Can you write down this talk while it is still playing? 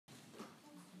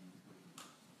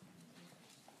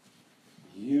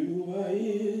You are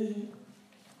here,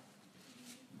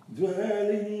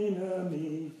 dwelling in our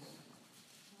midst.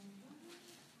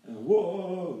 I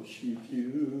worship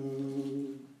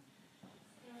you.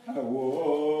 I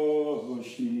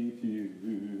worship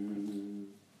you.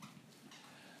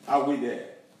 Are we there?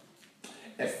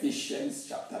 Ephesians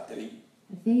chapter 3.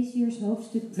 Efeziërs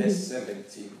hoofdstuk 3. Verse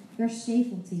 17. Vers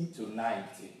 17. To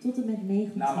 19. Tot en met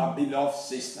 19. Now my beloved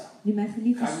sister. Nu mijn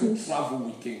geliefde Can you zus. travel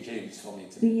with King James for me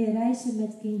today? Kun je reizen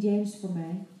met King James voor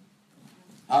mij?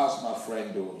 How's my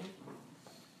friend doing?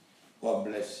 God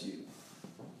bless you.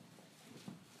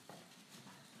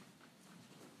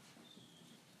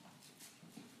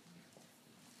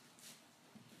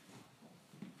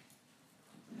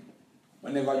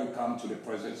 Whenever you come to the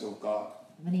presence of God,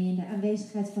 Wanneer je in de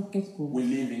aanwezigheid van God komt. we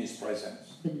live in His presence.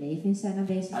 We leven in zijn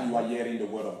aanwezigheid. And you are hearing the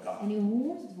word of God. En u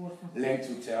hoort het woord van God. Learn to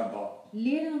tell God,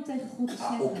 Leer dan om tegen God te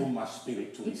I open zeggen. my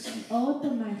spirit to Ik receive.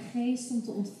 open mijn geest om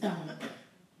te ontvangen.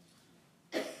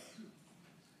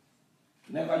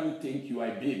 Whenever you think you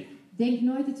are a baby, Denk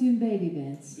nooit dat u een baby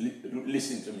bent.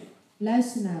 listen to me.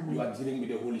 Luister naar You me. are dealing with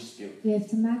the Holy Spirit. U heeft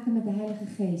te maken met de Heilige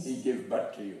Geest. He gave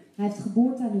birth to you. Hij heeft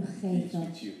geboorte aan u He is gegeven.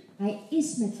 with you. Hij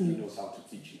is met He u. knows how to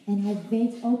teach you. En hij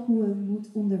weet ook hoe u moet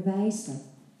onderwijzen.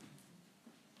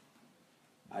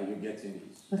 Are you getting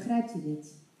this? Begrijpt u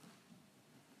dit?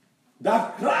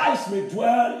 That Christ may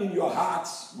dwell in your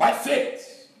hearts by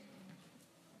faith.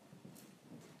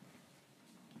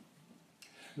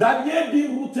 That ye be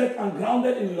rooted and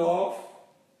grounded in love.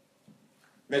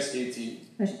 Verse 18.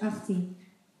 Vers 18.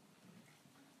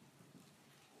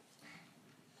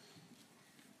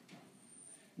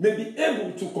 May be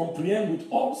able to comprehend with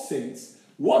all saints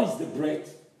what is the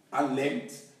breadth and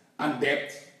length and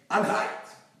depth and height.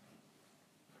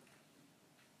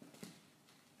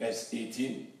 Verse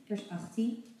 18. Vers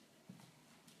 18.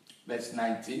 Verse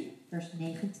 19. Vers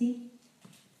 19.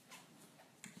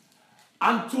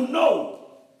 And to know,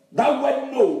 that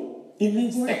word know, it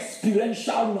means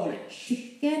experiential knowledge.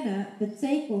 Te kennen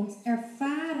betekent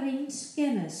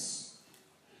ervaringskennis.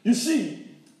 You see,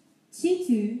 Ziet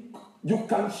u, you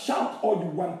can shout all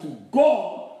you want to.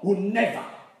 God will never,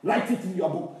 write it in your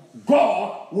book,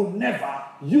 God will never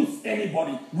use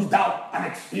anybody without an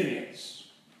experience.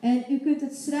 en u kunt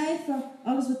het schrijven,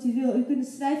 alles wat u wil. U kunt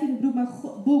het schrijven in het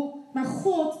boek, maar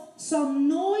God zal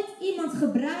nooit iemand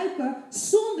gebruiken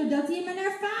zonder dat hij hem een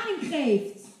ervaring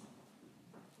geeft.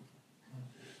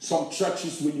 Some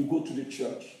churches, when you go to the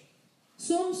church,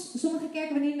 Sommige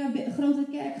kerken, wanneer je naar een grote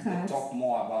kerk they gaat, talk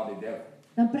more about the devil.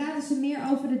 dan praten ze meer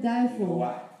over de duivel. You know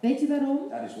why? Weet u waarom?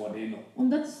 That is what they know.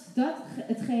 Omdat dat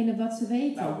hetgene wat ze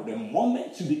weten. Now, the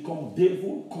moment you become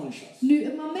devil conscious, Nu,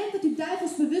 het moment dat u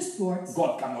duivels bewust wordt,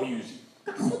 God cannot use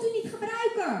you. kan God u niet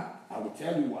gebruiken. I will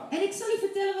tell you why. En ik zal u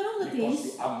vertellen waarom dat Because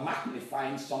is. you are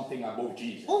magnifying something above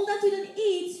Jesus. Omdat u dan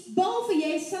iets boven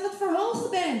Jezus aan het verhogen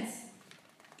bent.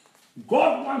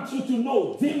 God wants you to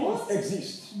know demons God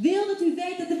exist. wil dat u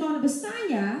weet dat demonen bestaan,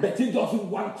 ja. But He doesn't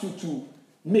want you to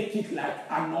make it like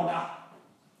another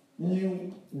new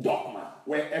dogma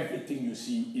where everything you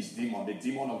see is demon, the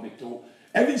demon of the toe.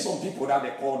 Even some people that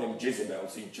they call them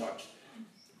Jezebels in church.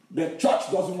 The church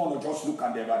doesn't want to just look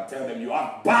at them and tell them you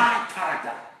have bad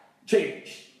character. Change.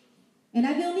 En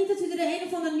hij wil niet dat u er een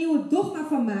of ander nieuwe dogma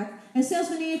van maakt. En zelfs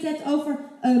wanneer je het hebt over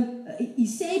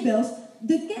Jezebels,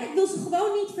 de kerk wil ze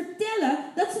gewoon niet vertellen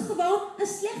dat ze gewoon een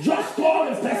slecht Just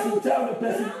call the person, tell the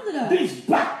person, veranderen. this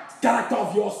bad character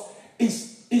of yours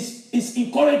is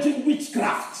encouraging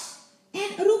witchcraft.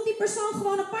 En roep die persoon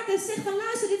gewoon apart en zeg van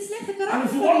luister, dit slechte And karakter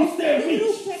if you van want u, to stay dit rich,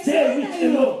 roept stay hekserij rich bij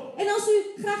u alone. op. En als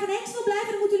u graag een heks wil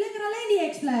blijven, dan moet u lekker alleen die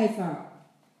heks blijven.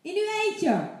 In uw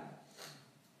eentje.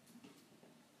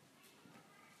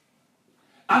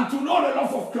 And to know the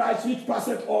love of Christ which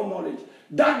passeth all knowledge,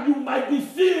 that you might be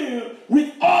filled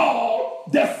with all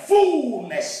the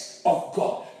fullness of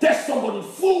God. Tell somebody,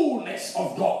 fullness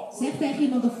of God. Zeg tegen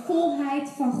iemand de volheid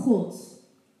van God.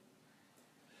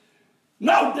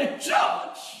 Now the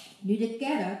church Nu de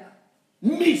kerk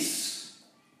mist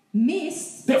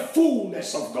the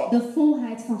fullness of God. de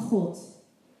volheid van God.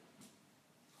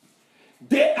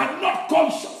 They are not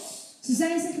conscious Ze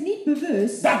zijn zich niet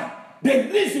bewust that the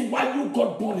reason why you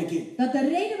got born again, dat de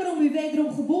reden waarom u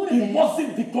wederom geboren it bent,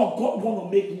 wasn't because God want to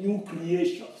make new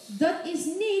creations. dat is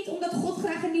niet omdat God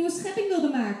graag een nieuwe schepping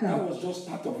wilde That maken. was just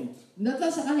part of it. Dat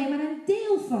was er alleen maar een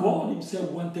deel God van.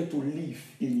 himself wanted to live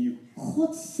in you.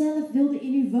 God zelf wilde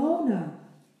in u wonen.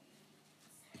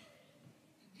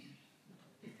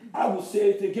 I will say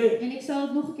it again. En ik zal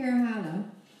het nog een keer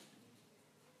herhalen.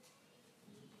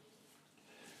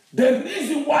 The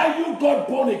reason why you got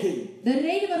born again De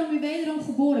reden waarom u wederom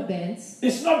geboren bent,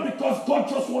 is not because God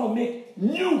just want to make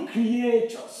new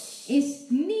creatures. is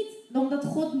niet omdat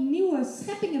God nieuwe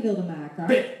scheppingen wilde maken.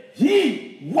 But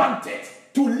He wanted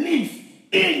to live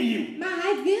in you. Maar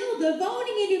hij wilde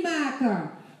woning in u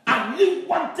maken. And He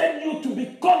wanted you to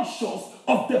be conscious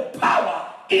of the power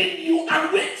in you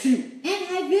and with you.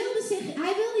 En hij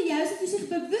wilde juist dat u zich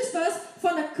bewust was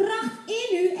van de kracht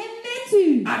in u en met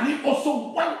u. And He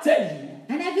also wanted you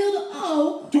En hij wilde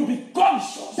ook to be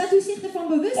conscious dat u zich ervan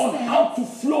bewust on bent how to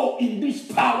flow in this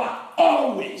power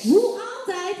always. hoe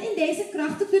altijd in deze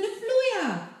kracht te kunnen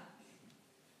vloeien.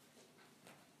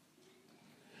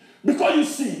 Because you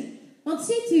see, Want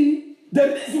ziet u, the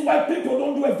reason why people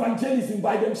don't do evangelism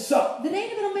by themselves, de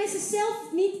reden waarom mensen zelf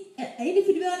niet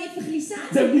individueel een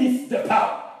evangelisatie they doen, miss the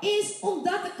power. is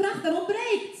omdat de kracht er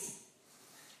ontbreekt.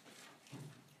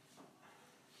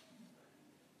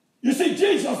 You see,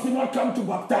 Jesus did not come to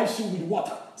baptize you with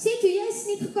water. Ziet u, Jezus is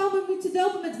niet gekomen om u te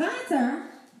dopen met water.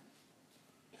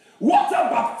 Water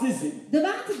baptism De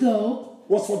waterdoop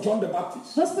was for John the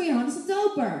Baptist. was voor Johannes de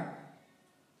Doper.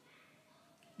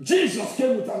 Jesus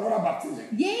came with another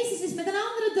baptism. Jezus is met een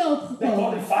andere doop They call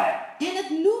gekomen. it fire. En het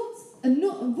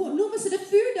noemen ze de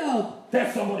vuurdoop.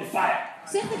 Tell somebody fire.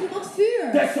 Zeg tegen iemand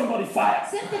vuur. Tell somebody fire.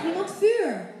 Zeg tegen iemand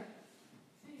vuur.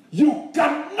 You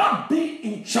cannot be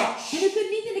in En church. u kunt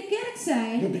niet in de kerk You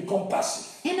zijn. become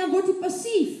passive. En dan wordt u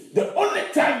passief. The only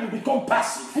time you become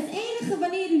passive, Het enige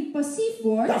wanneer u passief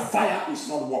wordt, that fire is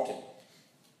not working.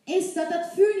 is dat dat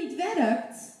vuur niet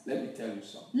werkt. Let me tell you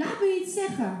something. Laat me u iets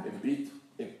zeggen.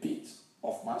 A bit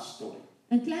of my story.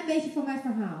 Een klein beetje van mijn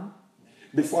verhaal.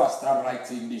 Before I start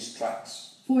writing these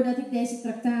tracts, Voordat ik deze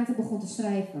traktaten begon te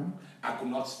schrijven, I could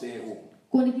not stay home.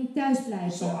 kon ik niet thuis So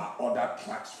blijven. I ordered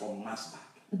tracts from Maasbach.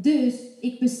 Dus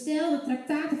ik bestelde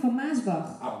traktaten van Maasbach.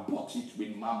 I bought it with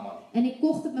my money. En ik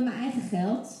kocht het met mijn eigen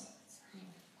geld.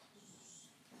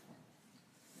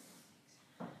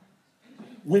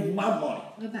 With my money,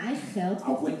 Met mijn eigen geld I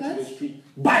kocht ik went to the het. street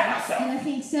by En myself. dan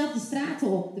ging ik zelf de straten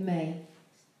op ermee.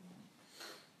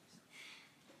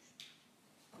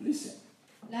 Listen,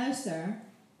 Luister,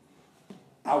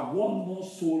 I won more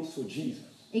souls for Jesus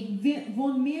ik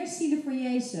won meer zielen voor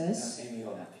Jezus than any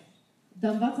other thing.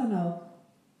 dan wat dan ook.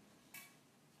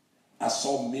 I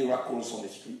saw miracles on the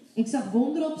street. Ik zag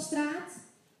wonderen op straat.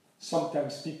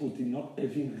 Sometimes people did not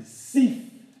even receive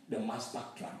the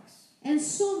Maasbach tracts, En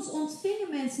soms ontvingen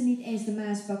mensen niet eens de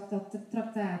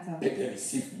Maasbach-traktaten. but they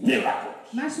received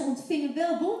miracles. Maar ze ontvingen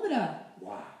wel wonderen.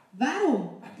 Why? Waarom?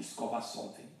 I discovered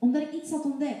something Omdat ik iets had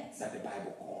ontdekt. that the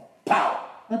Bible called power.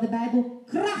 Wat de Bijbel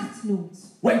kracht noemt.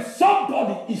 When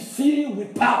somebody is filled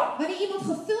with power, Wanneer iemand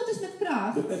gevuld is met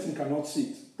kracht, the person cannot sit.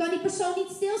 kan die persoon niet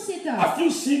stilzitten. Have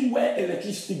you seen where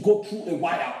electricity go through a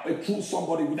wire, through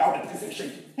somebody without the person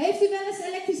shaking? Heeft u wel eens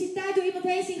elektriciteit door iemand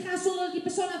heen zien gaan zonder dat die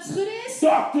persoon aan het schudden is?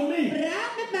 Talk to me.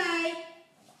 Praat met mij.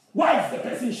 Why is the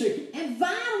person shaking? En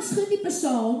waarom schudt die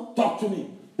persoon? Talk to me.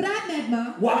 Praat met me.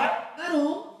 Why?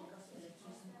 Waarom?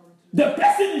 The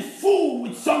person is full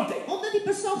with something. Omdat die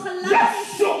persoon geladen That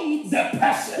is shook met iets. the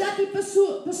person. Dat die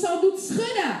persoon doet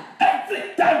schudden.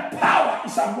 Every time power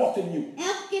is at work in you,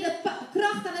 Elke keer dat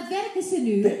kracht aan het werk is in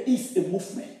u, there is a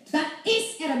movement. dan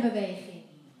is er een beweging.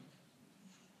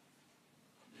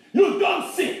 You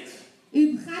don't sit.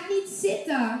 U gaat niet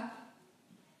zitten.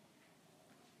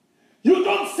 You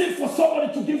don't sit for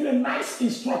somebody to give you a nice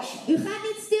instruction. U gaat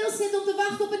niet stilzitten om te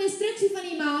wachten op een instructie van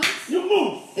iemand. You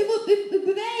move. U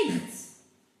beweegt.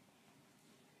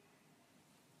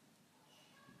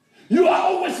 You are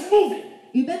always moving.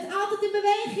 U bent altijd in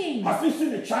beweging. Have you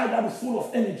seen a child that is full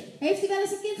of energy? Heeft u wel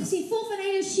eens een kind gezien vol van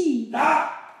energie?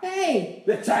 Ah, Hey,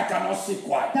 the child cannot sit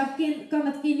quiet. dan kan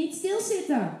het kind niet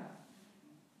stilzitten.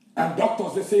 And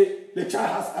doctors, they say the child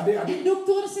has ADHD. En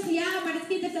doktoren zeggen ja, maar dat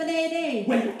kind heeft ADHD.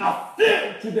 When you are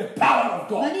filled to the power of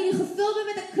God, Wanneer u gevuld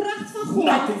bent met de kracht van God,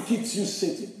 nothing keeps you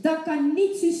sitting. dan kan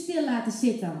niets u stil laten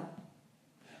zitten.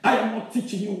 I am not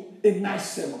teaching you a nice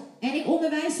sermon. En ik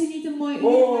onderwijs u niet een mooi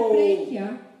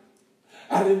preekje.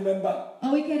 I remember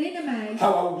Oh, ik herinner mij how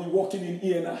I would be working in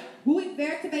ENI. hoe ik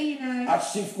werkte bij INI. I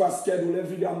shift my schedule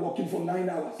every day. I'm working for 9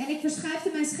 hours. En ik verschuifde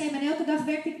mijn schema en elke dag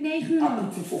werkte ik 9 uur I lang.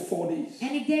 put it for 4 days.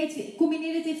 En ik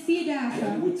combineerde het in 4 I dagen.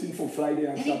 am waiting for Friday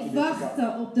and En ik Saturday. to come. wachtte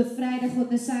op de vrijdag of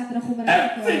de zaterdag om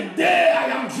eruit te Every komen. day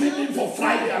I am dreaming for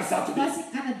Friday and Saturday. Was ik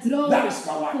aan het That dromen is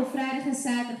my wife. voor vrijdag en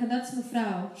zaterdag en dat is mijn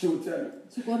vrouw. She will tell you.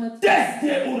 Ze kon het.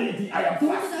 Thursday already I am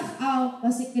fasting. Donderdag al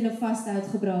was ik in een vast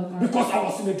uitgebroken. Because I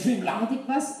was in a dreamland. Want ik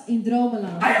was in dromenland.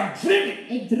 I am dreaming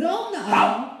Ik droomde al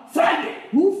how Friday,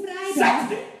 hoe vrijdag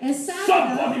Saturday, en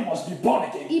zaterdag somebody must be born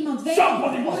again. iemand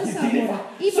Somebody must geboren be zou worden.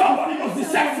 delivered. Somebody must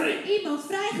be set free. Iemand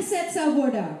vrijgezet zou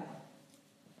worden.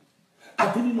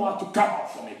 I didn't know how to come out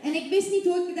from it. En ik wist niet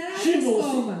hoe ik She daaruit moest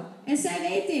knows komen. En zij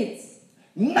weet dit.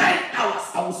 9 hours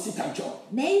I will sit and job.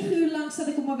 9 uur lang zat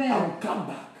ik op mijn I werk. will come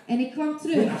back. En ik kwam When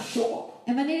terug. I show up,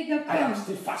 En wanneer ik dan I am kwam,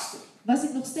 still fasting. was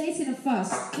ik nog steeds in een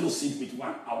vast. I close it with 1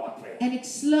 hour prayer. En ik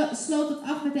sloot het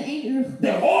af met een 1 uur The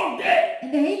gebed. whole day.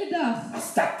 En de hele dag I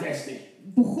start Thursday.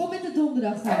 begon met de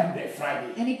donderdag I dan. am there Friday.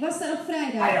 En ik was daar op I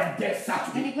vrijdag. am there En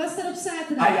Saturday. ik was daar op I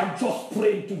zaterdag. am just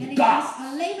praying to En ik God. was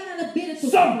alleen maar aan het bidden tot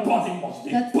Somebody God. must be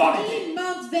Dat born again.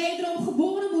 iemand wederom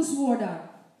geboren moest worden.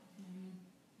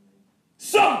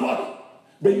 Somebody.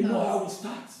 But you know how it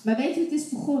starts. Maar weet u, het is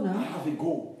begonnen. I have a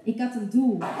goal. Ik had een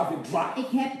doel. I have a drive.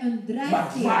 Ik heb een My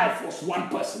drijfveer. drive was one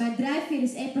person. Mijn drijfveer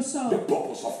is 1 persoon. The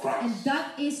purpose of En Christ.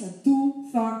 dat is het doel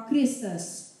van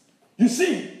Christus. You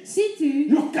see, Ziet u,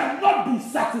 you cannot be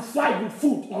satisfied with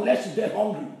food unless you get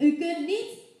hungry. u kunt niet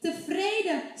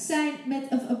tevreden zijn met,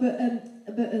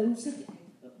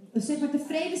 hoe zeg maar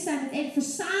tevreden zijn met eten,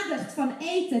 verzadigd van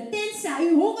eten, tenzij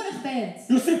u hongerig bent.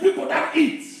 You see, people that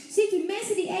eat Ziet u,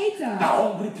 mensen die eten, are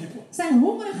hungry people. zijn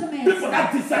hongerige People mensen.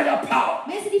 that desire power.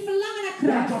 Mensen die verlangen naar They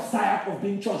are kracht, just tired of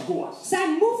being churchgoers. zijn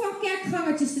moe van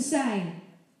kerkgangertjes te zijn.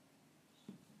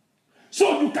 So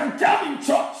you can come in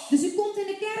church. Dus u komt in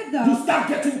de kerk You dan start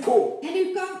getting cold. en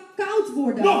u kan koud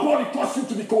worden. Nobody caused you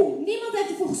to be cold. Niemand heeft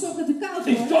ervoor gezorgd dat u koud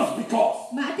It's wordt. just because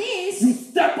Maar het is you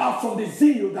step out from the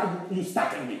zeal that you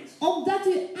started with. omdat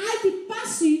u uit die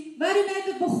passie waar u mee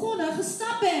bent begonnen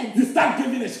gestapt bent. You start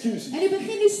giving excuses. En u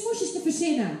begint nu smoesjes te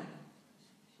verzinnen.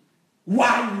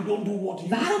 Why you don't do what you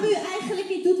Waarom u eigenlijk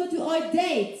niet doet wat u ooit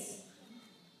deed.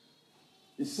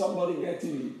 Is somebody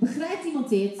getting me? Begrijpt iemand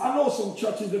dit? I know some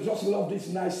churches that just love these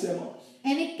nice sermons.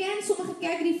 En ik ken sommige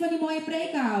kerken die van die mooie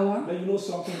preken houden. But you know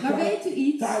something? Maar weet u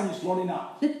iets? Time is running out.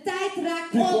 De tijd raakt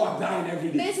People op. are dying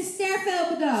every day. Mensen sterven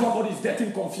elke dag. Somebody is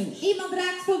getting confused. Iemand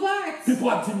raakt verward. People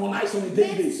are demonized on a daily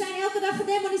Mensen basis. zijn elke dag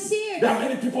gedemoniseerd. There are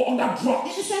many people under En er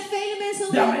drugs. zijn vele mensen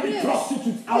There onder are many drugs.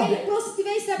 prostitutes out Vele there.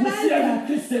 prostituees daar We see even buiten.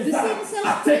 Christians We that zien zelfs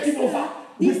are taking over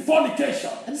die with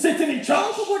fornication, sitting in church.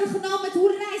 over worden genomen met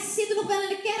hoererij. Ze zitten nog wel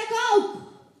in de kerk ook.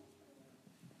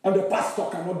 And the pastor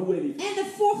cannot do anything. En de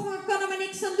voorganger kan er maar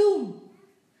niks aan doen.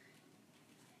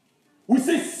 We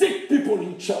see sick people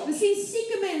in church. We zien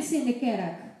zieke mensen in de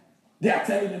kerk. They are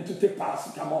telling them to take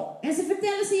paracetamol. En ze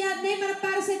vertellen ze, ja, neem maar een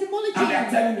paracetamolletje. And they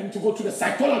are telling them to go to the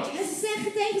psychologist. En ze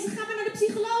zeggen tegen ze, ga maar naar de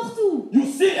psycholoog toe. You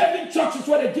see even churches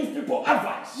where they give people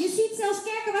advice. Je ziet zelfs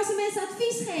kerken waar ze mensen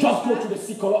advies geven. Just go to the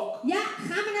psycholog. Ja,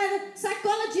 ga maar naar de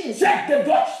psychologist. Check the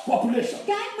Dutch population.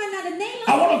 Kijk maar naar de I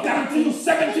Nederlandse want to guarantee you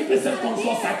 70%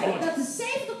 consult dat psychologist. de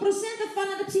 70% ervan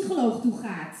naar de psycholoog toe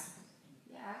gaat.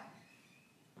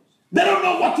 They don't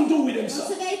know what to do with Want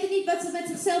themselves. ze weten niet wat ze met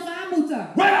zichzelf aan moeten.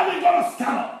 When are we going to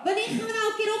stand up? Wanneer gaan we nou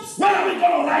een keer When opstaan? are we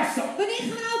going to rise up? Wanneer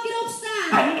gaan we nou een keer opstaan?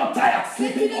 Are you not tired Bent u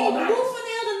sleeping all dan night? moe van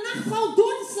de hele nacht gewoon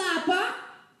door te slapen?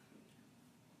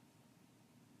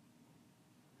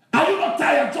 Are you not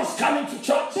tired just coming to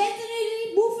church? Bent u er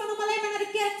niet moe van om alleen maar naar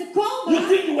de kerk te komen? You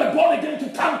think you were born again to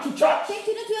come to church? Denkt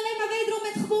u dat u alleen maar wederom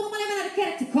bent geboren om alleen maar naar de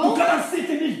kerk te To komen? come and sit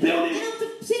in this En building? om te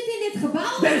zitten in dit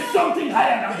gebouw? There is something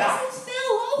higher than Er is that. iets veel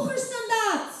hogers dan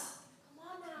dat.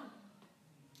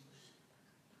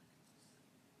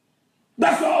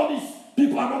 That's why all these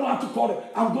people, I don't know how to call it.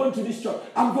 I'm going to this church.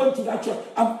 I'm going to that church.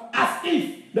 As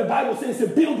if the Bible says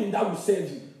it's a building that will save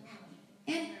you.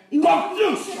 En u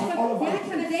Confused zegt on van, all of ja, our ik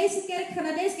ga naar deze kerk, ik ga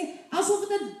naar deze kerk. Alsof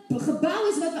het een gebouw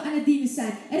is wat we aan het dienen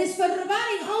zijn. Er is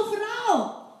verwarring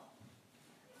overal.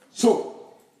 So,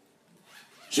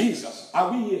 Jesus, are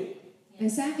we here? En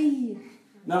zijn we hier?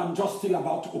 Now I'm just still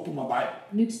about to open my Bible.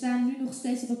 Nu staan nu nog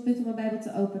steeds op het punt om mijn Bijbel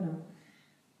te openen.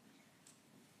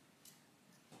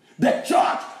 The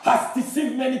church has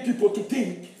deceived many people to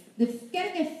think De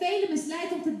kerk heeft velen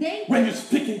misleid om te denken when you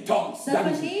speak in tongues. dat That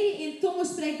is, wanneer je in tongen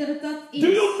spreekt dat het dat is. do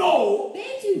you know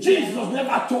Weet u Jesus wel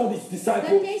never told his dat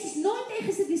disciples Jezus nooit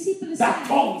tegen zijn discipelen that zei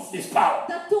tongues is power?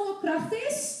 dat tongen kracht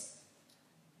is?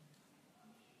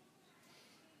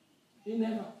 He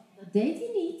never. Dat deed hij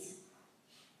niet.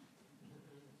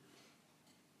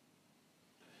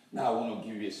 Now I want to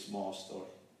give you a small story.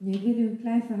 Nu, ik wil u een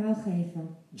klein verhaal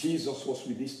geven. Jesus was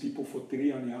with these people for 3.5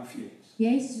 years.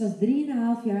 Jezus was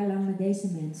 3,5 jaar lang met deze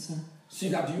mensen. See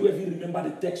that, do you even remember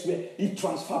the text where he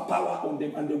transferred power on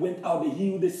them and they went out, they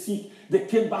healed the sick, they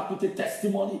came back with a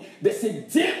testimony. They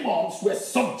said demons were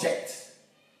subject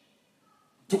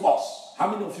to us. How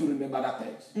many of you remember that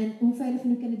text? En hoeveel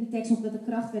van u kennen die tekst nog dat de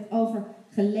kracht werd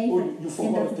overgeleverd Oh, you en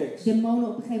forgot dat the text. demonen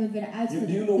op een gegeven moment werden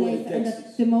Do you know what the uitgedreven en text dat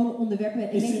is? demonen onderwerpen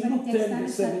werden. En It's weet je in waar die Luke tekst 10,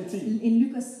 staat? verse Het staat 17. in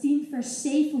Lucas 10 vers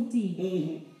 17.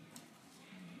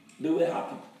 They were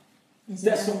happy. En ze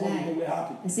There's waren somebody they blij. were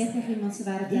happy. En zeg tegen iemand, ze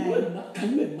waren Can blij.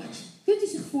 you imagine? Kunt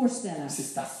voorstellen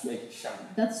Sister Sweat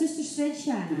dat zuster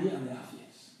Svenshana 3.5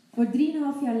 years. voor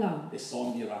 3,5 jaar lang They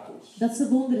saw miracles. dat ze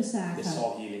wonderen They zagen,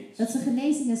 saw healings. dat ze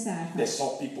genezingen They zagen,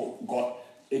 saw people got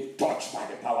touched by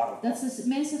the power of dat God. ze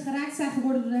mensen geraakt zagen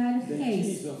worden door de Heilige Then Geest.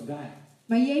 Jesus died.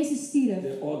 Maar Jezus stierf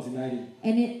They all denied him.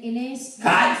 en ineens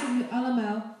zijn ze nu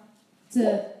allemaal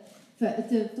te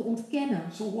ontkennen.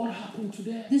 So what happened to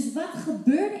them? Dus wat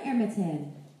gebeurde er met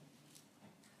hen?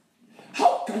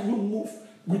 How can you move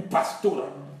with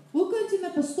pastoral Hoe kunt u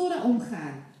met Pastora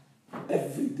omgaan?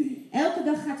 every day? Elke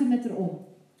dag gaat u met haar om.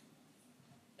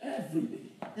 Every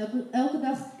day. Elke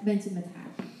dag bent u met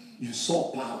haar. You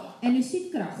saw power. En u ziet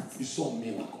kracht. You saw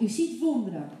miracle. U ziet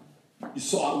wonderen. You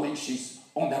saw her when she's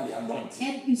under the anointing.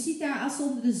 En u ziet haar als ze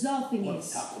onder de zalving What is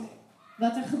is. happening?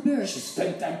 Wat er gebeurt. She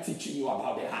spent time teaching you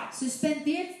about the heart. Ze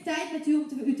spendeert tijd met u om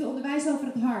u te onderwijzen over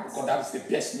het hart. Because that is the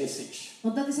best message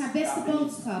Want dat is haar beste I believe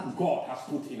boodschap. God has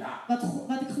put in her.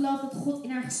 Wat ik geloof dat God in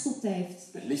haar gestopt heeft.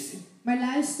 But listen, Maar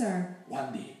luister.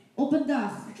 one day Op een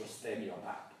dag you just turn your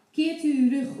back. keert u uw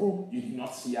rug om. You did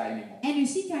not see her anymore. En u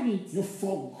ziet haar niet. You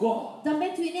forgot Dan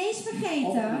bent u ineens all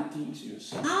vergeten. the things you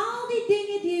saw. Al die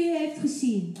dingen die u heeft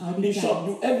gezien. Al die In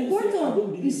short, tijd. you even say, I don't Kortom,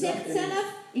 u believe that zegt anymore.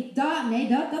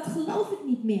 zelf, dat geloof ik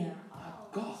niet meer.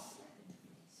 God.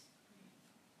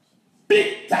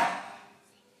 Peter,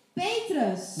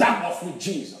 Petrus, that was with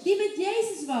Jesus. die met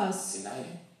Jezus was, Deny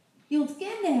him. die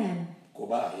ontkende hem. Go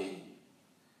back here.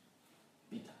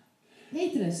 Peter.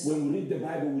 Petrus. When we read the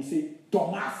Bible, we say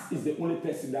Thomas is the only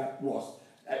person that was.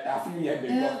 I think we have the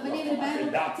gospel wanneer of we de Thomas, Bijbel-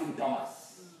 the doubting Thomas.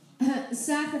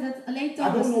 Zagen dat alleen I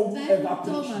Thomas, don't know de who twijfel ever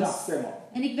preached that Thomas. sermon.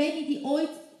 En ik weet niet die ooit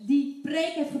die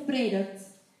preek heeft gepredikt.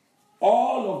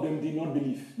 All of them did not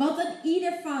believe. Want een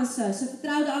ieder van ze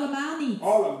vertrouwden allemaal niet.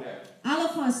 All of them. Alle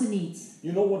van ze niet.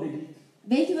 You know what they did?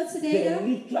 Weet je wat ze They deden?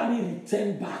 literally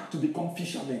returned back to become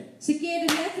fishermen. Ze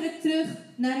keerden letterlijk terug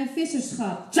naar hun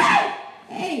visserschap. Child!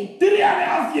 Hé,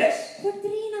 3.5 years. voor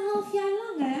 3,5 jaar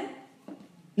lang hè.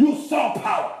 You saw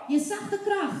power. Je zag de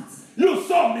kracht. You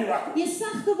saw miracle. Je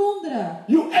zag de wonderen.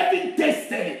 You even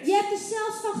tasted it. Je hebt er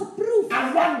zelfs van geproefd.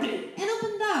 And one day, En op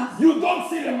een dag you don't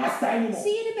see the master anymore.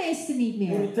 zie je de meeste niet You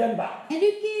meer. return back. En nu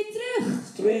keer je terug.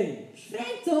 Strange.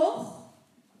 Vreemd toch?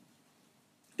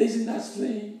 Isn't that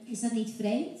strange? Is dat niet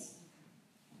vreemd?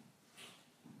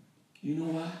 You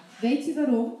know why? Weet je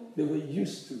waarom? They were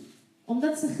used to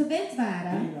Omdat ze gewend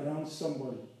waren Being around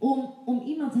somebody om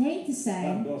iemand heen te that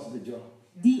zijn does the job.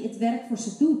 die het werk voor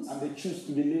ze doet. And they choose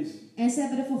to be lazy En ze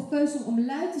hebben ervoor gekozen om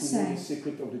lui te to know zijn. the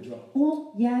secret of the job. Om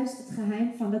juist het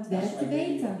geheim van dat That's werk te why many of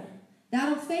weten. them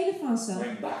Daarom vele van ze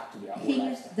went back to their old gingen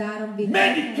lifestyle. daarom weer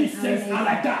Many naar hun Christians oude are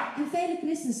like leven. that. En vele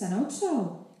christenen zijn ook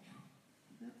zo.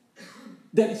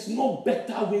 There is no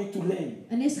better way to learn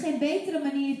En er is geen betere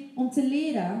manier om te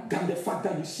leren than the fact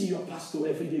that you see your pastor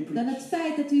every day dan preach. het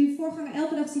feit dat u uw voorganger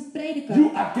elke dag ziet prediken.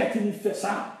 You are getting it first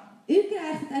hand. U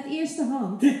krijgt het uit eerste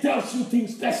hand. He tells you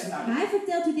things personally. Hij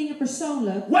vertelt u dingen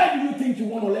persoonlijk. Where do you think you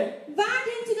want to learn? Waar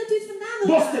denkt u dat u het vandaan wilt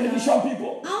Those halen? television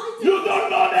people. Al die You don't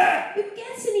know them. U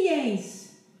kent ze niet eens.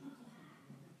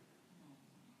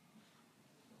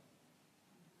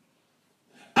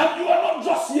 And you are not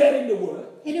just hearing the word.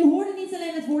 En u hoorde niet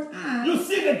alleen het woord aan. You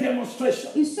see the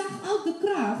demonstration. U zag ook de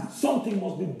kracht. Something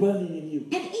must be burning in you.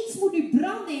 En iets moet nu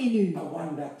branden in u. I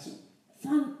want that too.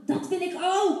 Van, dat wil ik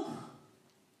ook.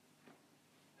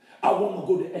 I want to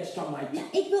go the extra mile.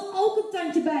 Ja, ik wil ook een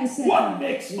tandje bijzetten. What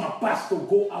makes my pastor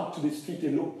go out to the street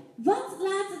alone? Wat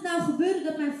laat het nou gebeuren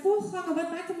dat mijn voorganger, wat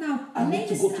maakt hem nou I alleen need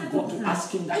de to go to straat God op to gaan?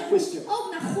 ask him that Ik moet question. ook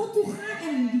naar God toe gaan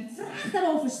en hem die vraag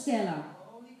daarover stellen.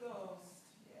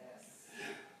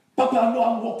 Papa, I know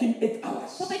I'm working 8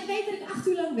 hours. Papa, ik weet dat ik 8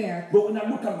 uur lang werk. But when I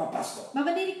look at my pastor, Maar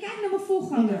wanneer ik kijk naar mijn he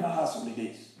voorganger, never has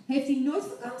holidays. heeft hij nooit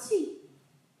vakantie.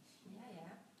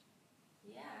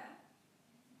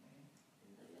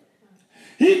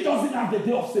 He doesn't have the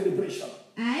day of celebration.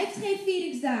 Hij heeft geen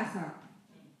vieringsdagen.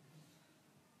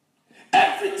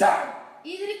 Every time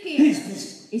Iedere he keer is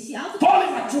busy. is hij altijd Call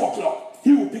him at 2 o'clock.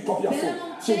 He will pick up your bellen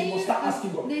phone. om So 2 you must start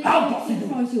asking uur. God, Neem how je does he do it?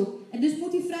 telefoontje op. En dus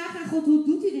moet hij vragen aan God, hoe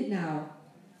doet u dit nou?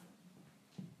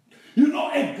 You know,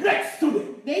 a great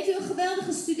student Weet u, een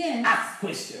geweldige student asks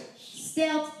questions.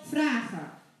 stelt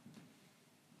vragen.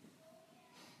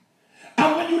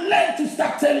 And when you learn to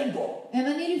start telling God, En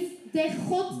wanneer u tegen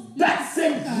God that laat same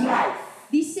zeggen, drive,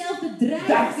 diezelfde That is in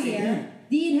drijfveer him.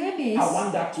 die in hem I is,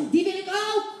 want that too. die wil ik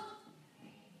ook.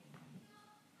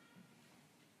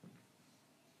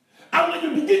 And when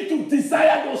you begin to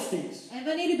desire those things, En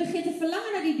wanneer u begint te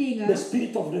verlangen naar die the dingen,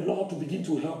 Spirit of the Lord will begin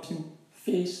to help you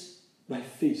face by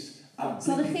face. And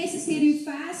zal de bring you Geest des to Heer u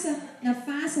fase na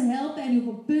fase helpen en u op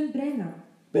een punt brengen.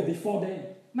 But before then,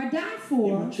 Maar He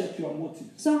daarvoor will check your motive.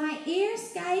 zal hij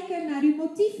eerst kijken naar uw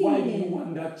motieven Why do you hierin.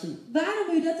 want that too?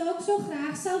 Waarom u dat ook zo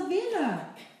graag zou willen.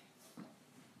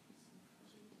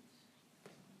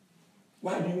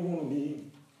 Why do you want to be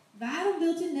him? Waarom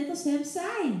wilt u net als hem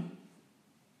zijn?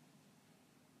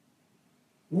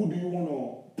 Who do you want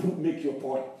to make your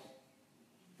point?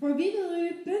 Voor wie wil u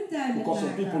uw punt duidelijk Because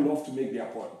some people maken? love to make their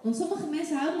point. Want sommige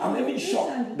mensen houden I'm van hun even punt shocked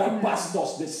duidelijk that te maken.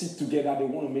 pastors, they sit together, they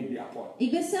want to make their point.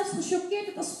 Ik ben zelfs gechoqueerd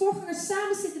dat als voorgangers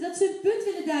samen zitten dat ze hun punt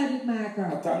willen duidelijk I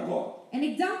maken. thank God. En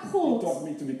ik dank He God taught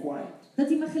me to be quiet. dat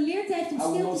hij me geleerd heeft om I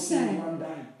will stil not te say zijn. one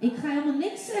dime. Ik ga helemaal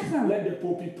niks zeggen. Let the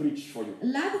pulpit preach for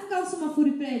you. Laat het kansen maar voor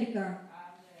uw prediker.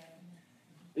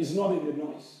 It's not in the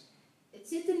noise. Het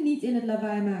zit er niet in het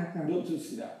lawaai maken. Don't you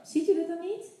see that? Ziet u dat dan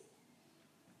niet?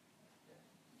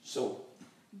 So,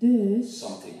 Dus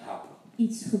something happened.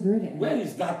 iets gebeurde er. Where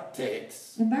is that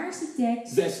text? En waar is de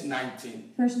tekst? Verse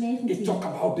 19. Vers It 19. talks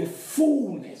about the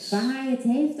fullness. Waar hij het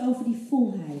heeft over die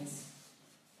volheid.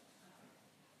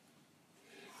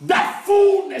 That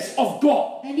fullness of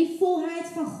God En die volheid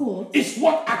van God is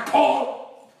what I call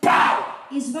power.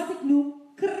 is wat ik noem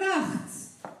kracht.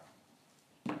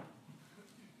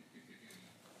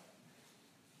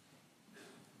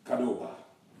 Kadoba.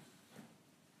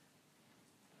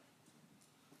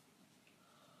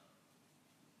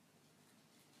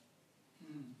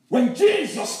 When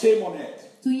Jesus came on earth,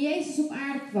 Toen Jezus op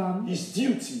aarde kwam, his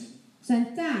duty zijn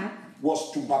taak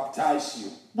was to baptize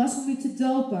you was om u te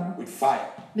dopen with fire.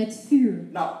 met vuur.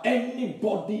 Now,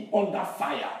 anybody under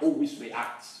fire always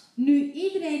reacts. Nu,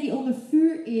 iedereen die onder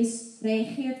vuur is,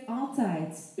 reageert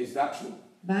altijd. Is that true?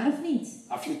 Waar of niet?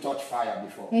 Have you touched fire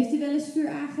before? Heeft u wel eens vuur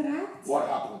aangeraakt? What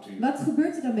happened to you? Wat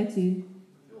gebeurt er dan met u?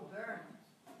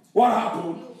 What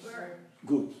happened?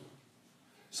 Good.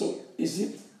 So, is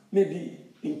it maybe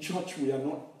in church we are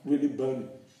not really burning?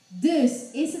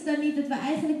 Dus, is het dan niet dat we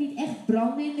eigenlijk niet echt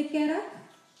branden in de kerk?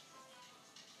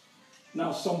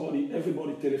 Now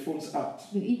everybody telephones out.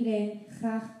 Nu iedereen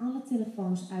graag alle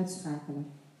telefoons uitschakelen.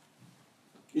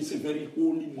 It's a very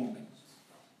holy moment.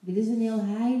 Dit is een heel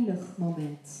heilig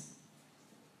moment.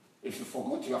 If you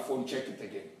forgot your phone, check it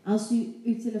again. Als u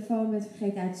uw telefoon bent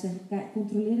vergeten uit te zetten,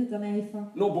 controleer het dan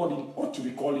even. Nobody ought to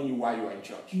be calling you while you are in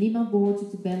church. Niemand behoort u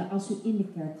te bellen als u in de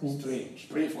kerk bent. Strange.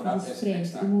 Pray for Dat that is person next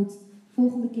vreemd. U time. moet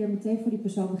volgende keer meteen voor die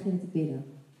persoon beginnen te bidden.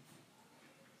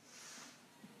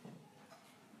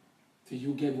 Do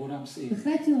you get what I'm saying?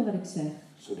 Begrijpt u al wat ik zeg?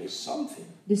 So there's something.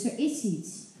 Dus er is iets.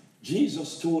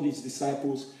 Jesus told his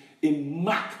disciples in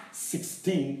Mark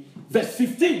 16, verse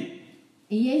 15.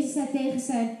 En Jezus zei tegen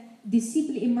zijn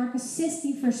discipelen in Marcus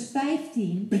 16 vers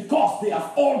 15. Because they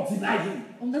have all denied him.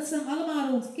 Omdat ze hem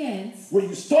allemaal ontkent. When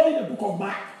you study the book of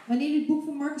Mark, Wanneer u het boek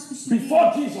van Marcus bestudeert.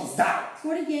 before Jesus died,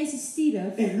 Voordat Jezus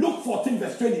stierf. in Luke 14,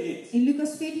 verse 28, In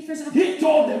Lucas 14 vers he 18.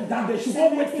 told them that they should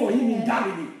not wait for him in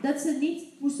Galilee. Dat ze niet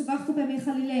moesten wachten op hem in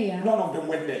Galilea. None of them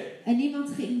went there. En niemand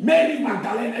ging. Mary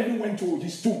Magdalene even went to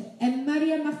his tomb En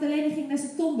Maria Magdalene ging naar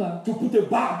zijn tombe. to put a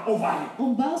balm over him.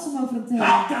 Om balsem over hem te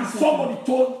How can zetten. somebody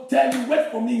tell you, wait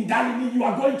for me in Galilee, you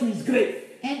are going to his grave?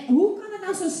 En hoe kan het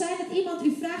nou zo zijn dat iemand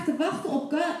u vraagt te wachten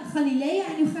op Galilea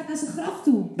en u gaat naar zijn graf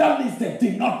toe? That means they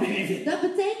did not believe it. Dat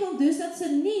betekent dus dat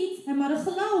ze niet hem hadden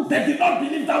geloofd. They did not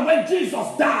believe that when Jesus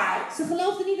died, Ze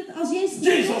geloofden niet dat als Jezus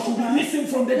Jesus would be risen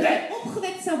from the dat hij dead.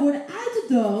 opgewekt zou worden uit de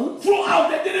dood. Throughout,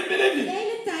 they didn't believe De it.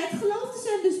 hele tijd geloofden ze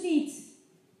hem dus niet.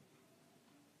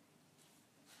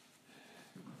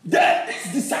 Then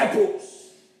these disciples,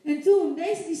 En toen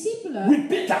deze discipelen with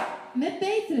Peter, met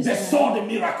Petrus they saw the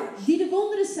miracles. die de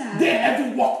wonderen They zagen.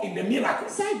 even walked in the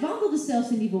miracles. Zij wandelden zelfs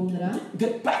in die wonderen. The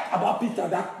part about Peter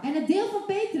that En het deel van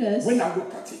Petrus, when I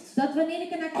look at it, dat wanneer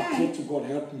ik er naar I pray kijk, to God,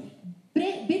 help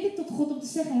me. bid ik tot God om te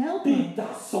zeggen, help me. Peter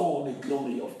saw the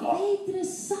glory of God.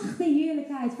 Petrus zag de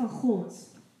heerlijkheid van God.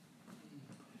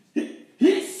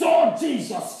 He saw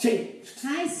Jesus changed.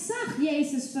 Hij zag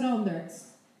Jezus veranderd.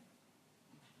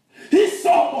 He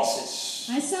saw Moses.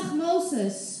 Hij zag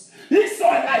Mozes. He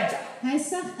saw Elijah. Hij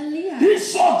zag Elia. He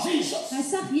saw Jesus Hij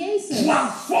zag Jezus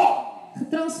transformed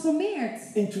getransformeerd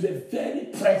into the very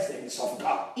presence of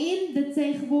God. in de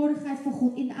tegenwoordigheid van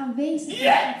God, in de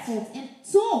aanwezigheid van God. En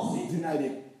toch He denied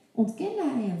him. ontkende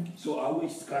hij hem. So I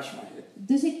always scratch my head.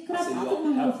 Dus ik krab I say, altijd Lord,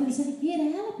 mijn hoofd en help dan zeg ik,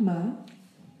 Heer, help me.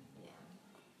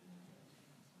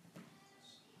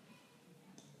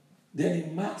 Then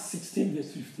in Mark 16, verse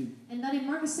 15, En dan in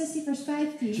Marcus 16 vers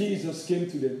 15 Jesus came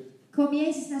to them. kwam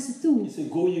Jezus naar ze toe. He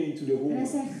said, go ye into the En whole hij world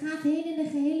zei, ga heen in de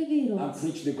gehele and wereld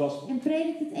preach the gospel. en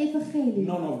predik het evangelie.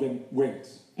 None of them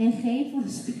went. En geen van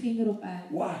ze ging erop uit.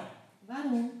 Why?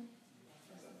 Waarom?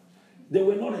 They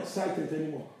were not excited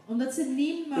anymore. Omdat ze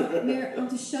niet meer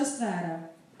enthousiast waren.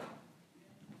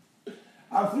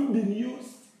 Have you been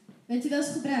used? Bent u wel eens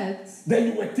gebruikt? Then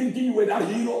you were thinking you were that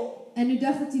hero. En u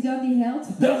dacht dat u dan die held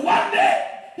was? Then one day,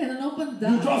 En dan op een you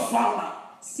dag just found out.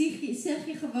 zeg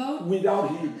je gewoon Without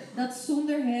him, dat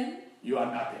zonder hem you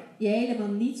are nothing. je helemaal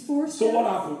niets So what voorstelt.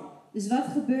 happened? Dus wat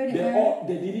gebeurde er?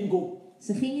 They didn't go.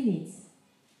 Ze gingen niet.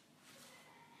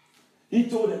 He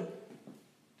told them,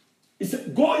 he said,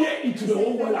 go ye into the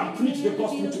whole world and preach the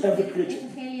gospel to every creature.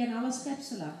 Evangelie aan alle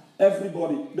schepselen.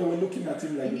 Everybody, they were looking at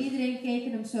him like En this. iedereen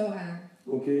keek hem zo aan.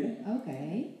 Okay?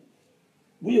 Oké,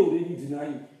 We already deny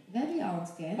him. we hebben je al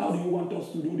ontkend. How do you want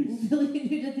us to do this? Hoe wil je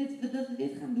nu dat we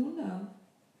dit gaan doen dan?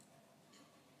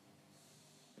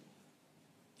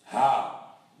 How?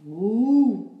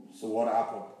 Oeh. So what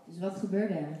happened? Dus wat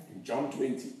gebeurde er? In John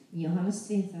 20, In Johannes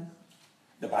 20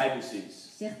 the Bible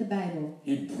says, zegt de Bijbel,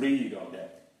 he breathed on them.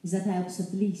 is dat hij op ze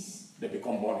blies. They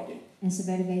become born again. En ze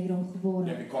werden wederom They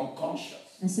geboren. become conscious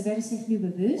En ze werden zich nu of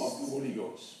bewust the Holy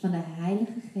Ghost. van de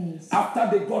Heilige Geest. After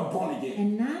they got born again,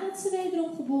 En nadat ze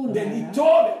wederom geboren then he waren,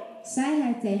 told them zei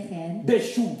hij tegen hen they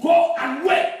should go and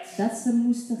wait dat ze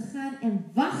moesten gaan en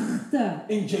wachten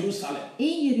in Jerusalem.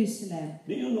 in Jeruzalem.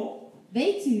 Do you know?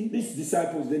 Weet u These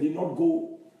disciples, they did not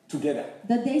go together.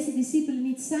 dat deze discipelen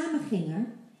niet samen gingen?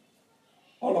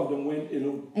 All of them went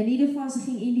alone. En ieder van ze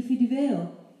ging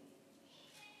individueel.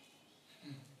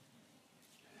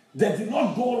 They did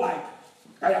not go like,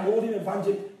 I am holding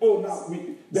evangel. Oh, now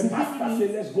the pastor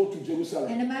said, let's go to Jerusalem.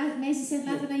 En de meesten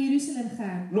zeggen, laten we naar Jeruzalem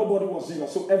gaan. Nobody was there,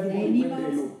 so everybody Nee, went niemand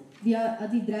there alone. die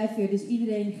had die drijfveer, dus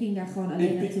iedereen ging daar gewoon alleen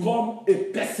It naartoe. became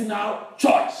a personal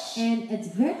choice. En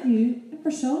het werd nu een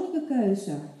persoonlijke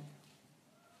keuze.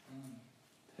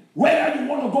 Whether you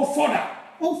want to go further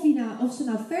Of ze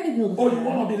nou verder wilden or you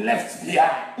want gaan, to be left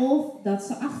behind. of dat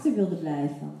ze achter wilden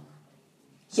blijven.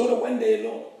 So they went there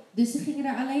alone. Dus ze gingen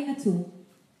daar alleen naartoe.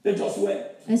 They just went.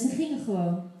 En ze gingen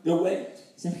gewoon. They went.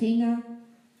 Ze gingen.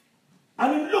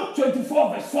 And in Luke 24,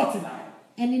 verse 49,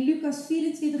 En in Lucas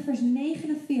 24, vers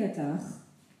 49.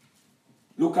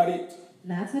 look at it.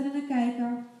 Laten we er naar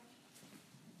kijken.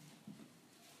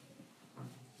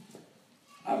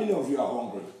 How many of you are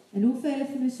hungry? En hoeveel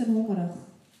van u zijn hongerig?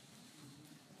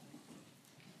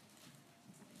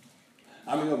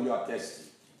 How many of you are thirsty?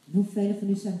 En hoeveel van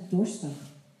u zijn dorstig?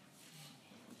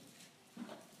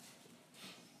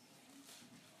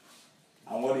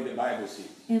 And what did the Bible say?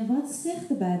 En wat zegt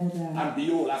de Bijbel daar? And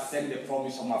behold, I send the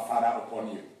promise of my Father upon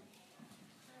you.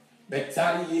 But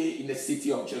tarry ye in the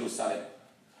city of Jerusalem,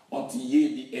 until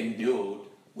ye be endued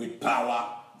with power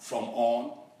from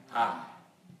on high.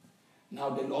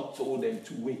 Now the Lord told them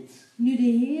to wait. Nu de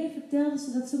Heer vertelde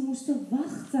ze dat ze moesten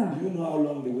wachten. Do you know how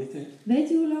long they waited?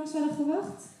 Weet u hoe lang ze hadden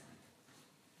gewacht?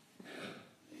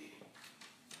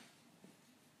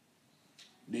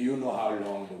 Do you know how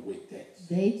long they waited?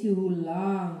 Weet u hoe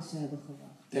lang ze hebben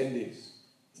gewacht? 10 days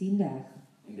 10 dagen.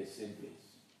 in the same place.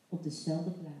 Op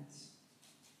dezelfde plaats.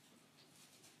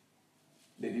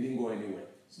 They didn't go anywhere.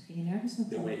 Ze gingen nergens They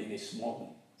naartoe. were in a small room.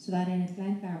 Ze waren in een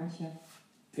klein kamertje.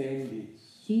 10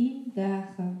 days 10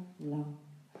 dagen lang.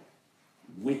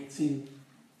 waiting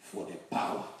for the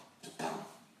power to come.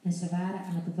 En ze waren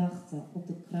aan het wachten op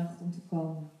de kracht om te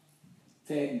komen.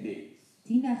 10 days.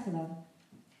 10 dagen lang.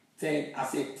 10, I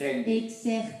said 10 days. Ik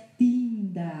zeg 10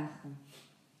 dagen.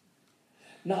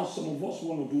 Now some of us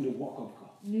want to do the work of God.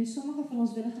 Nu, sommigen van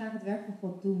ons willen graag het werk van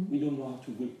God doen. We don't know how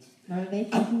to wait. Maar we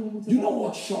weten niet hoe we moeten You know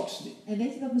wachten. what shocks me? En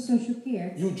weet je wat me zo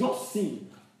choqueert? You just sing.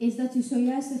 Is dat u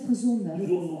zojuist heeft You gezondigd.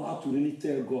 don't know how to really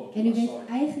tell God. En u I'm weet sorry.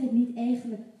 eigenlijk niet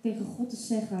tegen God te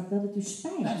zeggen dat het u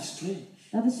spijt. That is strange.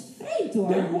 Dat is vreemd hoor.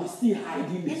 Then you are still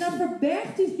hiding the En dan sin.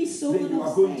 verbergt u die zonde Then you nog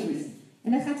are going to steeds. him.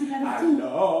 En dan gaat u naar I hem toe. En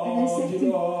dan love zegt you, u,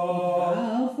 Lord. ik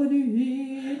hou van u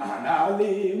Heer. And I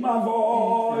lift my En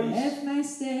voice. verhef mijn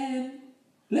stem.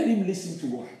 Let him listen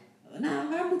to what? Nou,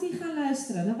 waar moet hij gaan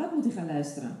luisteren? Naar wat moet hij gaan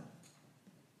luisteren?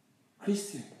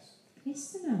 Christians.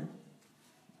 Christenen.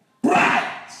 Pride.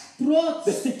 They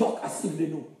Trots. still talk as if they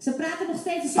know. Ze praten nog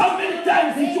steeds alsof How many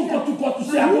times did you go to God to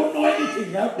say, I don't know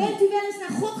anything? Help me. Bent u wel eens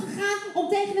naar God gegaan om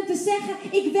tegen hem te zeggen,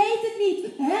 ik weet het niet,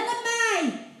 help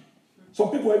mij. Some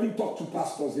people even talk to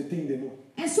pastors, they think they know.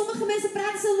 En sommige mensen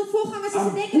praten zelfs met voorgangers en ze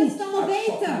I'm denken dat ze good het allemaal at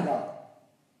shutting weten. down.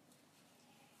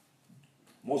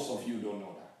 Most of you don't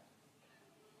know that.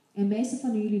 En de meeste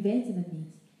van jullie weten het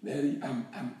niet.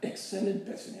 I'm excellent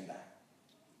person in that.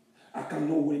 I can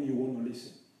know when you want to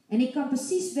listen. En ik kan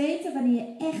precies weten wanneer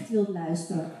je echt wilt I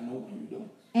luisteren. can know when you don't.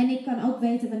 En ik kan ook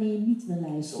weten wanneer je niet wil So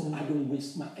luisteren. I don't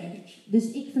waste my energy.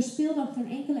 Dus ik verspil dan geen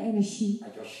enkele energie. I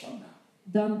just shut down.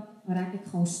 Dan raak ik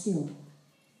gewoon stil.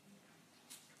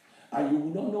 And you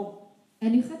will not know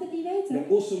En u gaat het niet weten.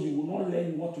 But also you will not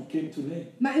learn what you came to learn.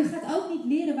 Maar u gaat ook niet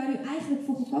leren waar u eigenlijk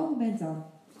voor gekomen bent dan.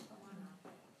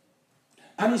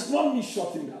 And it's not me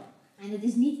shutting down. En het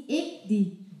is niet ik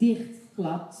die dicht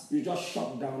klapt. You just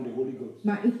shut down the Holy Ghost.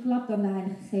 Maar u klapt dan de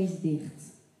Heilige Geest dicht.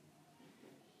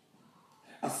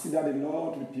 I see that a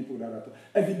lot with people that are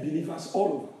even believers all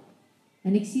over.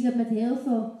 En ik zie dat met heel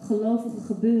veel gelovigen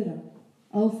gebeuren.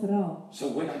 Overal.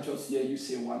 So when I just hear you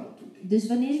say one or two things, Dus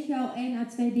wanneer ik jou 1 à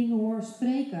 2 dingen hoor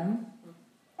spreken,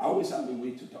 I always have a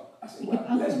way to talk. I say, ik well, heb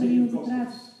altijd let's een manier om believe te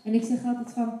God's praten. En ik zeg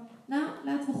altijd van, nou,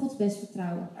 laten we Gods best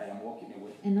vertrouwen. I am walking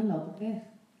away. En dan loop ik weg.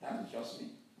 That is just me.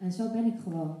 En zo ben ik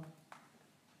gewoon.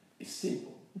 It's simple.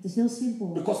 Het is heel simpel.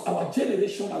 Because our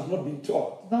generation has not been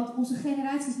taught Want onze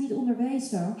generatie is niet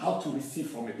onderwezen How to receive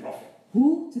from a prophet.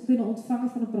 hoe te kunnen ontvangen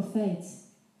van een profeet.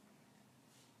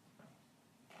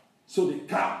 So they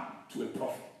come to a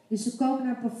prophet Dus ze komen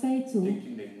naar een profeet toe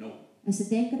thinking they know. en ze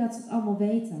denken dat ze het allemaal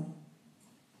weten.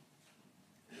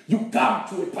 You come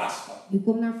to a pastor Je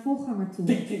komt naar een voorganger toe.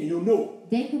 thinking you know.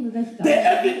 Denkende dat je het They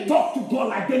allemaal even weet. talk to God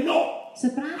like they know. Ze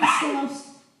praten zelfs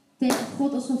tegen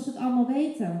God alsof ze het allemaal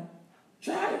weten.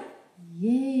 Child,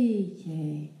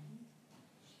 Jeetje.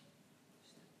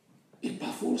 it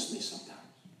baffles me sometimes.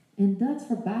 En dat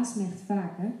verbaast me echt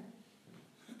vaak, hè.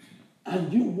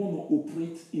 and you want to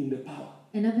operate in the power.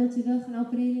 En dan wilt u wel gaan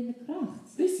opereren in de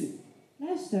kracht. Listen, the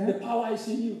Luister, power is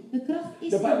in you. de kracht is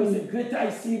The in Bible u. says, greater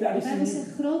is he that De is Bijbel in you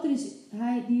zegt, groter is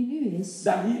hij die in u is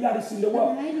than he that is in the dan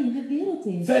world. hij die in de wereld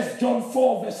is. 1 John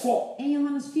 4 verse 4. 1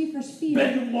 Johannes 4 vers But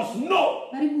 4. you must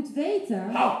know Maar u moet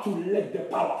weten how to let the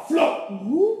power flow.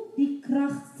 hoe die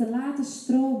kracht te laten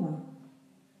stromen.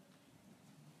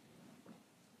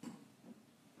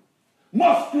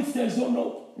 Most Christians don't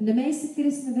know. En de meeste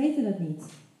christenen weten dat niet.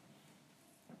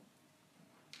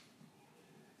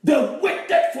 They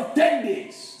waited for 10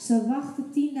 days. Ze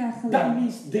wachten 10 dagen That lang.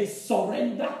 means they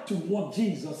surrendered to what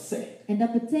Jesus said. En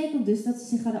dat betekent dus dat ze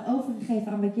zich hadden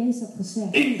overgegeven aan wat Jezus had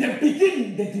gezegd. In the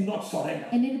beginning, they did not surrender.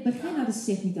 En in het begin hadden ze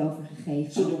zich niet So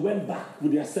overgegeven. they went back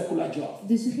with their secular job.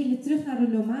 Dus ze gingen terug naar de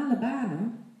normale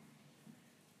banen.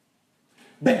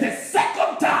 But the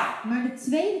second time, Maar de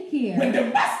tweede when keer, the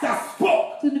master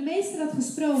spoke toen de meester had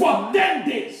gesproken, for 10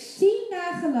 days, 10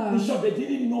 dagen lang. Bishop, they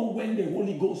didn't know when the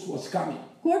Holy Ghost was coming.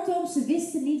 Kortom, ze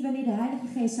wisten niet wanneer de Heilige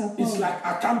Geest zou It's komen. like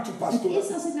I come to Het pastor.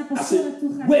 is als ik naar I pastoren said,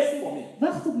 toe ga en wait zeg, for me.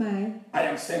 wacht op mij. I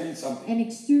am sending something. En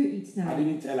ik stuur iets naar I haar.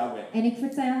 didn't tell her when. En ik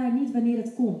vertel haar niet wanneer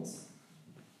het komt.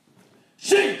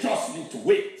 She just need to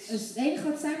wait. Dus het enige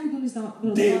wat zij moet doen is dan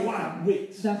Day wachten. 1,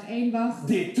 wait. Dag 1 wacht.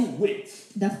 Day 2, wait.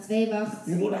 Dag 2 wacht.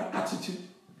 You know that attitude?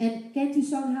 En kent u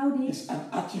zo'n houding? It's an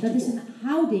Dat attitude is een of if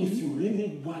houding you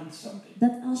really want something,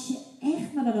 dat als je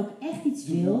echt, maar dan ook echt iets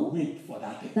you will wil, wait for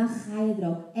that thing. dan ga je er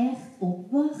ook echt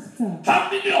op wachten.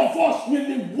 How many of us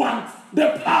really want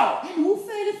the power? En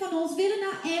hoeveel van ons willen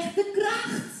nou echt de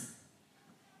kracht?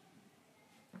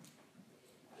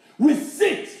 We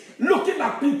sit looking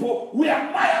at people, we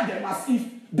admire them as if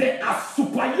they are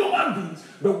superhuman beings.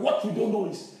 But what we don't know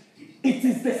is, it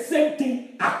is the same thing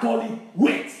I call it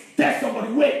wait. Tell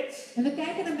somebody wait. En we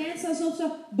kijken naar mensen alsof ze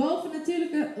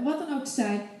bovennatuurlijke wat dan ook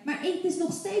zijn. Maar het is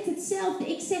nog steeds hetzelfde.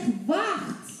 Ik zeg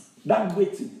wacht. That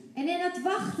waiting En in dat will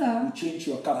wachten change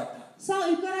your character. zal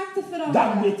uw karakter That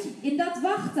veranderen. waiting In dat will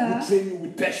wachten train you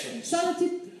with patience. zal het u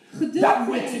geduld That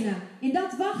waiting trainen. In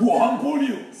dat Will wachten humble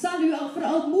you. zal u al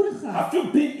verootmoedigen. Have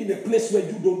you been in a place where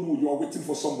you don't know you are waiting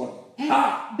for somebody? En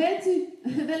Ah, bent u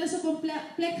wel eens op een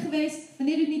plek geweest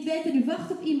wanneer u niet weet en u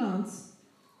wacht op iemand?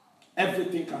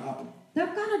 everything can happen. Dan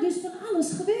kan er dus van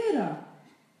alles gebeuren.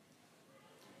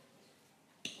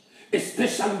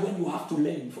 Especially when you have to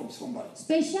learn from somebody.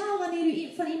 Speciaal wanneer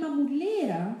u van iemand moet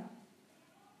leren.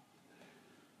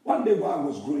 One day while I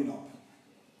was growing up,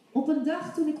 Op een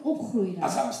dag toen ik opgroeide.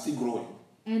 As I'm still growing,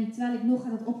 En terwijl ik nog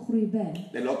aan het opgroeien ben,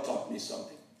 the Lord taught me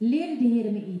something. leerde de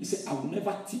Heer me he iets. said, I will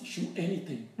never teach you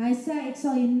anything Hij zei, ik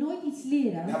zal je nooit iets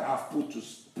leren That I've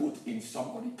put in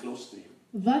somebody close to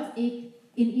you. wat ik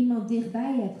in iemand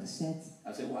dichtbij je heb gezet.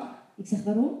 I said, why? Ik zeg,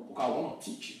 waarom? Because I want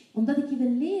to teach you. Omdat ik je wil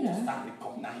leren Start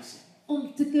recognizing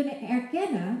om te kunnen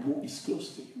erkennen who is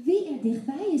close to you. wie er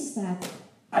dichtbij je staat.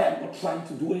 I am not trying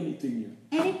to do anything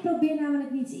new, En ik probeer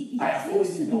namelijk niet iets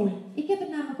nieuws te doen. Ik heb het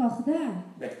namelijk al gedaan.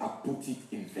 but I put it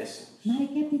in vessels. Maar ik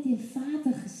heb dit in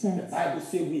vaten The gezet. Bible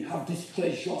says we have these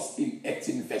treasures In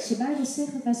earthen De vessels. Bijbel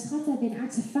zegt dat wij schatten hebben in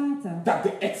aardse vaten. that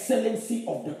the excellency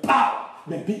of the power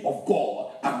may be of God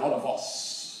and not of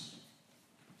us.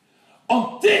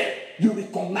 Until you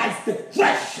recognize the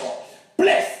treasure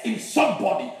placed in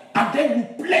somebody and then you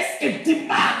place a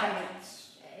demand on it.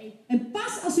 En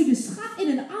pas als u de schat in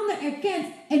een ander erkent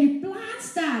en u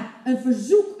plaatst daar een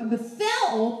verzoek, een bevel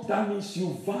wel op, that means you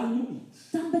value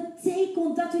it. dan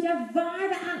betekent dat u daar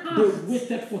waarde aan They acht.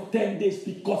 waited for 10 days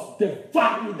because they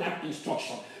value that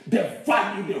instruction. They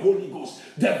value the Holy Ghost.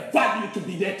 They value to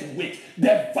be there to wait.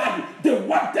 They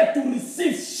wanted to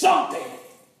receive something.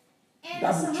 En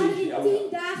Dat ze moet hadden je die hebben. 10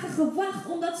 dagen gewacht,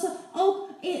 omdat ze ook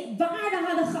waarde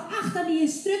hadden geacht aan die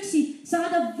instructie. Ze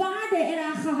hadden waarde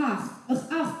eraan geacht,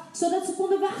 zodat ze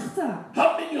konden wachten.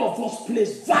 How many of us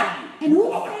place value En in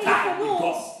hoeveel our time van with ons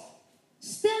God?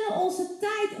 stellen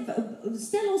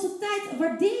onze tijd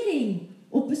waardering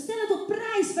op, stellen het op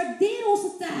prijs, waarderen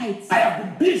onze tijd. I have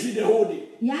been busy the whole day.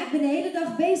 Ja, ik ben de hele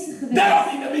dag bezig Get geweest.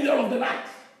 up in the middle of the night.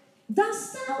 Dan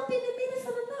sta op in het midden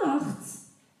van de nacht.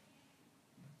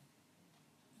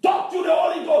 Talk to the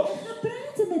Holy Ghost. Ga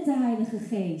praten met de Heilige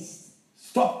Geest.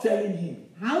 Stop telling him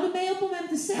Hou ermee op om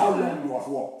hem te how long zeggen you have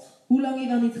worked. hoe lang je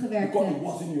wel niet gewerkt Because it hebt.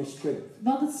 wasn't your strength.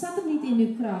 Want het zat hem niet in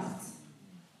uw kracht.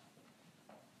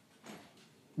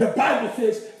 The Bible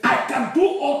says, I can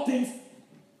do all things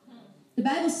De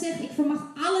Bijbel zegt, ik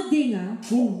vermag alle dingen.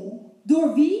 through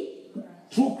Door wie?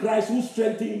 Christ who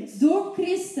strengthens. Door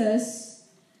Christus,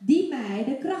 die mij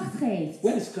de kracht geeft.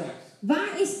 Where is Christ?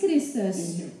 Waar is Christus?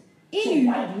 In you. In So u.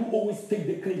 why do you always take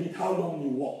the credit how long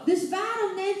you walk? Dus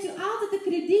waarom neemt u altijd de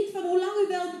krediet van hoe lang u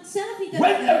wel zelf niet hebt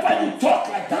Whenever gewerkt? you talk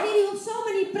like that, Wanneer u op zo'n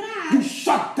manier you praat,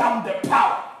 shut down the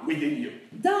power within you.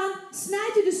 dan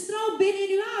snijdt u de stroom binnen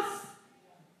in u af.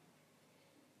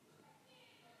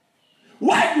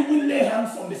 Why do we lay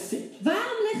hands on the sick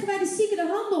Waarom leggen wij de zieken de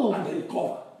handen op and they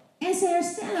recover? en ze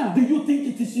herstellen? Do you think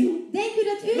it is you? Denkt u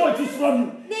dat u... No, it is not you.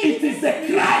 Nee, It is the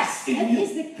Christ in het you.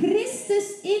 is de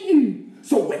Christus in u.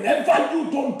 So whenever you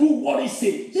don't do what he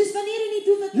says, Dus wanneer u niet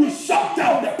doet wat you hij shut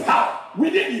down the power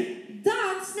within you.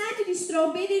 dan snijdt u die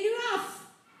stroom binnen in u af.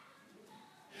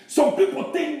 Some people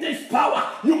think this power,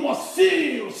 you must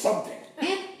feel something.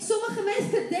 En sommige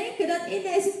mensen denken dat in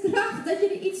deze kracht dat je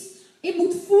er iets in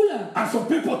moet voelen. And some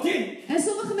people think, En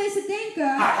sommige mensen denken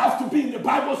I have to be in the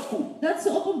Bible school dat ze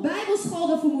op een bijbelschool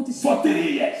daarvoor moeten for zitten.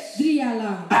 3 years. 3 jaar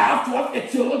lang. I have to have a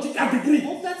theological degree.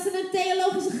 Of dat ze een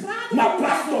theologische graad My hebben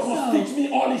pastor of must zo. teach me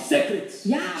all his secrets.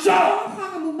 Ja, Shut mijn up.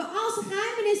 voorganger moet me al zijn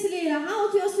geheimenissen leren.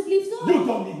 Houd u alstublieft You op.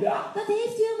 don't need that. Dat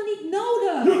heeft u helemaal niet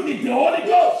nodig. You need the Holy U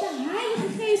heeft Ghost. de Heilige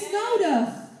Geest nodig.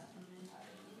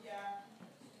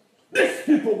 These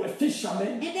people were fishermen,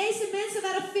 En deze mensen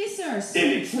waren vissers.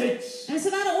 illiterates. En ze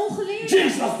waren ongeleerd.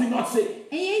 Jesus did not say,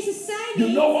 En Jezus zei you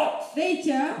niet, know what? weet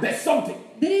je, There's something.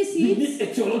 er is You iets. need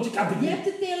a theological Je degree. hebt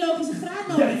een theologische graad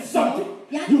There nodig. is something.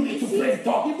 Ja, You er need is to iets. pray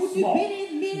talk Je moet nu small. binnen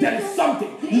There is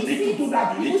something. Er You is need to iets. do that.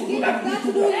 You Je need to moet do dit that. of You need dat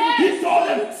to doen. do that. He told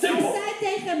them Hij simple. zei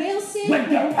tegen hem heel When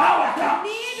simpel. the power comes,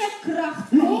 Wanneer de kracht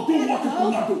You will komt do naar what de you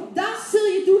could not do. hoofd, dan zul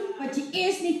je doen wat je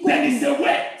eerst niet kon there is doen. a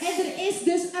way. En er is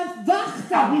dus een Are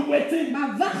wachten. we waiting? Maar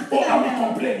wachten Or are we wij wel?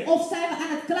 complaining? Of zijn we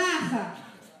aan het klagen?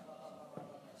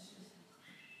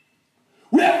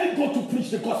 We haven't got to preach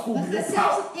the gospel We with gaan no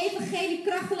zelfs power. het evangelie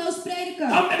krachteloos prediken.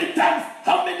 How many times,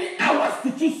 how many hours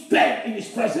did you spend in his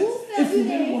presence Hoeveel if you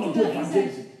uren really want heeft to u do dan in zijn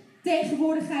evangelism?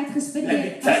 tegenwoordigheid Let me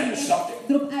gespendeerd tell als you je something.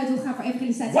 erop uit wil gaan voor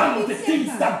evangelisatie? One Ik of wil the iets things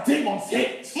zeggen. that demons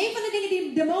hate Een van de dingen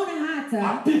die demonen haten,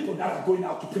 are people that are going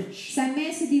out to preach. zijn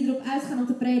mensen die erop uitgaan om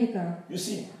te prediken. You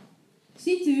see,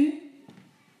 Ziet u?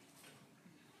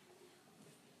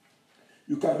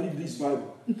 you can read this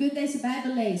Bible. U kunt deze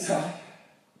Bijbel lezen.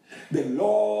 The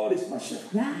Lord is my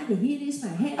shepherd. Ja, de Heer is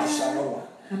mijn I shall herder. not want.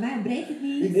 Aan mij ontbreekt het He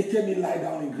niet. maketh me lie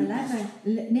down in Hij green laat pastures.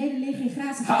 mij nederliggen in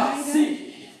grazige Ah, weiden. see,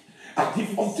 I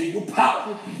give unto you power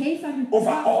Ik geef aan u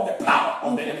over kracht all the power of the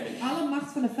over enemy. alle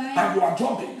macht van de And vijand. you are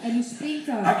jumping. En u springt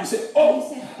dan. And you say, En u oh,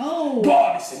 zegt, oh,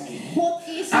 God is in me. God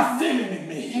is I in feel mij. it in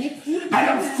me. En ik voel het I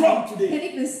am in mij. strong today. En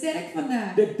ik ben sterk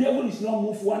vandaag. The devil is not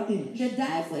moved 1 inch. De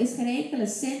duivel is geen enkele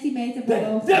centimeter The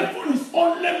bewogen. devil is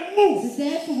only De moved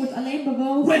duivel wordt alleen when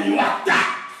bewogen you attack.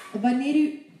 wanneer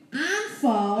u How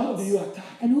aanvalt. do you attack?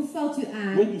 En hoe valt u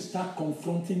aan? When you start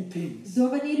confronting things Door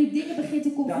wanneer u dingen begint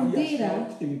te that he has confronteren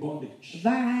held in bondage.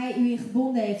 waar hij u in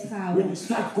gebonden heeft When gehouden. you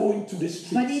start going to the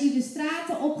Wanneer streets, u de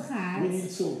straten opgaat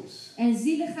winning souls. en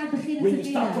zielen gaat beginnen When te you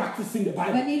start winnen. practicing the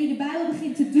Bible Wanneer u de Bijbel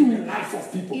begint te in the doen life of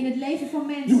people, in het leven van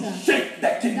you mensen. shake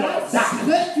the kingdom Dan of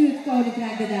darkness. schudt u het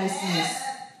koninkrijk der duisternis.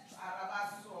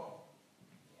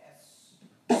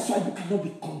 That's why you cannot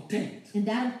be content En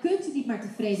daarom kunt u niet maar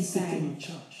tevreden sitting zijn in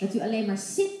church. dat u alleen maar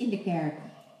zit in de kerk.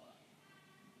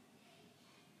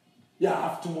 Yeah, I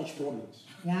have too much problems.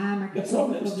 Ja, maar ik The heb zoveel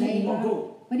problems do not problemen.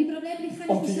 go Maar die problemen die gaan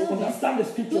niet until you vanzelf weg. understand the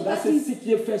scripture that says, seek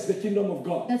ye first the kingdom of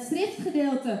God. Dat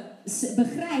schriftgedeelte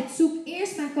begrijpt, zoek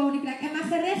eerst mijn koninkrijk en mijn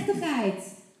gerechtigheid.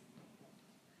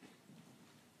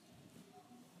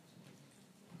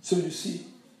 So you see,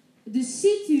 Dus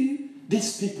ziet u,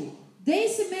 these people,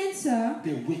 Deze mensen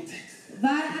they waited.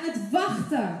 waren aan het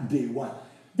wachten. Day 1.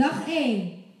 Dag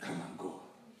 1. Come and go.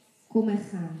 Kom en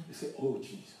ga. They said, oh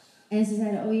Jesus. En ze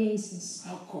zeiden, oh Jezus,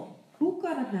 How come? hoe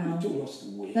kan het You nou told us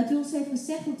to wait. dat u ons heeft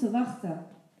gezegd om te wachten?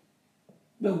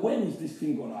 But when is this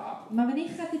thing going to happen? Maar wanneer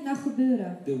gaat dit nou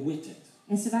gebeuren? They waited.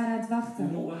 En ze waren aan het You wachten.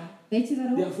 know why? Weet je They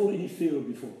waarom? have already failed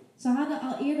before. Ze hadden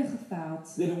al eerder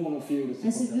gefaald. They don't want to fail the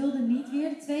En ze second time. wilden niet weer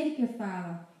de tweede keer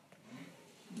falen.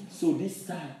 So this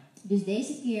time, Dus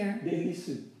deze keer they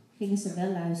listen. gingen ze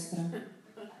wel luisteren.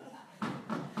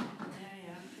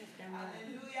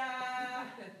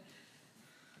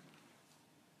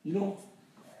 You know,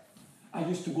 I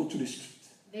used to go to the street.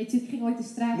 Weet u, ik ging ooit de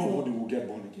straat op. Nobody will get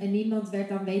born again. En niemand werd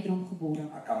dan wederom geboren.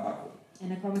 I come back home. En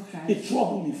dan kwam ik It thuis.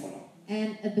 troubled me for long.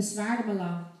 En het bezwaarde me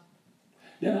lang.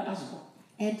 Then I asked God,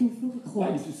 En toen vroeg ik why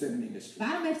God, did you send me in the street?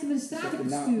 waarom heeft u me de He straat said,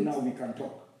 opgestuurd? now we can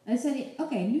talk. En zei hij,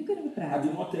 oké, nu kunnen we I praten.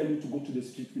 did not tell you to go to the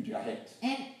street with your head.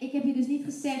 En ik heb je dus niet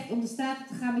gezegd om de straat op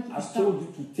te gaan met je I told verstand.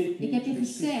 you to take me Ik heb to je the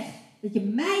street. gezegd dat je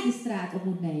mij de straat op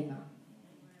moet nemen.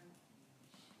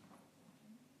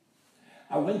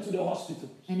 I went to the hospital.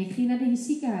 En ik ging naar de He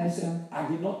ziekenhuizen. said,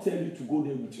 I did not tell you to go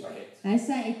there with your head. Hij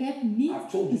zei, ik heb niet I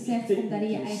told you to gezegd take om daar me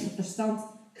in je to the eigen street. verstand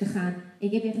te gaan.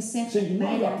 Ik heb je gezegd So om you know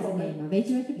mij your daar te problem? nemen. Weet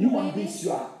je wat je You and probleem this, is?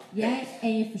 you are. Jij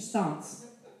en je verstand.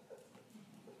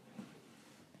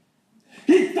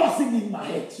 He doesn't need my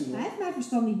head, you Hij know. heeft mijn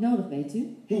verstand niet nodig, weet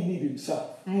u. He needs himself.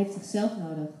 Hij heeft zichzelf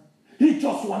nodig. He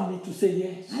just wants me to say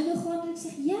yes. Hij wil gewoon dat ik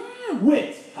zeg, ja,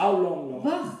 Wait, how long, Lord?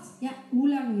 wacht. Ja, hoe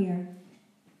lang hier?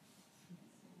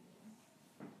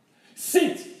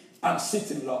 Sit and sit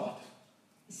in Lord.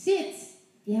 Zit.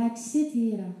 Ja, ik zit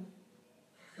hier.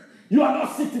 You are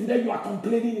not sitting there, you are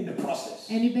complaining in the process.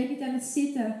 En u bent niet aan het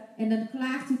zitten en dan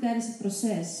klaagt u tijdens het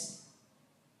proces.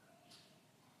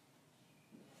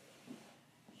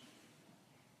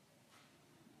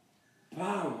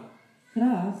 Power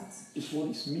Kracht is what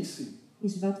is missing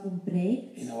is wat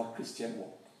ontbreekt in our Christian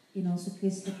walk. in onze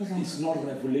christelijke It's wandel.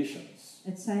 not revelations.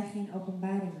 Het zijn geen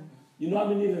openbaringen. You know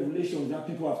how many revelations that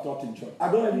people have taught in church?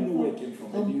 I don't even know where it came from.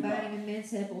 Maybe you know. Openbaringen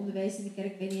mensen hebben onderwezen in de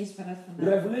kerk, ik weet niet eens waar dat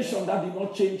vandaan. Revelation that did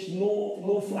not change,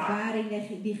 no flag.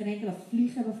 Openbaringen die geen enkele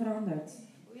vlieg hebben veranderd.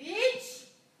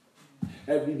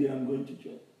 Every day I'm going to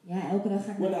church. Ja, elke dag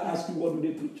ga ik When I naar de ask you what do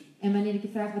they preach, En wanneer ik je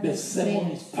vraag wat the is sermon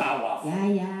prediken? is powerful.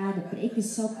 Ja, de preek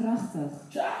is zo krachtig.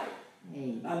 Child.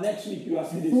 Nee. And next week you are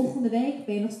still the same. Volgende week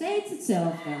ben je nog steeds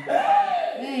hetzelfde.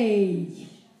 Hey.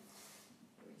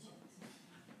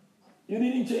 You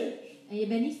didn't change. En je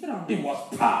bent niet It veranderd. was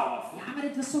powerful. Ja, maar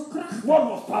dit was zo krachtig. What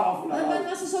was powerful Wat about it?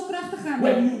 was er zo krachtig aan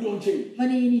When dan? you don't change.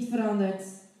 Wanneer je niet verandert.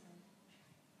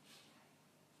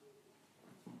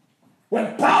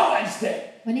 When power is there,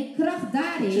 Wanneer kracht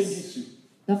daar it is, changes you.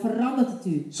 dan verandert het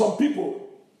u. Some people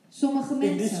Sommige in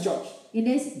this mensen church, in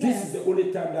deze this is kerk. the only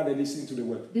time that they listen to the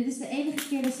word. Dit is de enige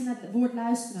keer dat ze naar het woord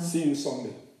luisteren. See you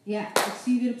Sunday. Ja, ik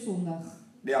zie je weer op zondag.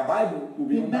 Their Bible will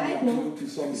be Je under their Bijbel pillow till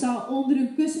Sunday. zal onder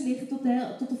hun kussen liggen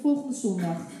tot de volgende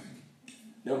zondag.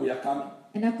 Then we are coming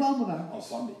En dan komen we on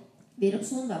Sunday. weer op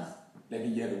zondag. Let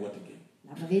me hear the word again.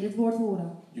 Laat maar weer het woord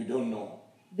horen. You don't know.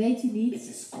 Weet u It niet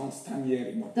is constant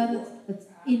hearing of dat the word het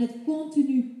in het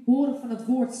continu horen van het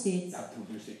woord zit, that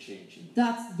produces a change. in you.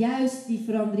 dat juist die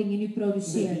verandering in u Maybe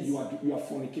produceert? you are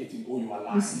fornicating or you are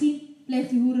lying. Misschien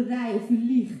pleegt u hoererij of u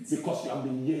liegt. Because you have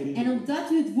been hearing En it.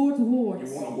 omdat u het woord hoort,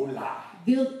 You want to go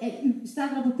lie. u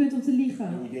staat er op het punt om te You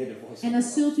liegen. will hear the voice En of dan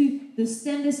God. zult u de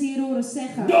stem des Heeren horen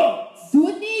zeggen, Don't. doe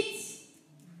het niet!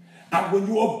 And when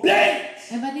you obey it,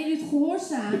 En wanneer u het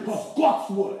gehoorzaamt, because God's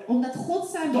word omdat God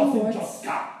zijn doesn't woord just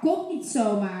come. komt niet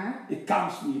zomaar, It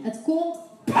comes with het komt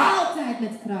altijd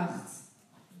met kracht.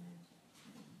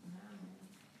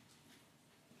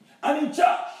 and in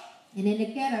church, En in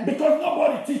de kerk, because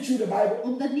nobody teach you the Bible,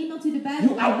 omdat niemand u de Bijbel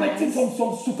you are waiting aanwijst, for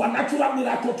some supernatural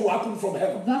miracle to happen from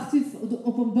heaven. wacht u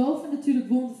op een bovennatuurlijk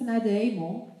wonder vanuit de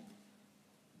hemel.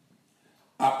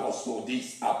 Apostle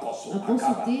this, apostle Apostel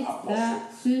Akaba, dit, apostle. daar,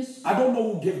 zus. I don't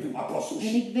know who gave them En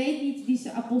apostleship. ik weet niet wie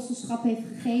ze apostelschap heeft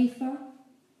gegeven.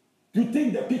 You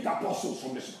think they pick apostles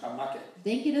from the supermarket?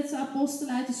 Denk je dat ze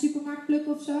apostelen uit de supermarkt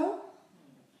plukken of zo?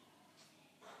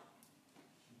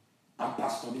 And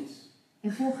pastor this.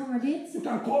 En voorganger dit? You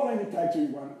can call any title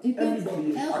you want. U kunt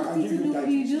Everybody here. I elke can give titel you noemen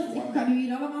die u titles. wilt. if you Ik want. kan u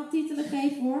hier allemaal titelen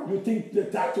geven hoor. You think the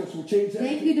titles will change Denkt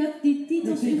everything? u dat die You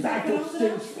titels u think gaan titles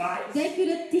veranderen? change lives? Denkt u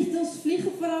dat titels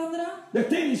vliegen veranderen? The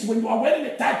thing is, when you are wearing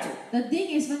a title, Dat ding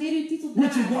is wanneer u titel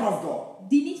which is not draagt, of God,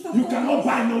 die niet van you God cannot is,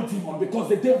 buy no demon because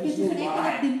the devil kunt is u no geen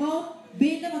enkele lie. demon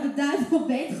binden, want de duivel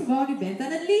weet gewoon, u bent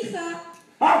aan het liegen.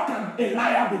 How can a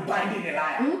liar be binding a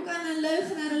liar? Hoe kan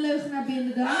een leugenaar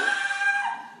binden dan?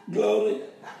 Glory.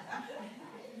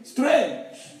 Strange.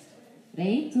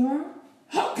 Vreemd hoor.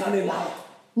 How can a liar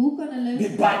Hoe kan een be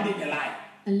leugenaar binding a lie?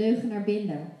 een leugenaar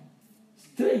binden?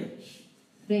 Strange.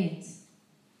 Vreemd.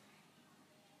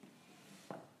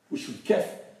 We should be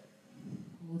careful.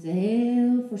 We moeten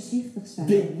heel voorzichtig zijn.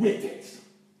 They waited.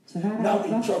 Ze waren aan Now het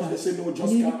in church they wachten. say no,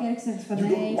 just Nu in de come. kerk zeggen ze van You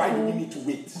don't, nee, why do we kom, need to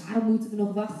wait? waarom moeten we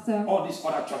nog wachten? All these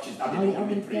other churches that Al they die don't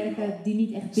andere even pray. kerken die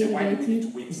niet echt Say, bidden, why do weet we need u.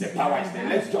 to wait? Dus The ja, power is there.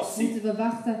 Let's just sing. moeten we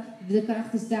wachten. De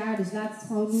kracht is daar, dus laat het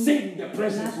gewoon doen. Sing, the Laat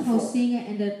presence het will gewoon fall. zingen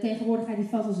en de tegenwoordigheid die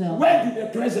valt vanzelf. Where did the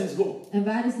presence go? En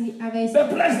waar is die The aanwezigheid?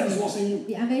 presence was in you.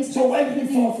 Die aanwezigheid So where is did it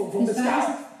in fall u. from the Dus waar is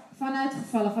sky? het vanuit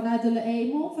gevallen? Vanuit de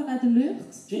hemel? Vanuit de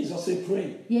lucht? Jesus said,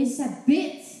 pray. Jezus zei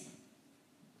bid.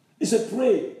 He said,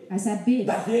 pray Hij zei bid.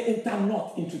 that they enter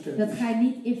not into Dat temptation. gij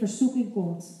niet in verzoeking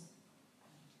komt.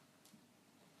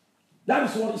 That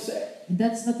is what he said. En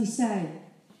dat is wat hij zei.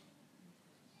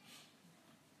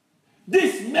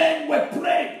 These men were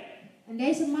praying. En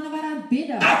deze mannen waren aan het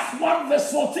bidden. Acts 1 verse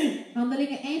 14.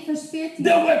 Handelingen 1 vers 14.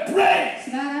 They were praying.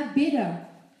 Ze waren aan het bidden.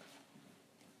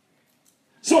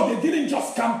 So they didn't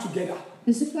just come together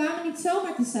Dus ze kwamen niet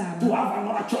zomaar to tezamen have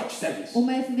another church service. om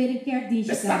even weer een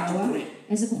kerkdienstje They te start to houden. pray.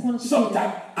 En ze begonnen te bidden.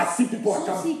 Sometimes I see people are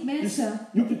Soms zie ik coming. mensen.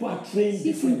 You people are trained Zie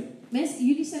ik differently. mensen,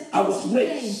 jullie zijn I anders was getraind.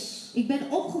 raised Ik ben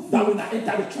that opgevoed when I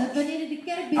enter the dat church, wanneer ik de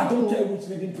kerk I don't care binnenkom, who's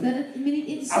leading dat prayer. het me niet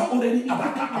interesseert I'm already wie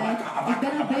gebed leidt. Ik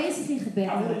ben al bezig in gebed.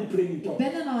 I'm already praying in Ik tongues.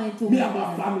 ben dan al in Me tongen and my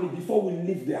bidden. family, before we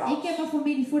leave the Ik house, heb mijn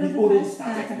familie voordat we we naar already huis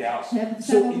started gaan. in the house. We hebben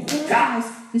So samen in the begonnen car, thuis.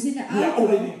 Dus in de we are auto.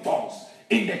 already in tongues.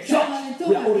 In the Zijn church, we al in we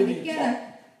are tongen. In already de in kerk. tongues.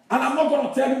 And I'm not going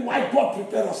to tell you why God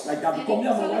prepared us like that, because me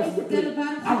and my wife were praying.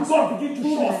 And God began to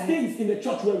show us things in the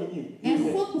church where we knew. En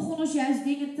God begon ons juist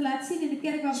dingen te laten zien in de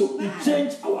kerk waar we So waren. it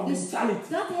changed our Dus mentality.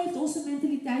 dat heeft onze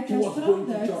mentaliteit Towards juist going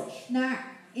to veranderd church. naar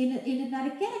naar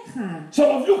de kerk gaan.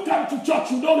 Some of you come to church,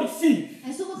 you don't receive.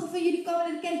 En sommigen van jullie komen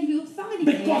naar de kerk, jullie ontvangen niet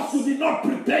Because you eens. did not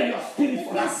prepare your spirit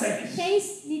for that Omdat je service.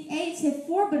 geest niet eens heeft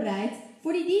voorbereid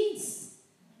voor die dienst.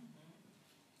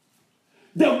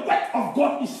 The word of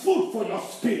God is food for your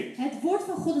spirit. Het woord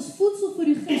van God is voedsel voor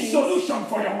uw It's geest. solution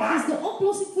for your Het is mind. de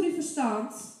oplossing voor uw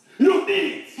verstand. You need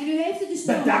it. En u heeft het dus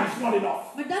But nodig. that is not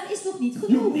enough. Maar dat is nog niet You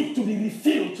genoeg. need to be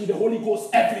refilled with the Holy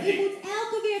Ghost every U day.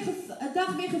 moet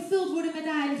dag weer gevuld worden met de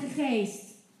Heilige Geest.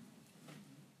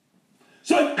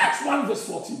 So in Acts 1 verse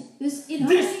 14, Dus in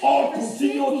this all Handelingen vers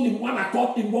continued 14, in one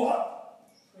accord in what?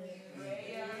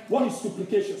 What is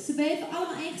supplication? ze bleven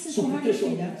allemaal eengezet voor harde Supplication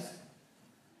bidden. means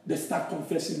they start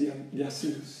confessing their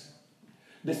sins.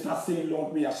 They start saying,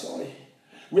 Lord, we are sorry.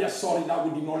 We are sorry that we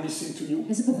did not listen to you.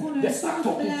 En ze begonnen They hun start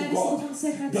zonde te talking to beleiden, ze God. begonnen te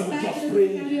zeggen, het They were spijt just me dat we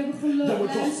praying. naar jullie hebben They were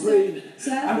just geluisterd. praying. Ze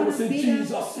waren And they gewoon would aan say, het bidden.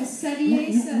 Jesus, En ze zeiden, we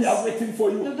Jezus, are waiting for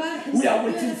you. we We are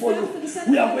waiting for you.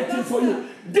 We are waiting for you.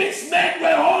 These men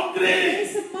were hungry.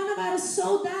 Deze mannen waren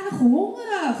zodanig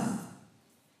hongerig.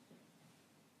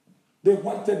 They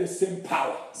wanted the same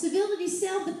power Ze wilden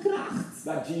diezelfde kracht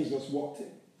that Jesus walked in.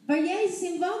 waar Jezus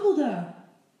in wandelde.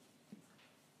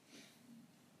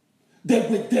 They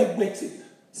were there waiting.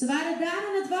 Ze waren daar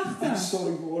aan het I'm wachten.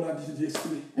 sorry for what I did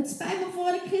yesterday. Het spijt me voor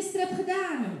wat ik gisteren heb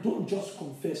gedaan. Don't just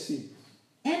confess it.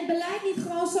 En beleid niet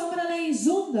gewoon zomaar alleen je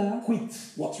zonde. Quit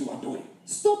what you are doing.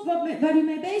 Stop waar u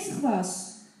mee bezig was.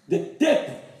 The tape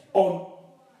on,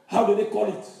 how do they call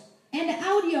it? En de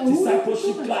audio, hoe Discipleship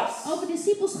noemen class. we over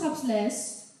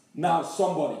discipelschapsles. Now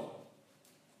somebody,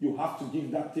 you have to give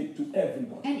that tape to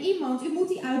everybody. En iemand, u moet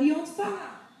die audio ontvangen.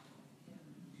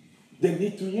 They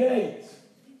need to hear it.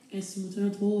 En ze moeten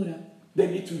het horen. They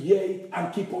need to hear it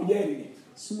and keep on hearing it.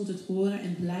 Ze moeten het horen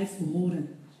en blijven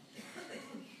horen.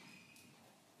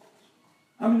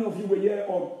 How many of you were here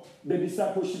on the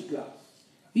discipleship class?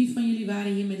 Wie van jullie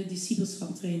waren hier met de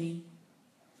discipelschaptraining?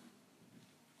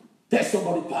 There's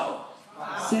somebody power.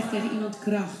 Zeg tegen iemand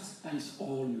kracht. That is all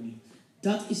you need.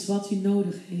 Dat is wat u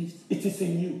nodig heeft. It is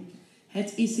in you.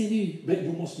 Het is in u. But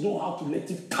you must know how to let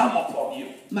it come upon you.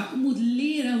 Maar u moet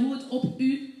leren hoe het op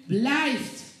u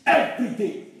blijft. Every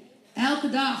day. Elke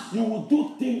dag. You will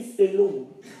do things alone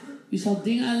U zal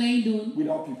dingen alleen doen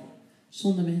without people.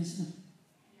 zonder mensen.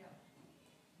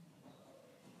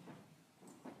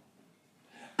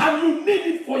 And you need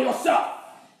it for yourself.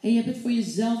 En je hebt het voor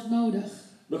jezelf nodig.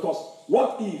 Because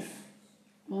what if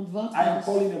Want wat I am als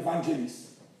calling evangelist?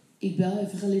 ik bel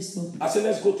evangelist op. I say,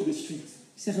 let's go to the street.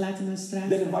 Ik zeg laten we naar de straat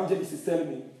Then gaan. evangelist is telling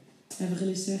me,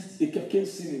 Evangelist zegt, ik heb geen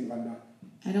zin in vandaag.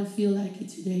 I don't feel like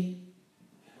it today.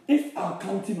 If I'm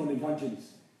counting on evangelist,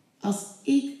 Als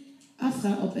ik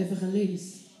afga op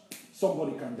evangelist,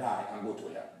 somebody can die and go to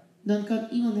hell dan kan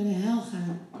iemand naar de hel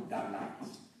gaan that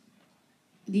night.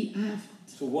 die avond.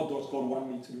 So what does God want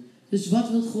me to do? Dus wat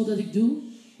wil God dat ik doe?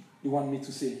 He wants me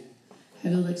to say,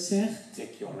 Hij wil dat ik zeg,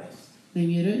 take your rest. Neem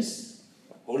je rust.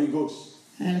 Holy Ghost,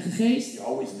 Heilige Geest, you're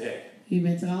always there. u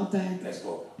bent er altijd. Let's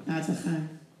go. Laten we gaan.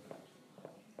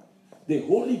 The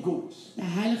Holy Ghost De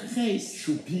Heilige Geest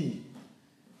should be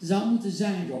zal moeten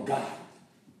zijn your guide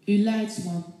uw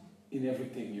leidsman in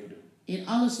everything you do, in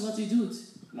alles wat u doet.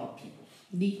 not people.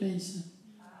 Niet mensen.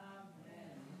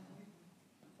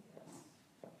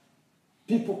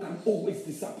 People can always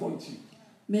disappoint you.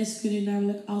 Mensen kunnen u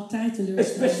namelijk altijd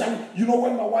teleurstellen. Especially, you know,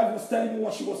 when my wife was telling me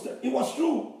what she was telling, it was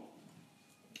true.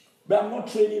 But I'm not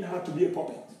training her to be a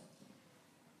puppet.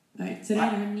 Maar ik train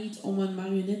haar niet om een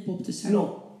marionetpop te zijn.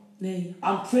 No. Nee.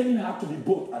 I'm training her to be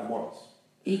both at once.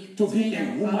 Ik To be train a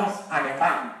haar woman alles and a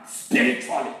man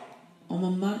spiritually. om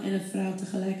een man en een vrouw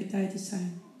tegelijkertijd te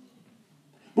zijn.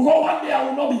 Because one day I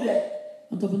will not be there.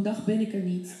 Want op een dag ben ik er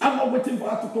niet. I'm not waiting for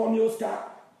her to call me Oscar.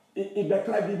 If they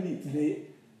cry me,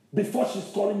 before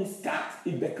she's calling me scat,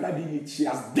 if they cry me, she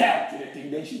has dealt with the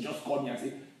thing. Then she just called me and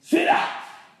said, sweetheart,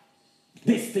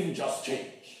 this thing just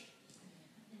changed.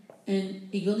 En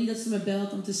ik wil niet dat ze me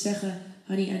belt om te zeggen,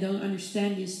 honey, I don't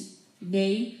understand this.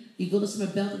 Nee, ik wil dat ze me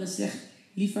belt en dat ze zegt,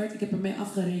 lieverd, ik heb ermee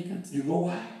afgerekend. You know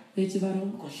why? Weet je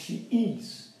waarom? Because she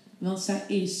is Want zij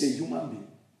is a human being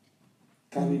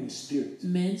carrying a spirit.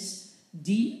 een mens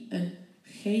die een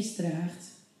geest draagt.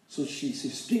 So she is a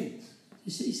spirit.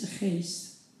 Dus ze is een geest.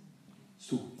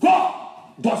 So God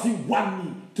doesn't want me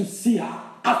to see her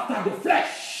after the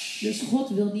flesh. Dus God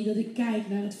wil niet dat ik kijk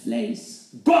naar het vlees.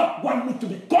 God wants me to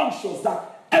be conscious that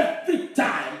every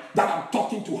time that I'm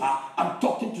talking to her, I'm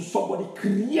talking to somebody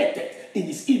created in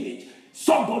his image.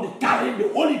 Somebody carrying the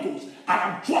Holy Ghost. And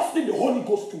I'm trusting the Holy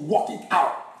Ghost to work it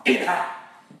out in her.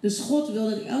 Dus God wil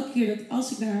dat ik elke keer dat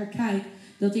als ik naar haar kijk,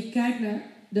 dat ik kijk naar,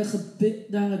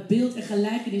 naar het beeld en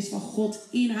gelijkenis van God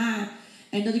in haar.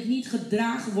 En dat ik niet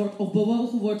gedragen word of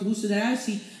bewogen word hoe ze eruit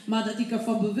ziet. Maar dat ik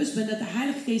ervan bewust ben dat de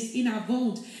Heilige Geest in haar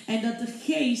woont. En dat de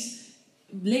Geest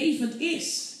levend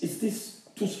is. Is this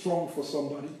too strong for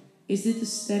somebody? Is dit te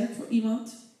sterk voor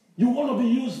iemand? You want to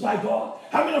be used by God?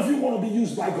 How many of you want to be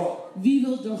used by God? Wie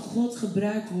wil door God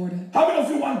gebruikt worden? How many of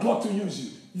you want God to use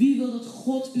you? Wie wil dat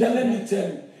God u Then let me gebruikt?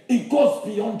 tell you, it goes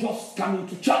beyond just coming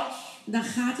to church. Dan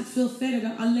gaat het veel verder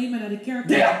dan alleen maar naar de kerk.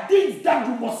 There are things that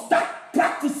you must start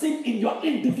practicing in your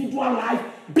individual life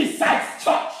besides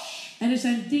church. En er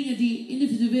zijn dingen die je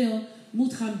individueel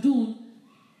moet gaan doen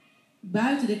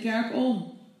buiten de kerk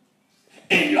om.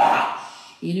 In your house.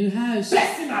 In uw huis.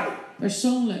 Personally.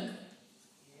 Persoonlijk.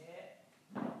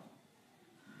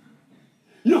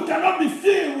 You cannot be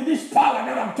filled with this power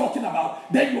that I'm talking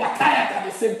about. Then you are tired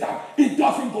at the same time. It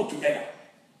doesn't go together.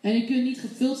 En je kunt niet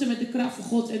gevuld zijn met de kracht van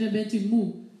God en dan bent u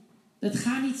moe. Dat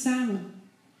gaat niet samen.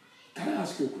 Can I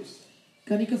ask you a question?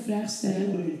 Kan ik een vraag Do you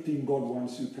stellen? really think God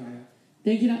wants you tired?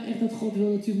 Denk je nou echt dat God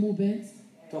wil dat u moe bent?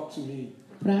 Talk to me.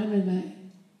 Praat met mij.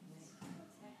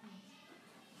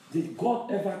 Did God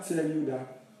ever tell you that?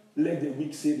 Let the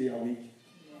weak say they are weak.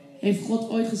 Heeft God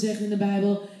ooit gezegd in de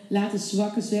Bijbel, laat de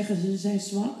zwakken zeggen ze zijn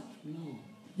zwak? No.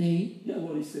 Nee. Yeah,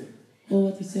 what he said. Hoor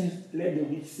wat hij zegt. Let the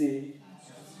weak say.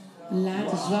 Laat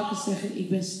de zwakken zeggen, ik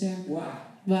ben sterk. Why?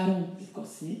 Waarom?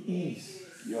 Because he is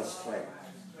your strength.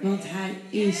 Want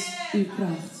hij is uw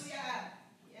kracht.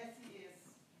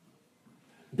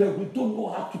 But we don't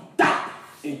know how to tap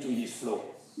into his flow.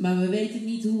 Maar we weten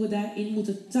niet hoe we daarin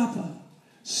moeten tappen.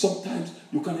 Sometimes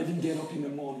you can even get up in the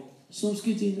morning. Soms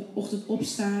kunt u in de ochtend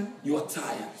opstaan You are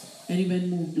tired. en u bent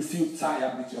moe. You feel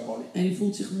tired with your body. En u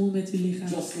voelt zich moe met uw lichaam.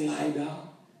 Just lie down.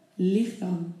 Lig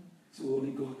dan. So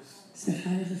Holy Ghost, Zeg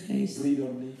Heilige Geest, breathe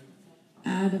on me.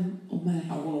 adem op mij. I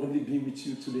want to really be with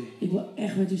you today. Ik wil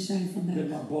echt met u zijn But vandaag.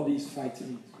 my body is fighting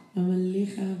it. Maar mijn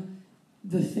lichaam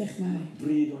bevecht mij.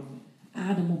 Breathe on me.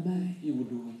 Adem op mij. He will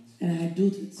do it. En hij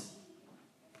doet het.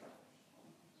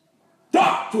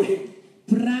 Talk to him.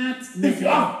 Praat met If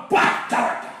you hem. have bad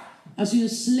character, Als u een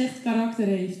slecht karakter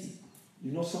heeft,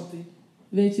 you know something?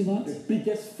 weet je wat? The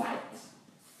biggest fight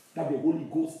that the Holy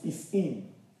Ghost is in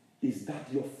is that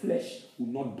your flesh will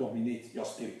not dominate your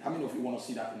spirit. How many of you want to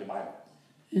see that in the Bible?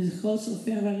 En het grootste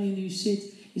ver waarin u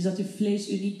zit, is dat uw vlees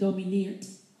u niet domineert.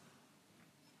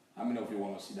 How many of you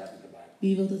want to see that in the Bible?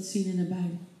 Wie wil dat zien in de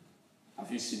Bijbel? Have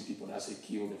you seen people that say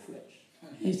kill the flesh?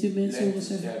 Heeft u mensen horen Let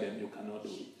me zeggen, tell them you cannot do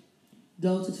it.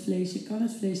 dood het vlees, je kan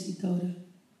het vlees niet doden.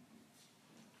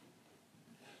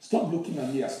 Stop looking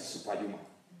at me as a superhuman.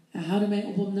 En hou ermee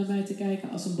op om naar mij te kijken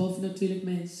als een bovennatuurlijk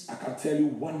mens. I can tell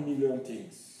you 1 million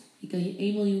things Ik kan je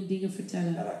 1 miljoen dingen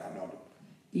vertellen that I cannot do.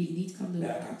 die ik niet kan doen. But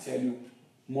I can tell you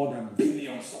more than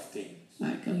billions of things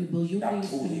Maar ik kan je biljoen that dingen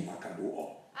through him vertellen. I can do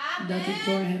all. Dat ik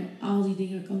door hem al die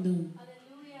dingen kan doen.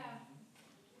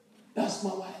 That's my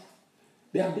wife.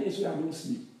 There are days where I don't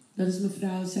sleep. Dat is mijn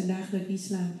vrouw. Het zijn dagen dat ik niet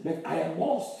slaap. But I am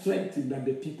more strengthened than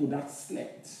the people that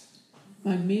slept.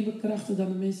 Maar ik meer bekrachtigd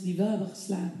dan de mensen die wel hebben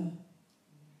geslapen.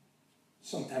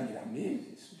 Sometimes it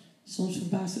amazes me. Soms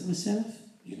verbaast het mezelf.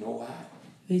 You know why?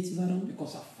 Weet je waarom?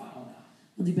 Because I found out.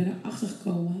 Want ik ben erachter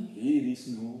gekomen. It is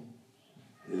no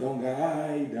longer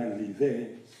I that liveth,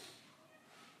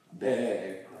 but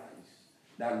Christ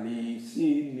that lives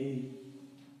in me.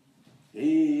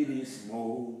 It is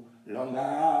no longer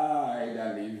I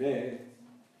that liveth,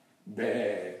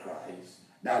 but Christ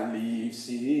that lives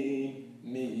in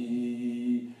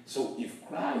me. So if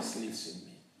Christ lives in me,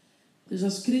 Dus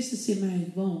als Christus in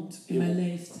mij woont, in mij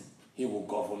leeft, He will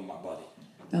govern my body.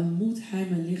 dan moet Hij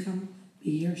mijn lichaam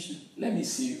beheersen. Let me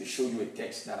show you a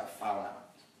text that I found out.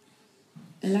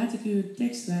 En laat ik u een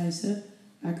tekst wijzen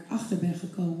waar ik achter ben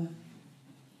gekomen.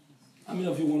 How many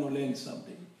of you want to learn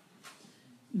something?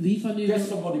 Wie van u Get wil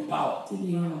somebody power. dit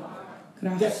leren?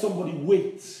 Get Kracht. somebody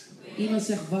weight. Iemand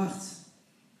zegt wacht.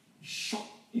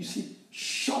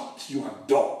 Shut your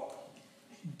door.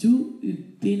 Doe uw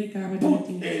binnenkamer Put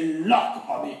dicht. a lock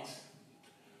on it.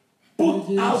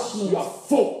 Put out your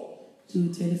phone. Doe uw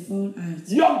telefoon uit.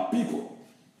 Young people,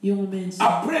 Jonge mensen,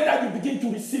 I pray that you begin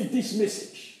to receive this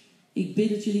message. ik bid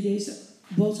dat jullie deze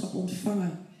boodschap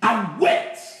ontvangen. And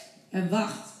wait. En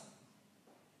wacht.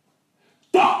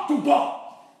 Talk to God.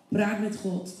 Praat met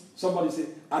God. Somebody say,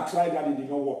 I tried that, it did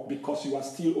not work because you are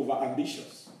still over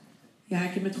ambitious. Ja,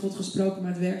 ik heb met God gesproken,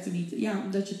 maar het werkte niet. Ja,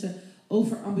 omdat je te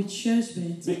overambitieus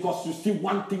bent. Because you still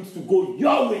want things to go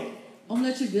your way.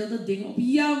 Omdat je wil dat dingen op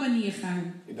jouw manier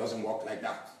gaan. It doesn't work like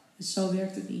that. En zo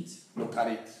werkt het niet. Look at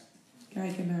it.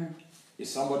 Kijk ernaar.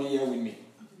 Is somebody here with me?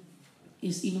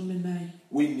 Is iemand met mij?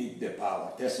 We need the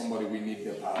power. Tell somebody we need the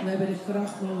We power. hebben de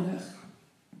kracht nodig.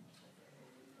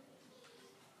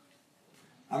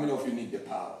 How many of you need the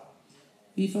power?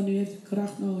 Wie van u heeft de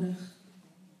kracht nodig?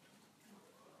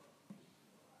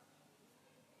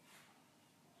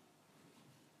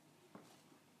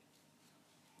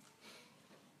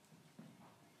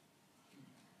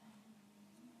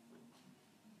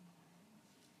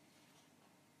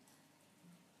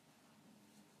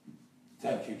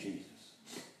 Thank you, Jesus.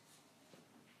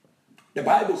 The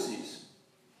Bible says,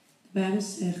 De Bijbel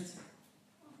zegt,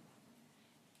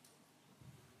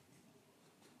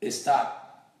 is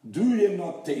that, do you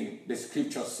not think the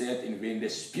scripture said in vain, the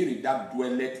spirit that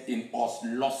dwelleth in us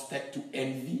lusted to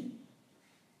envy?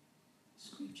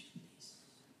 scripture please.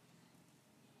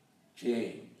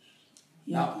 James.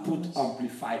 Now put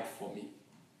amplified for me.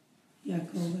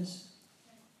 Jacobus.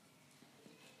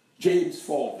 James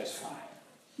 4 verse 5.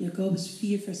 Jacobus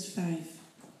 4 vers 5.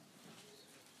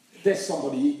 There's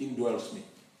somebody he indwells me.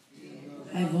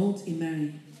 Hij woont in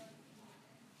mij.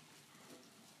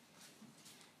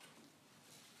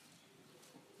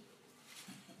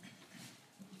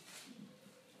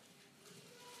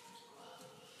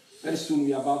 Very soon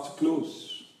we are about to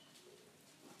close.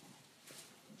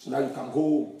 So that you can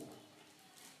go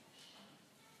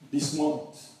this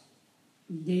month.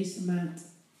 Deze maand.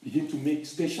 Begin to make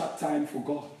special time for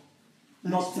God.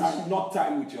 Not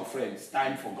time with your friends,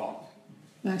 time for God.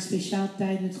 Maak speciaal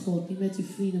tijd met God. Niet met uw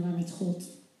vrienden, maar met God.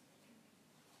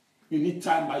 You need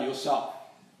time by yourself.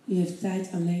 U heeft tijd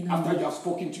alleen After you nodig. have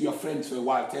spoken to your friends for a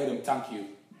while, tell them thank you.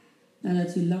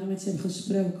 Nadat u lang met ze hebt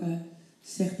gesproken,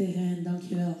 zeg tegen hen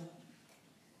dankjewel.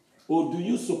 Or do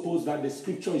you suppose that the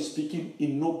scripture is speaking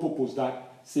in no purpose that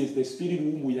says the spirit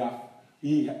whom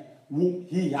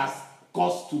he has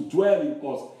caused to dwell in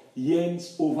us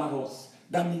yearns over us?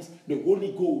 That means the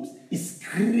Holy Ghost is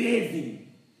craving.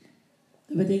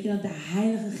 Dat betekent dat de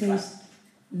Heilige Geest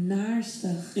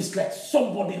naarstig, It's like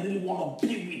somebody really want to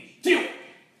be with you.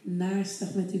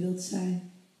 naarstig met u wilt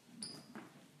zijn.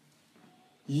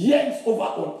 Yearns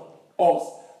over us,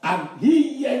 and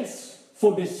he yearns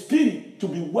for the spirit to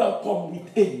be welcomed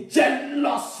with a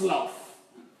jealous love.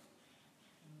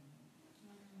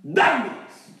 That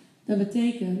means Dat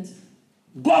betekent,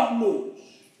 God knows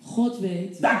God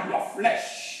weet that your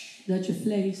flesh dat je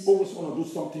vlees always want to do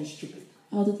something stupid.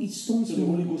 altijd iets stoms So the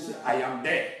Holy doet. Ghost says, I am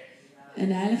there. En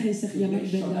de Heilige Geest zegt, ja, maar Make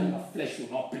ik ben sure that daar. your flesh will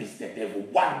not please the devil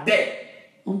one day.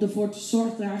 Om ervoor te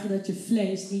zorgen dragen dat je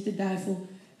vlees niet de duivel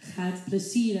gaat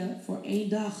plezieren voor 1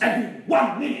 dag. Every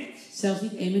 1 minute. Zelfs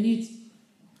niet 1 minuut.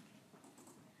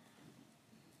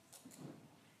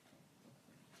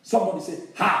 Somebody say,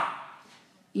 ha.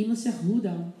 Iemand zegt, hoe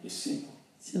dan? It's simple.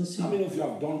 Het is heel How simpel. many of you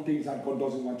have done things that God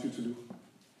doesn't want you to do?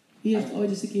 Wie heeft ooit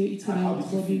eens een keer iets gedaan wat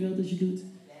God niet wil dat je doet?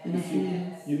 En dan voel je,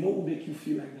 You know who make you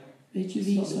feel like that? weet je It's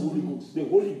wie not is the dat? Holy Ghost. The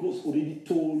Holy Ghost already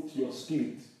told your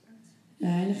spirit. De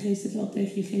Heilige Geest heeft wel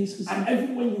tegen je geest And gezegd.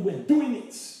 even when you were doing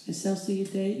it, En zelfs toen je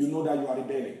het deed, you know that you are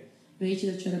rebelling. weet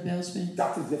je dat je rebels bent.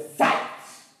 That is the fight.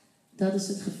 Dat is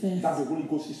het gevecht. That the Holy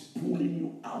Ghost is pulling you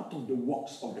out of the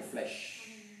works of the flesh.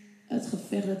 Het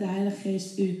gevecht dat de Heilige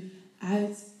Geest u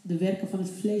uit de werken van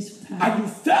het vlees gaat And halen. you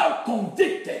felt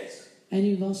convicted. En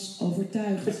u was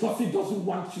overtuigd. Because he doesn't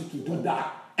want you to do that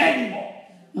anymore.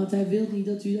 Want hij wil niet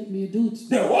dat u dat meer doet.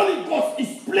 The Holy Ghost is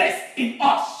placed in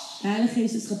us. De Heilige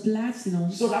Geest is geplaatst in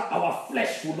ons. So that our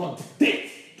flesh will not dictate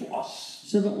to us.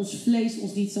 Zodat ons vlees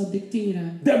ons niet zal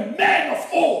dicteren. The men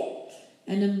of old.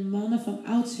 En de mannen van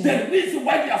The oudsher. reason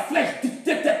why their flesh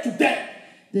dictated to them.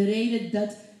 De reden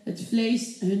dat het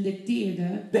vlees hun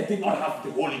dicteerde. They did not have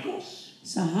the Holy Ghost.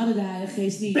 Ze hadden de Heilige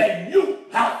Geest niet. But you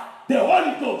have the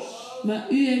Holy Ghost. Maar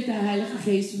u heeft de Heilige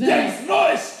Geest wel. There is no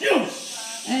excuse.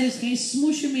 Er is geen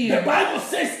smoesje The meer. Bible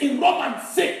says in Romans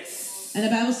 6, En de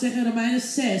Bijbel zegt in Romeinen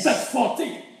 6, verse 14,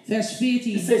 vers it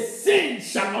 14. says, sin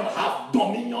shall not have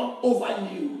dominion over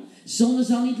you. Zonde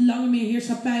zal niet langer meer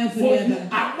heerschappij over u For you hebben.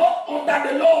 are not under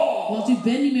the law, Want u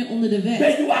bent niet meer onder de wet.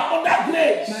 but you are under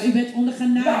grace. Maar u bent onder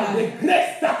Now, genade. the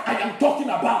grace that I am talking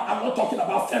about, I'm not talking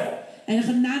about favor. En de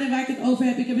genade waar ik het over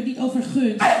heb, ik heb het niet over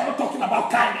gunst. I am not talking about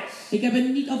kindness. Ik heb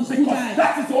het niet over Because goedheid.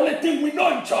 that is the only thing we know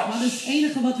in Maar dat is church. het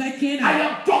enige wat wij I kennen.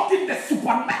 am talking the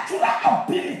supernatural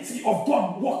ability of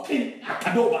God working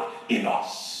Akadoma in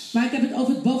us. Maar ik heb het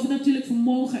over het bovennatuurlijk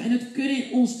vermogen en het kunnen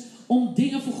in ons om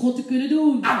dingen voor God te kunnen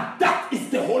doen. And that is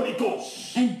the Holy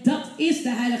Ghost. En dat is de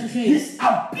Heilige Geest. His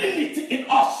ability in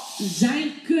us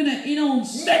Zijn kunnen in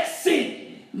ons makes sin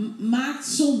maakt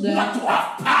zonde not to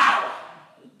have power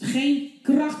geen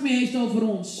kracht meer heeft over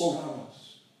ons. over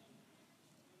us.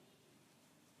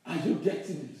 Are you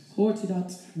getting this? Hoort u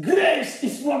dat? Grace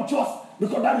is not just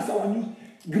because that is our news.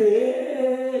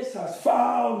 Grace has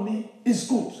found me is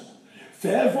good.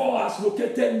 Favor has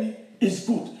located me is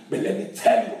good. But let me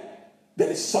tell you,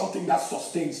 there is something that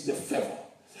sustains the favor.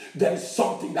 There is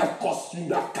something that causes you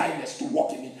that kindness to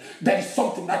walk in it. There is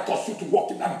something that causes you to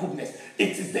walk in that goodness.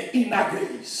 It is the inner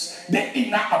grace, the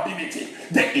inner ability,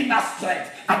 the inner strength.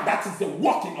 And that is the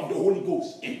working of the Holy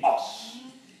Ghost in us.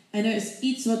 En er is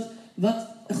iets wat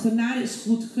genade is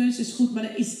goed, gunst is goed, maar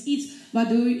er is iets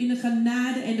waardoor je in de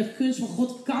genade en de gunst van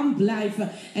God kan blijven.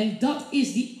 En dat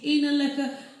is die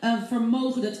innerlijke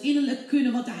vermogen, dat innerlijk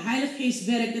kunnen wat de Heilige Geest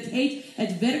werkt. Het heet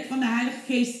het werk van de Heilige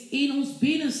Geest in ons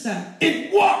binnenste. It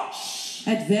works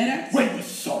Het werkt when you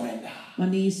surrender.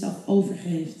 wanneer je jezelf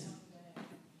overgeeft.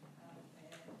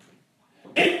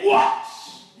 It works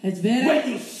Het werkt when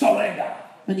you surrender.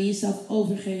 wanneer je jezelf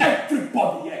overgeeft.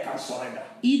 Everybody here can surrender.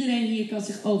 Iedereen hier kan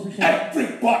zich overgeven.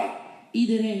 Everybody.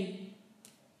 Iedereen.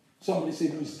 Somebody say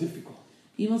no, it's difficult.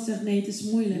 Iemand zegt nee, het is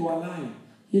moeilijk. You are lying.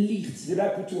 Je liegt. Did I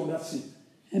put you on that seat?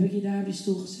 Heb ik je daar op je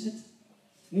stoel gezet?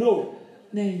 No.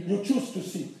 Nee, You choose to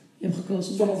sit. je hebt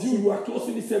gekozen om Some daar of te you, zitten. you are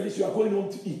closing the service, you are going home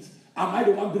to eat. Am I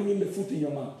the one bringing the food in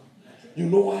your mouth? You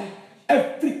know why?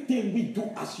 Everything we do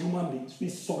as human beings, we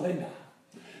surrender.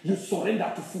 You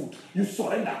surrender to food. You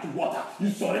surrender to water. You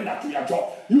surrender to your job.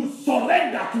 You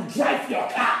surrender to drive your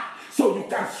car. So you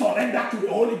can surrender to the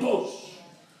Holy Ghost.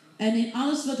 En in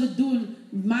alles wat we doen,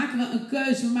 maken we een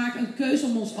keuze. We maken een keuze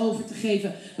om ons over te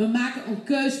geven. We maken een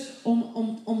keuze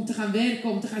om te gaan werken,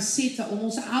 om te gaan zitten, om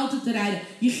onze auto te rijden.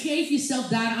 Je geeft jezelf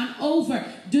daaraan over.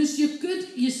 Dus je kunt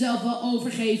jezelf wel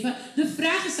overgeven. De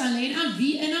vraag is alleen aan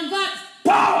wie en aan wat.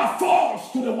 Power falls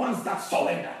to the ones that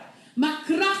surrender. Maar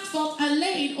kracht valt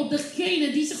alleen op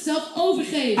degene die zichzelf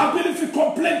overgeeft. I believe you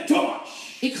complain too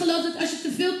much. Ik geloof dat als je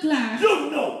te veel klaagt, You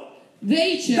know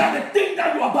weet je that the thing that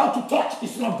you're about to touch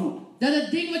is not good. dat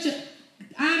het ding wat je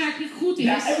aanraakt niet goed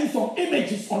There is. are even some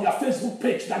images on your Facebook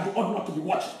page that you ought not to be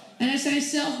watching. En er zijn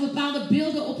zelfs bepaalde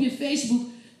beelden op je Facebook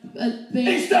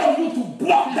page. Instead of you to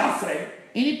block that friend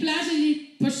En in plaats dat je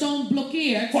die persoon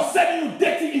blokkeert, for sending you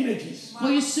dirty images,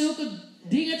 voor je zulke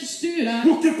dingen te sturen.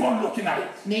 you keep on looking at it.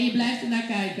 Nee, je blijft ernaar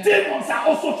kijken. Demons are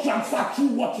also transferred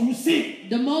through what you see.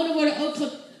 Demonen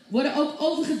worden ook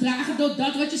overgedragen door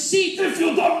dat wat je ziet. If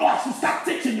you don't know, I should start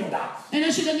teaching you that. En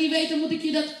als je dat niet weet, dan moet ik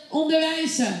je dat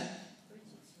onderwijzen.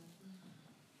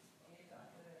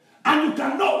 And you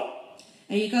can know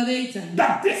En je kan weten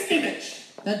that this image,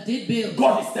 dat dit beeld,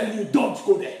 God is telling you, don't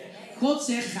go there. God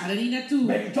zegt, ga er niet naartoe.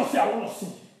 But you just say, I want to see.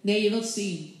 Nee, je wilt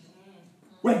zien.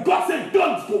 When God says,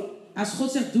 don't go, Als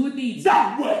God zegt, doe het niet.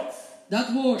 that word,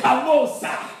 Dat woord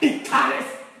Kalosa, it carries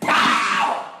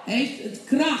power. heeft het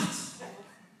kracht.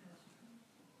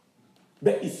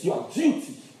 But it's your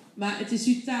duty Maar het is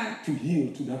uw taak to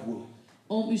yield to that word.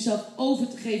 om uzelf over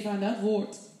te geven aan dat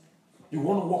woord. You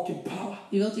want to walk in power?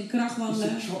 Je wilt in kracht It's a wandelen.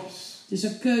 choice. Het is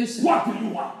een keuze. What do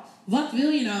you want? Wat wil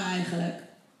je nou eigenlijk?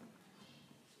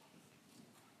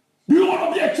 Do you want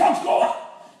to be a churchgoer?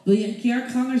 Wil je een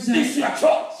kerkganger zijn? It's your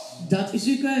choice. Dat is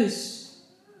uw keus.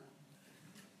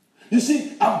 You see,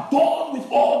 I'm done with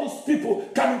all these people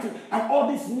coming to, and all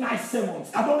these nice sermons.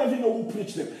 I don't even know who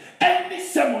preached them. Any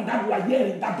sermon that you are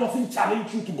hearing that doesn't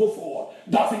challenge you to go forward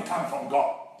doesn't come from God.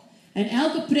 En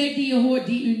elke preek die je hoort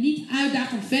die u niet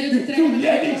uitdaagt om verder te trekken,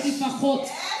 komt die van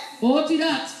God. Hoort u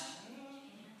dat?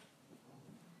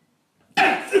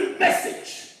 Every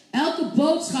message Elke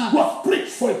boodschap was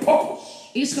preached for a purpose.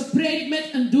 is gepredikt met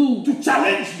een doel. To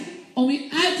challenge you. Om u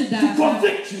uit te To dagen.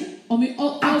 convict you. Om u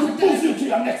And to over move you te to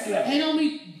your next level. en om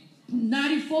u naar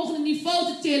die volgende niveau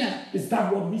te tillen. Is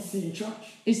that what we see in church?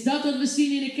 Is dat wat we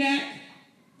zien in de kerk?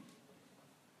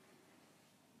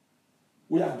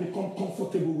 We have become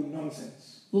comfortable with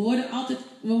nonsense.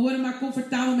 We worden maar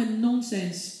comfortabel met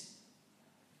nonsens.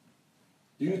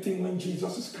 Do you think when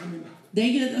Jesus is coming back,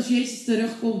 Denk je dat als Jezus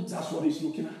terugkomt, that's what he's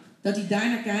looking at? dat hij daar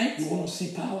naar kijkt? You want to see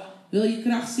power? Wil je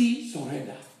kracht zien?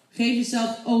 Surrender. Geef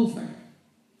jezelf over.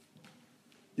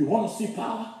 You want to see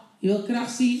power? Je wil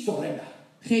kracht zien? Surrender.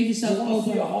 Geef You jezelf want to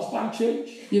see your over. husband change?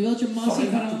 Je wilt je man zien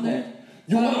Surrender to veranderen? God.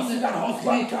 You want to see that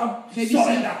husband come? Geef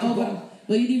Surrender jezelf to over. God.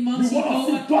 Wil je die man You zien want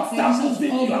to see komen? God Geef start jezelf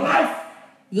moving in your over. life?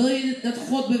 Wil je dat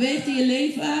God beweegt in je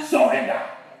leven? Surrender.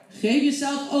 Geef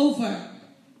jezelf over.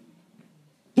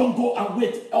 Don't go and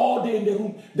wait all day in the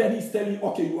room. Then he's telling you,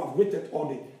 okay, you have waited all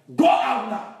day. Go out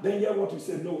now. Then hear what you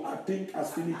say. No, I think I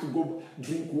still need to go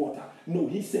drink water. No,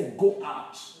 he said go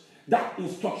out. That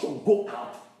instruction, go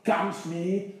out, comes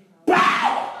with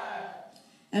power.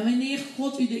 En wanneer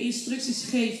God u de instructies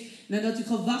geeft, nadat u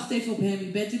gewacht heeft op hem,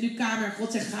 u bent in uw kamer en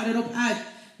God zegt, ga erop uit.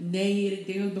 Nee, Heer, ik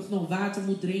denk dat ik nog water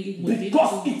moet drinken. Ik moet dit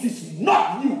Because doen. it is not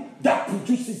you that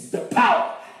produces the power.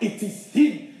 It is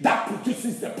him that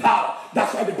produces the power.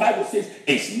 That's why the Bible says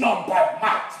it's not by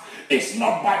might. It's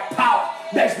not by power.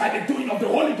 That's by the doing of the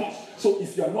Holy Ghost. So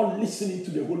if you are not listening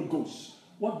to the Holy Ghost,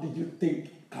 what did you think,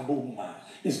 Kaboma,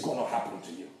 is going to happen to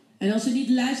you? En als u niet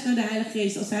luistert naar de Heilige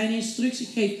Geest, als hij een instructie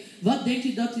geeft, wat denkt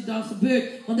u dat u dan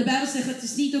gebeurt? Want de Bijbel zegt, het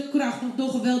is niet door kracht, nog door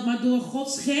geweld, maar door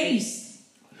Gods Geest.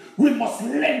 We must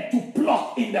learn to plug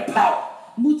in the power.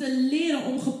 We moeten leren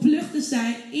om geplukt te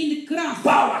zijn in de kracht.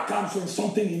 Power comes when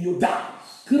something in you dies.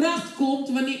 Kracht komt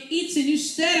wanneer iets in u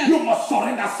sterft. You must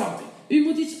surrender something. U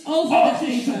moet iets All these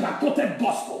overgeven. sugar-coated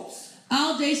gospels.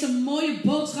 Al deze mooie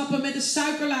boodschappen met een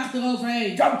suikerlaag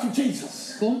eroverheen. Come to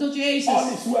Jesus. Kom tot Jezus. All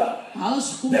is well. Alles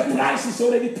goed. The price is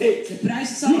already paid. De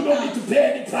prijs is al You don't need betaald. to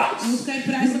pay any price. Je hoeft geen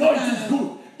prijs You te know it is betalen. good.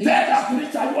 En Tell je that weet-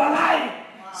 preacher you are lying.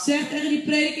 Zeg tegen die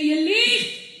prediker, je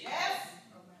liegt.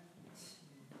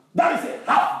 That is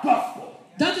a half gospel.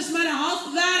 Dat is maar de halve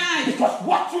waarheid. Because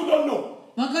what you don't know,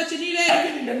 Want wat je niet weet,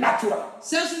 even in the natural,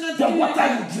 zelfs in de the water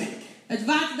natuur, you drink het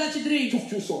water dat je drinkt, took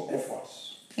you some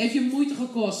efforts. heeft je moeite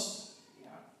gekost.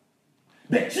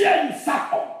 The chair you sat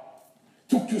on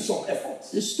took you some efforts.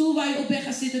 De stoel waar je op bent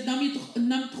gaan zitten,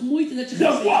 nam toch moeite dat je The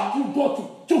gaat zitten. walk you go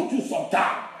to took you some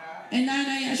time. En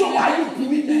daarna, ja, als So je are you hebt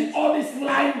believing all this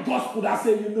lying gospel that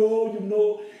say, you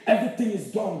know, everything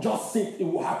is done, just sit,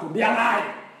 it will happen. They are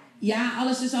lying. Ja,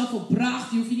 alles is al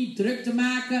volbracht, je hoeft je niet druk te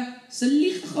maken. Ze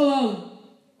liegen gewoon.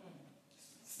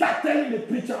 Start telling the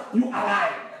preacher, you are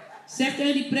lying. Zeg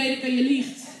tegen die prediker, je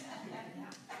liegt.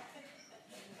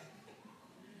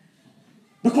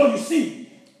 Because you see,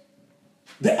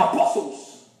 the apostles,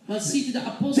 Want ziet u de they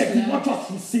did apostelen, not just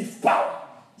receive power.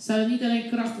 ze hadden niet alleen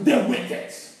kracht They ontvangen,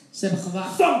 waited. ze hebben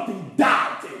gewacht. Something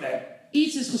died in them.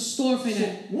 Iets is gestorven in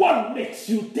hen. What makes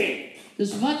you think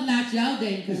Dus wat laat jou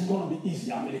denken it's going to be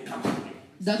easier when it comes to you?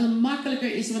 dat het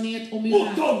makkelijker is wanneer het om u Who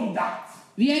gaat? told you that?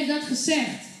 Wie heeft dat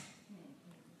gezegd?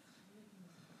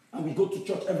 And we go to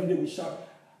church every day, we shout,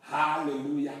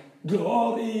 hallelujah.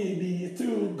 Glory be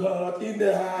to God in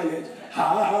the highest.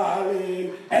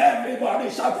 Hallelujah. Everybody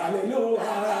shout hallelujah.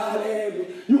 Hallelujah.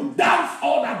 You dance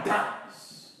all that dance.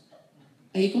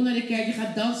 En je komt naar de kerk, je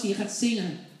gaat dansen, je gaat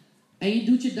zingen. En je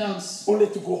doet je dans. Only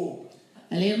to go home.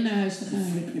 Alleen om naar huis te gaan.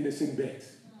 Sleep in the same bed.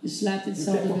 Je slaapt in You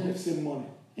take hetzelfde up the bed. same money.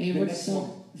 En je The wordt next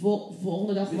hetzelfde morning.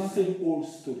 volgende dag The wakker. same old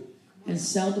story. En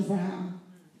hetzelfde verhaal.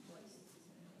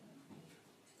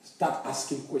 Start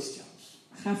asking questions.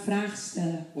 Ga vragen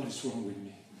stellen. What is wrong with me?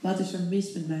 Wat is er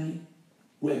mis met mij?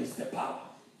 Where is the power?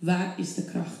 Waar is de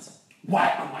kracht? Why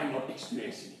am I not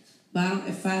experiencing it? Waarom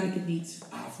ervaar ik het niet?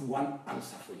 I have one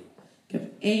answer for you. Ik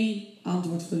heb één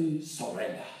antwoord voor u.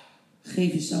 Surrender.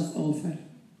 Geef jezelf over.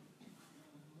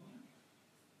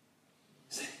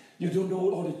 You don't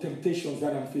know all the temptations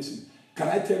that I'm facing. Can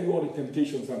I tell you all the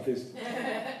temptations I'm facing?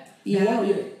 Ja,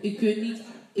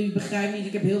 u begrijpt niet,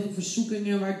 ik heb heel veel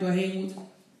verzoekingen waar ik doorheen moet.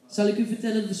 Zal ik u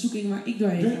vertellen de verzoekingen waar ik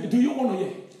doorheen ga? Do you want to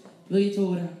hear? Wil je het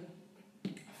horen? I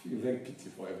feel very pity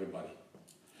for everybody.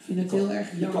 Ik vind het heel erg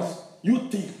jammer. Because you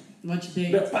think wat je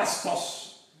deed. The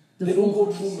pastors, De they don't go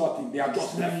volgers. through nothing. They are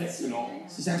just perfect, you know.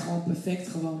 Ze zijn gewoon perfect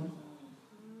gewoon.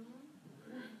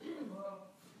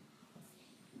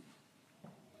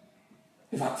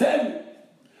 If I tell you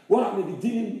what I'm going to be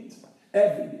dealing with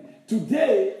every day.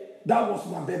 Today, that was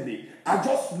my birthday. I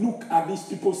just look at these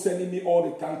people sending me all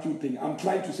the thank you thing. I'm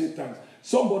trying to say thanks.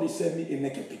 Somebody sent me a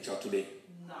naked picture today.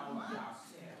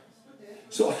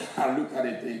 So I look at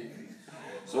the thing.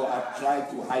 So I try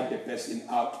to hide the person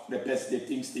out. The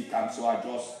thing stick out. So I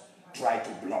just try to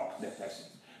block the person.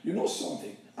 You know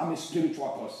something? I'm a spiritual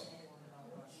person.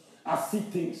 I see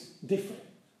things different.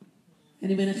 En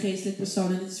ik ben een geestelijk persoon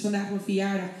en het is vandaag mijn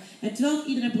verjaardag. En terwijl ik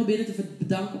iedereen probeerde te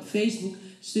bedanken op Facebook,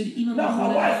 stuurde iemand me Now gewoon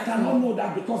my een wife cannot bericht. know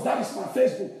that because that is my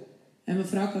Facebook. En mijn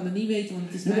vrouw kan het niet weten, want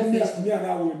het is You know, mijn Facebook. me and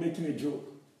I were making a joke.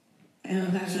 En,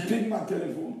 we She waren, picked my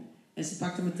telephone en ze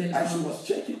pakte mijn and she telefoon. was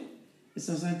checking. Dus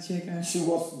ze was aan het checken. She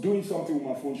was doing something with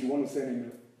my phone. She wanted to send a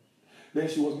mail. Then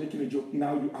she was making a joke.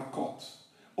 Now you are caught.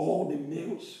 All the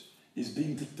mails is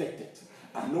being detected.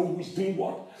 I know who is doing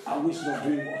what and who is not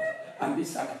doing what. And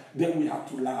this and that. Then we have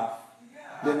to laugh.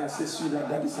 Then I said, sweetheart,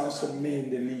 that is how some men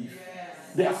they live.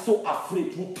 They are so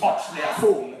afraid to touch their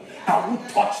phone and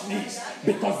who touch this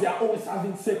because they are always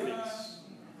having secrets.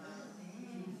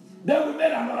 Then we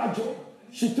made another joke.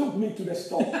 She took me to the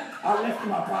store. I left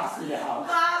my purse in the house.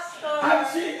 And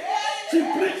she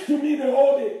preached to me the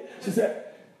whole day. She said,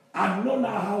 I know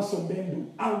now how some men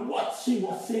do. And what she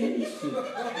was saying is true.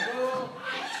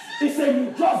 He said,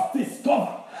 you just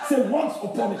discovered. Say, once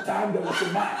upon a time there was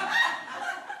a man.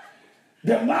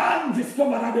 The man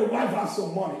discovered that the wife has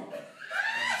some money.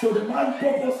 So the man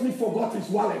purposely forgot his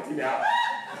wallet in the house.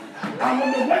 And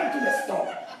when they went to the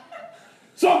store,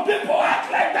 some people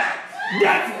act like that.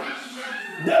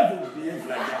 Devils behave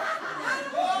like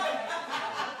that.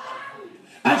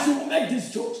 And she will make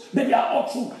these jokes, but they are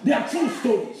all true. They are true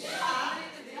stories.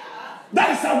 That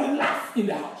is how we laugh in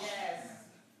the house.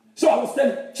 So I was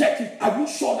telling, check it. Are you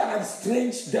sure that a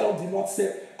strange girl did not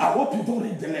say, I hope you don't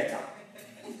read the letter?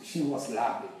 She was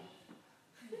laughing.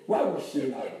 Why was she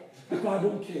laughing? Because I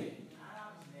don't care.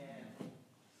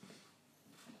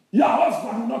 Your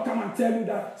husband will not come and tell you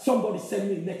that somebody sent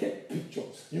me naked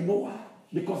pictures. You know why?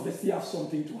 Because they still have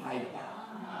something to hide about.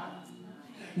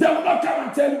 They will not come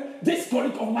and tell you, this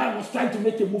colleague of mine was trying to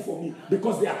make a move for me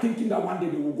because they are thinking that one day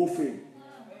they will go frame.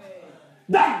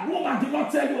 That woman did not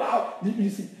tell you how,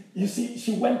 you see,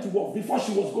 she went to work. Before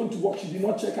she was going to work, she did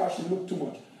not check how she looked too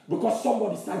much. Because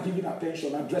somebody started giving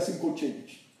attention and dressing code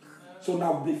change. So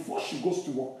now before she goes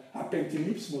to work, her panty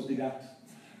lips must be that.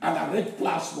 And her red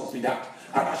blouse must be that.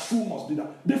 And her shoe must be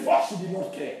that. Before she did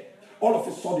not care. All of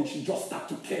a sudden she just started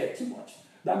to care too much.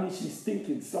 That means she's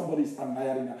thinking somebody's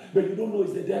admiring her. But you don't know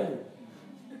it's the devil.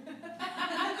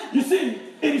 You see,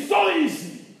 it is so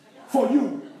easy for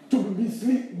you to be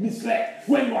misled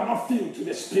when you are not filled to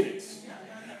the spirits.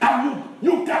 And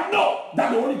you can know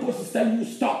that the Holy Ghost is telling you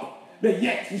stop. But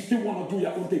yet you still want to do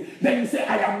your own thing. Then you say,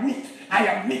 I am weak, I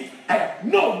am weak, I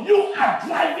am... No, you are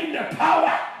driving the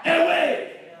power away.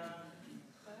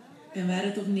 En waar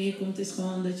het op neerkomt is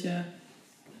gewoon dat je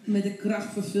met de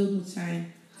kracht vervuld moet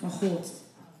zijn van God.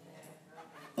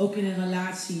 Ook in een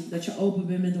relatie. Dat je open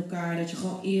bent met elkaar. Dat je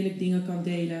gewoon eerlijk dingen kan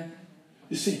delen.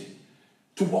 You see,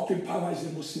 to walk in power is the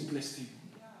most simplest thing.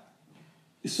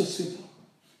 It's so simple.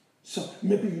 So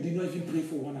maybe you did not even pray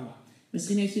for 1 hour.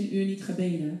 Misschien heeft je een uur niet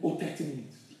gebeden. Or 30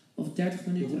 minutes. Of 30 The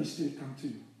Holy minuten. Spirit come to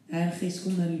you. De Heilige Geest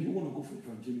komt naar You u. want to go for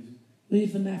evangelism. Wil je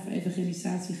vandaag voor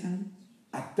evangelisatie gaan?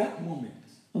 At that moment,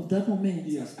 Op dat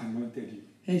moment He has anointed you.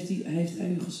 heeft hij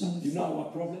u gezalfd. You know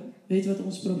our problem? Weet je wat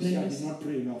ons You see, probleem I is? did not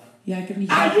pray enough. Ja, ik heb niet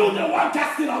Are you the one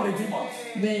casting out the demons?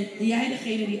 Ben jij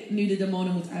degene die nu de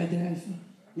demonen moet uitdrijven?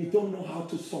 We don't know how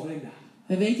to surrender.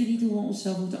 We weten niet hoe we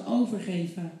onszelf moeten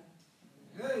overgeven.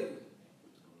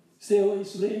 Say, oh,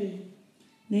 it's raining.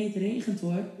 Nee, het regent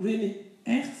hoor. Really?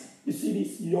 Echt? You see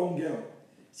this young girl.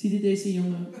 Zie je deze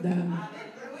jonge dame?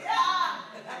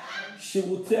 She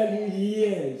will tell you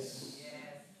years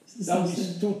Ze that zal we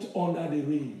zeggen, stood under the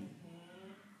rain.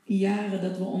 jaren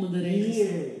dat we onder de regen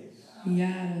staan. Years.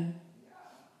 Jaren.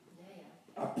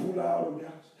 I pull her out of the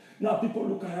house. Now people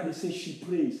look at her, they say she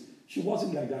prays. She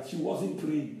wasn't like that. She wasn't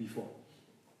praying before.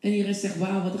 En iedereen zegt,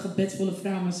 wauw, wat een gebedsvolle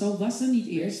vrouw. Maar zo was ze niet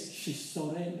eerst. She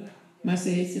surrendered Maar ze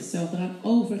heeft zichzelf eraan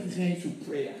overgegeven to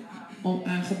prayer. om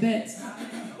aan gebed.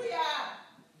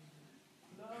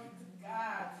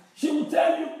 She will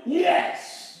tell you,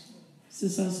 yes, Ze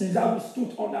zal that zeggen, we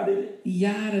stood under the rain.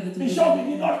 jaren dat Bishop, we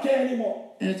did we... not care anymore.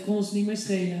 En het kon ons niet meer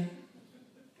schelen.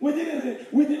 We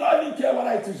did not even care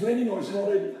whether it is raining or it's not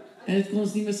raining. En het kon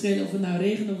ons niet meer schelen of het nou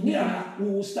regent of niet. Yeah, we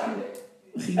will stand there.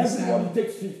 We gingen Everybody samen.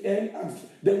 takes street N and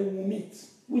then we will meet.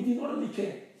 We did not really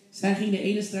care. Zij ging de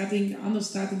ene straat in, de andere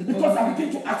straat in de Because I komende.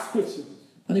 began to ask questions.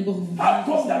 Want ik begon How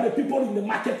come vragen. that the people in the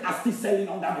market are still selling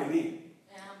under the rain?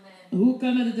 Hoe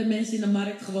kan het dat de mensen in de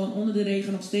markt gewoon onder de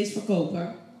regen nog steeds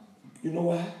verkopen? You know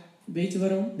why? Weet je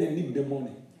waarom? They need the money.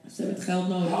 Ze hebben het geld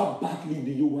nodig. How badly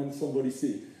do you want somebody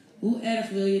saved? Hoe erg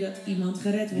wil je dat iemand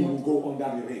gered You will wordt? go under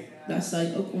the rain. Daar zal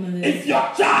je ook onder de If regen. your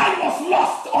child was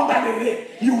lost under the rain,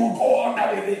 you will go under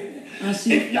the rain. Als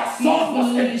je If your son was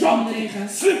verloren a is onder de junkie, regen.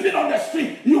 sleeping on the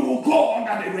street, you will go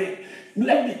under the rain.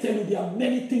 Let me tell you, there are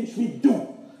many things we do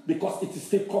because it is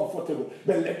still comfortable.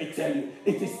 But let me tell you,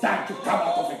 it is time to come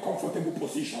out of a comfortable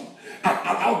position and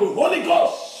allow the Holy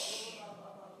Ghost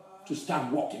to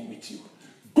start walking with you.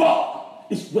 God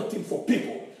is waiting for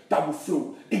people that will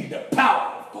flow in the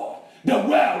power of God. The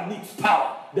world needs power.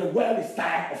 The world is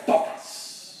tired of talkers.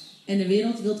 En de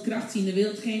wereld wil kracht zien. De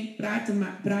wereld geen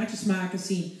praatjes maken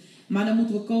zien. Maar dan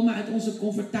moeten we komen uit onze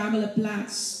comfortabele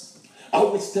plaats. I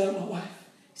always tell my wife,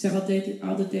 Ik zeg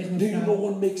altijd tegen do mijn you know vrouw.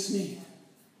 what makes me?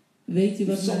 Weet u If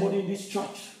wat somebody mij, in this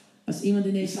church als iemand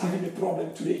in is deze having kerk a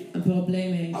problem today, een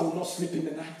probleem I heeft. will not sleep in the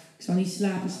night. Ik zal niet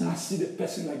slapen I s'nachts. see the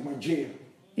person like my jail.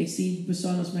 Ik zie die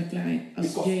persoon als mijn klein, als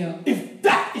Because jail. if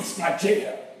that is my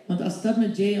jail, Want als dat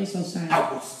mijn jail zou zijn, I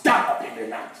will stand up in the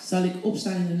night. zal ik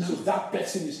opstaan in de So nacht. that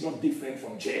person is not different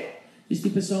from jail. Dus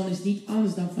die persoon is niet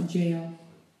anders dan van jail.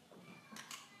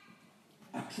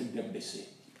 I treat them the same.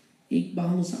 Ik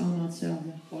behandel ze allemaal hetzelfde.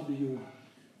 What do you want?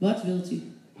 Wat wilt u?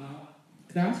 Power?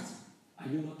 Kracht? Are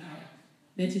you not tired?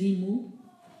 Bent u niet moe?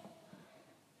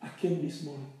 I came this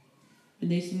morning. Ik ben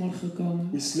deze morgen gekomen.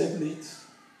 We slept late.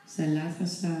 We zijn laat gaan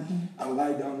slapen. I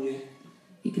lie down here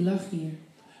Ik lag hier.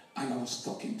 and I was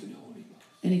talking to the Holy Ghost.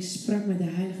 En ik sprak met de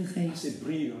Heilige I Geest. said,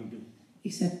 breathe on me.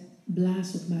 Ik zei,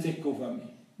 blaas op mij. Take over me.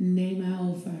 Neem mij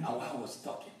over. And while I was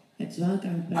talking, En terwijl ik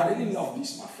aan het I praten really was. love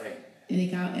this, my friend. En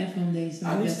ik hou echt van deze.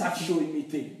 And he started showing me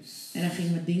things. En hij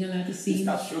ging me dingen laten He zien.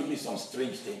 started showing me some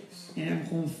strange things. En hij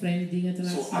begon me vreemde dingen te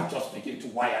laten So I zien. just began to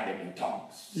wire them in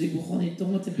tongues. Dus ik begon in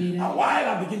tongen te bidden. And while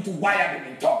I begin to wire them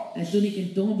in tongues, En toen ik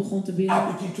in tongen begon te I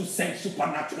bidden, begin to sense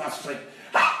supernatural strength.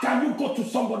 How can you go to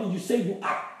somebody you say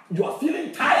you are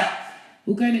feeling tired?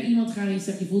 hoe kan je naar iemand gaan en je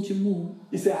zegt, je voelt je moe?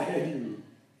 He said, I heard you.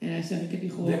 En hij zegt, ik heb je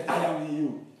That gehoord. I am in you.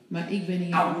 Maar ik ben in I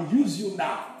jou. will use you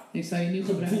now Ik zal je nu to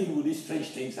gebruiken deal with these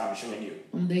strange things I'm showing you.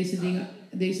 om deze dingen,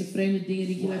 deze vreemde dingen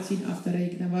die ik je laat zien af te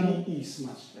rekenen. Waarom? He is my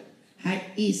strength. Hij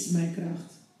is mijn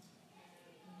kracht.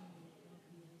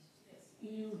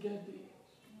 You get it.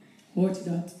 Hoort u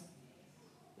dat?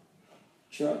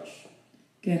 Church,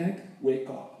 Kerk, wake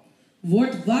up.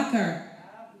 word wakker.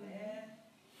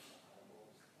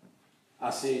 I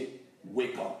say,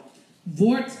 wake up.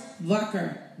 Word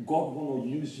wakker. God want to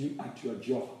use you at your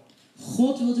job.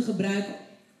 God wil u gebruiken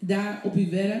daar op uw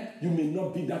werk. You may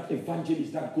not be that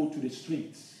evangelist that go to the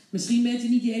streets. Misschien bent u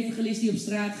niet die evangelist die op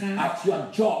straat gaat. At your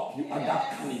job, you are that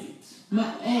candidate.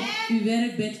 Maar op uw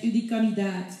werk bent u die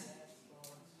kandidaat.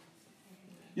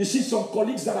 You see some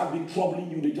colleagues that have been troubling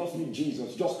you, they just need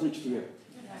Jesus. Just preach to them.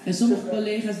 En sommige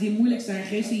collega's die moeilijk zijn,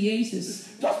 geef ze Jezus.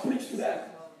 Just preach to them.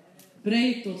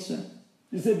 Predik tot ze.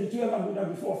 You say, did you ever do that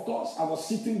before? Of course. I was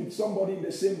sitting with somebody in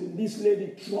the same room. This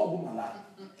lady troubled my life.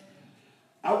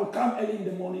 I will come early in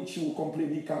the morning, she will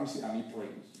complain. He comes here and he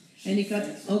prays. En ik had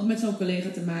ook met zo'n collega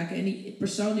te maken. En die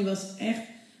persoon die was echt,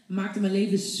 maakte mijn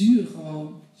leven zuur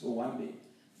gewoon. So one day,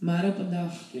 Maar op een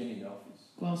dag she came in the office.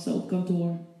 kwam ze op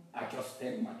kantoor. I just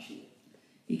turned my chair.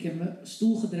 Ik heb mijn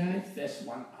stoel gedraaid. First 1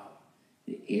 hour,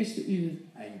 De eerste uur I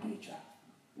engage her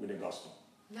with the gospel.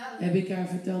 heb ik haar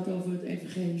verteld over het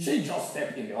evangelie. She just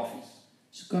stepped in the office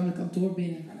Ze kwam het kantoor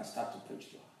binnen. and I started to preach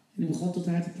to her. En ik begon tot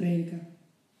haar te prediken.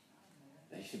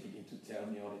 Then she began to tell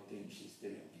me all the things she's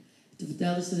dealing with. Toen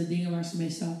vertelde ze de dingen waar ze mee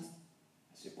zat.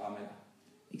 I said, Pamela,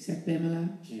 Ik zeg,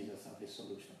 Pamela, Jesus has a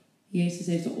solution. Jezus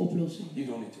heeft een oplossing. You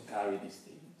don't need to carry these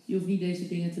things. Je hoeft niet deze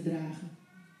dingen te dragen.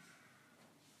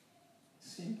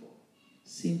 Simple.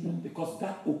 Simpel. Because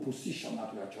that opposition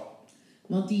at your job,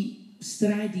 Want die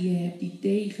strijd die je hebt, die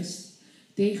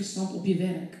tegenstand op je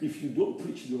werk. if you don't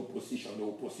preach the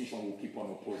opposition will keep on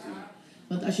opposing.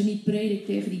 Want als je niet predikt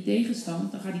tegen die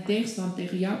tegenstand, dan gaat die tegenstand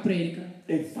tegen jou prediken.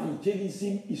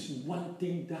 Evangelism is one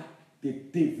thing that the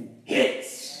devil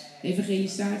hates.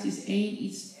 Evangelisatie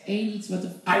is één iets wat de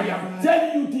I am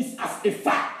telling you this as a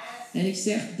fact. En ik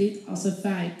zeg dit als een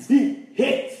feit. He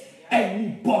hates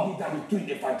anybody that is doing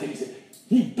evangelism.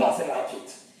 He doesn't like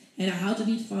it. En hij houdt er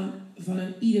niet van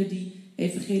een ieder die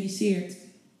evangeliseert.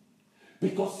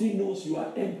 Because he knows you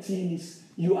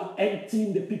are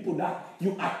emptying the people that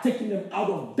You are taking them out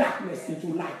of darkness into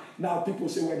light. Now people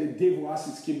say, well, the devil has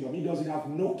his kingdom. He doesn't have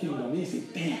no kingdom. He's a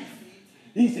thief.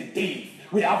 He's a thief.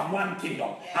 We have one kingdom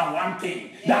and one king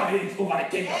that reigns over the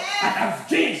kingdom. And that's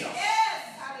Jesus.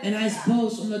 En hij is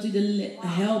boos omdat hij de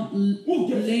hel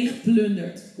leeg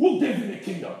plundert. Who gave him the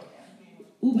kingdom?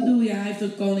 Hoe bedoel je, hij heeft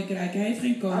een koninkrijk? Hij heeft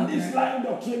geen And this koninkrijk. line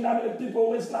doctrine that people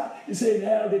always like, he say in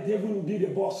hell the devil will be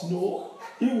the boss. No,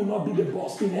 he will not be the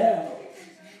boss in hell.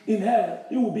 In hell,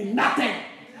 he will be nothing.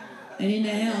 En in de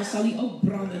hel zal hij ook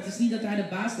branden. Het is niet dat hij de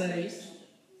baas daar is.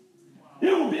 He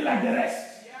will be like the rest.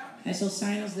 Hij zal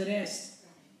zijn als de rest.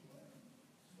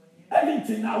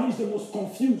 Everything now is the most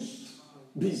confused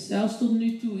being. Zelfs tot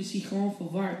nu toe is hij gewoon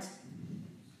verward.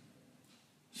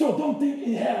 So don't think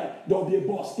in hell there will be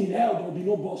a boss. In hell there will be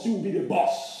no boss. He will be the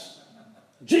boss.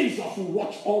 Jesus will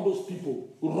watch all those people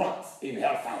rot in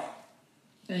hellfire.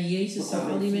 En Jezus zal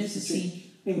al die mensen zien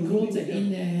rotten in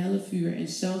de hellevuur. En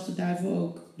zelfs de duivel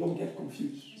ook. Don't get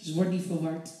confused. Dus word niet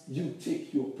verward. You take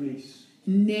your place.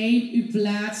 Neem uw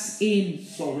plaats in.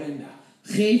 Surrender.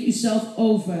 Geef uzelf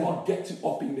over. God gets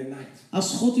you up in the night.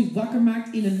 Als God u wakker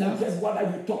maakt in de nacht. Forget whether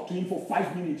you talk to him for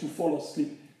 5 minutes to fall asleep.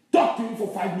 Talk to him for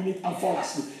 5 minutes and fall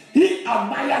asleep. He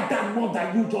admires that more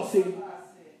than you just say,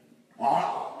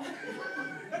 wow.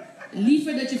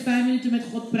 Liever dat je 5 minuten met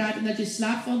God praat en dat je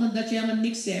slaapt valt dan dat je helemaal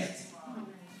niks zegt.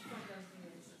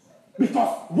 Because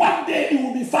one day it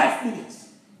will be 5 minutes.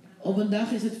 Op een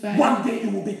dag is het 5 One minuten. day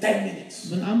it will be 10 minutes.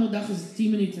 Op een andere dag is het 10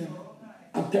 minuten.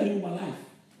 I'm telling you my life.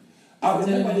 I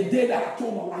remember the day that I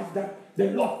told my wife that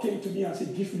the Lord came to me and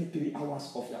said, give me 3 hours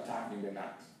of your time in the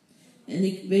night. En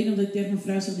ik weet nog dat ik tegen mijn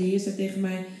vrouw zei, de Heer zei tegen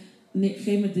mij, nee,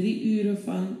 geef me 3 uren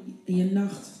van je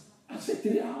nacht. I said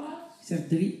 3 hours? Ik zeg,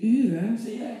 3 uren? He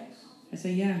said yes. Hij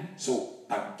zei ja. So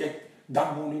I get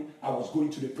that morning I was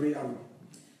going to the prayer room.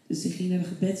 Dus ik ging naar de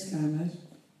gebedskamer.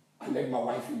 I left my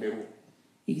wife in the room.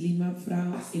 Ik liet mijn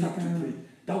vrouw I in de started to kamer. pray.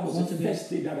 That was the first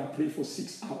day that I prayed for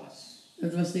 6 hours.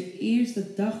 Dat was de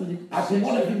eerste dag dat ik... I did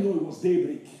not even know it was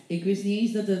daybreak. Ik wist niet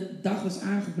eens dat de dag was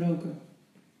aangebroken.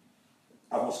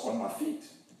 I was on my feet.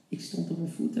 Ik stond op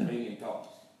mijn voeten. Praying in tongues.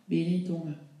 Binnen in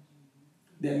tongen.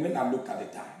 Then when I looked at the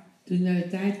time, Toen ik naar de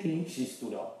tijd keek, she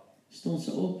stood up. stond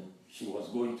ze op. She was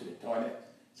going to the toilet.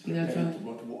 Ze ging naar het Preparing to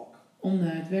toilet go to work. om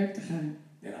naar het werk te gaan.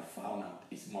 Then I found out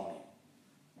it's morning.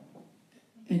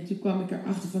 En toen kwam ik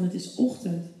erachter van het is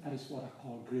ochtend. That is what I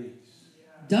call grace.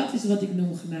 Dat is wat ik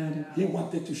noem genade. He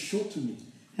wanted to show to me,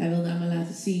 Hij wilde aan me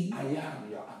laten zien. I am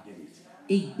your ability.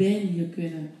 Ik ben je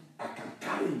kunnen. I can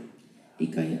carry you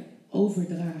Ik kan je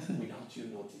overdragen. without you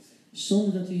noticing.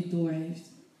 Zonder dat u het doorheeft.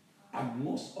 And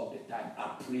most of the time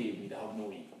I pray without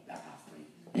knowing that I've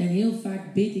prayed. En heel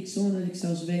vaak bid ik zonder dat ik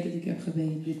zelfs weet dat ik heb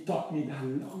gebeden. He taught me that a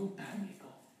long time ago.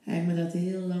 Hij heeft me dat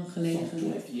heel lang geleden Some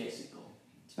geleerd. 12 years ago.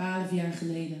 12 jaar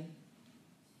geleden.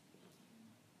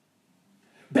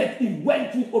 But it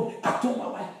went with, I told my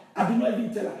wife, I did not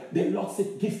even tell her, the Lord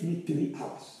said, give me 3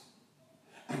 hours.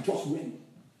 I just went.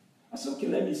 I said, okay,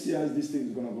 let me see how this thing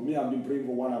is going to go. Me, I've been praying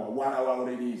for 1 hour. 1 hour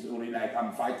already is already like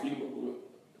I'm fighting.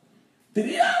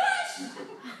 3 hours!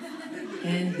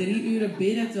 En 3 uren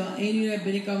bidden, terwijl 1 uur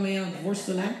ben ik al mee aan het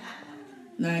worstelen.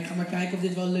 Nou, ik ga maar kijken of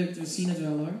dit wel lukt. We zien het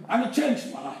wel hoor. And it changed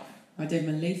my life. Maar het heeft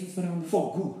mijn leven veranderd.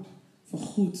 For good. Voor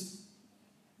goed.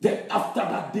 Then after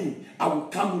that day, I will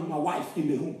come with my wife in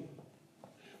the room.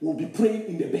 We'll be praying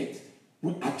in the bed.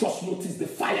 I just noticed the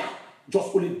fire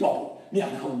just only double. Me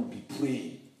and her will be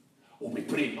praying. We'll be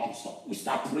praying non-stop. We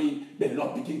start praying, the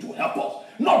Lord begin to help us.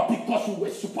 Not because we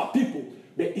were super people,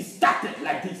 but it started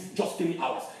like this, just 3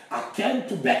 hours. I came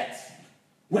to bed.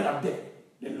 When I'm there,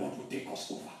 the Lord will take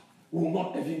us over. We will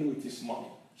not even know it is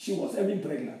morning. She was even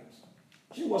pregnant.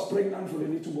 She was pregnant for a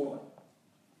little boy.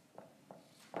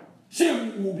 She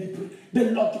will be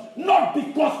the Lord, not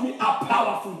because we are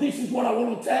powerful. This is what I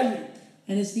want to tell you.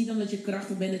 En het is niet omdat je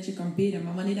krachtig bent dat je kan bidden.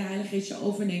 Maar wanneer de Heilige Geest je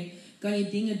overneemt, kan je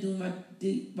dingen doen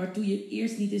waartoe je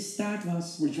eerst niet in staat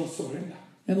was. We just surrender.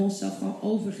 We hebben onszelf gewoon What do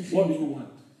overgegeven. you want?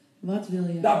 Wat wil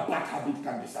je? That bad habit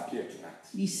can disappear tonight.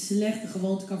 Die slechte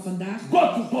gewoonte kan vandaag. Go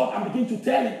to God and begin to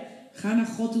tell him Ga naar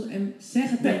God toe en zeg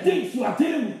het the tegen hem. things you are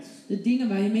dealing with. De dingen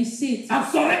waar je mee zit. And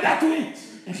surrender to it.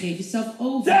 En geef jezelf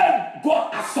over. Then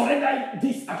God, I surrender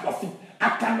this at your feet. I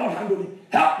cannot handle it.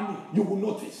 Help me. You will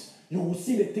notice. You will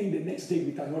see the thing the next day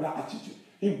with another attitude.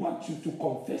 He wants you to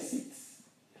confess it.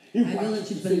 He Hij wil wants dat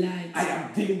you je to say, beleidt. I am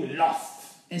dealing with lust.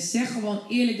 En zeg gewoon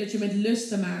eerlijk dat je met lust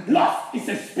te maken hebt. Lust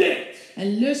is a spirit.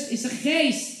 En lust is een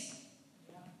geest.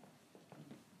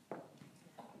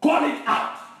 Call it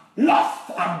out. Lust,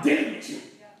 I'm dealing with you.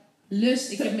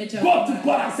 Lust, ik heb met jou Go te to maken.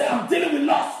 God and say, I'm dealing with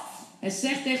lust. En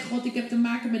zeg tegen God, ik heb te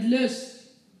maken met lust.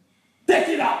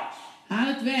 Take it out. Haal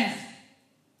het weg.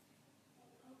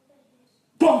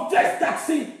 Confess that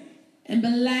sin. En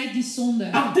belijd die zonde.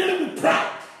 I'm dealing with pride.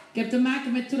 Ik heb te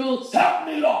maken met trots. Help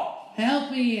me, Lord. Help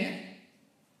me, Heer.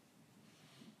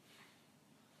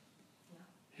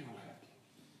 He will help you.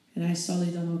 En hij zal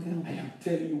u dan ook I helpen. am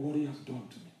telling you what he has done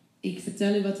to me. Ik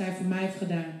vertel u wat hij voor mij heeft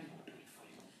gedaan. He will do it for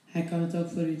you. Hij kan het ook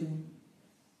voor u doen.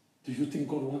 Do you think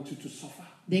God wants you to suffer?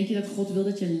 Denk je dat God wil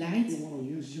dat je lijdt? He wants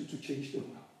to use you to change the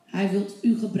world. Hij wil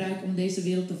u gebruiken om deze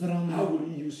wereld te How veranderen.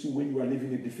 will he use you when you are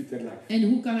living a defeated life? En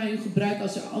hoe kan hij u gebruiken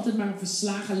als je altijd maar een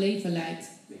verslagen leven leidt?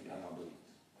 They cannot do it.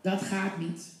 Dat gaat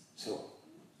niet. So,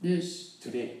 Dus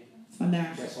today,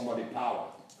 vandaag, tell somebody power.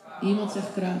 iemand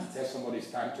zegt kracht. Tell somebody it's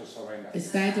time to surrender. Het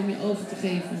is tijd om je over te Say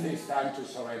geven. it's time to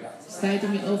surrender. Het is tijd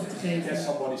om je over te Tell geven.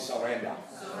 somebody surrender.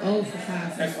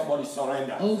 Overgave. Tell somebody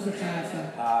surrender. Overgave.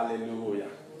 Hallelujah.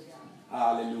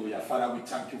 Hallelujah. Father, we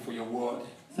thank you for your word.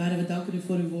 Vader, we danken u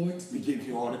voor uw woord. We give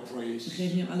you all the We praise.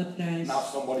 geven u alle prijs. Now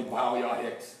somebody bow your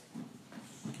head.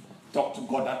 Talk to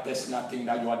God that personal thing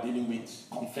that you are dealing with.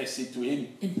 Confess it to him.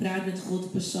 En praat met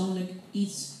God persoonlijk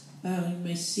iets waar u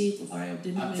mee zit of waar je op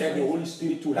dit And moment tell the bent. Holy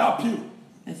Spirit to help you.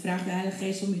 En vraag de Heilige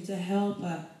Geest om u te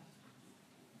helpen.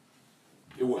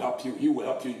 He will help you. He will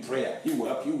help you in prayer. He will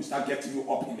help you. He will start getting you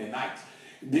up in the night.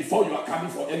 Before you are coming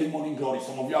for early morning glory,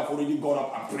 some of you have already got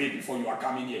up and prayed before you are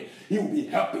coming here. He will be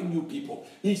helping you people.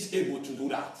 He's able to do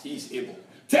that. He is able.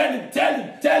 Tell him, tell him,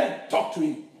 tell him. Talk to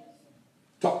him.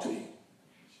 Talk to him.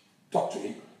 Talk to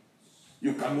him.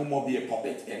 You can no more be a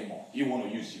puppet anymore. He want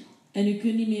to use you. En u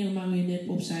kunt niet meer een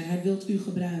marionetpop zijn. Hij wil u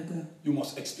gebruiken. You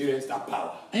must experience that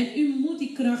power. En u moet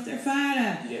die kracht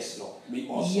ervaren. Yes, Lord. We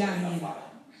also Ja, have that Heer. Father.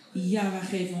 Ja, wij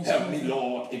geven ons Help me, over.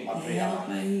 Lord, in my prayer Help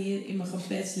life. mij, Heer, in mijn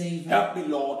gebedsleven. Help me,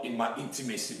 Lord, in my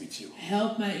intimacy with you.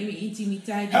 Help mij in mijn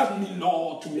intimiteit Help met u. me,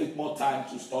 Lord, to make more time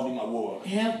to study my word.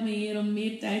 Help me, Heer, om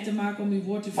meer tijd te maken om uw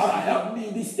woord te Father, help verstaan. me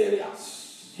in these areas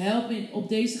Help me op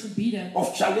deze gebieden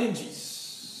of challenges.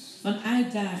 van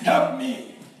uitdaging. Help me.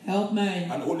 Help mij.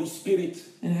 And Holy Spirit,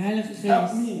 En Heilige help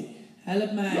Geest, me.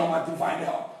 help You are mij. my divine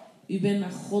help. U bent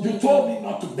mijn You goddelijke told hulp. me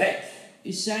not to beg,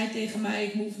 U zei tegen mij,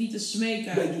 ik hoef niet te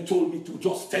smeken. but you told me to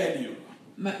just tell you.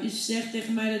 Maar u zegt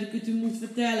tegen mij dat ik het u moet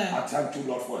vertellen. I thank you,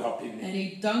 Lord, for helping me. En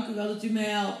ik dank u wel dat u mij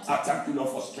helpt. I thank you, Lord,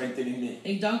 for strengthening me.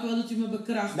 Ik dank u wel dat u me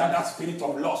bekrachtigt. That spirit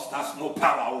of lust has no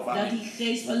power over Dat me. die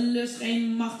geest van lust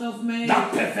geen macht over mij heeft.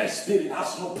 That perverse spirit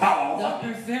has no power over Dat me.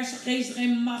 perverse geest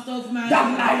geen macht over mij That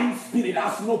heeft. lying spirit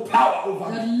has no power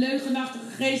over Dat me. leugenachtige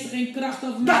geest geen kracht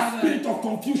over mij That heeft. spirit of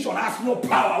confusion has no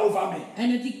power over me.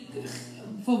 En dat die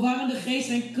verwarrende geest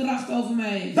geen kracht over mij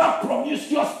heeft. That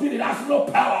promiscuous spirit has no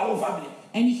power over me.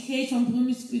 En die geest van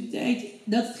promiscuïteit,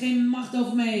 dat het geen macht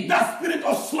over mij heeft. That spirit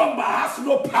of slumber has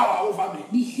no power over me.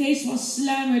 Die geest van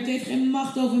sluimer, het heeft geen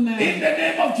macht over In mij.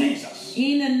 the name of Jesus.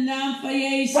 In de naam van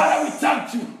Jezus. Father, we thank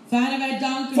you. Vader, wij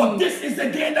danken For u. this is the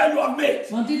day that you have made.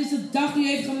 Want dit is de dag die u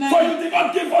heeft For gemaakt. you did not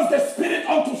give us the spirit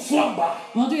unto slumber.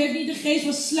 Want u heeft niet de geest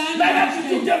van sluimer Neither did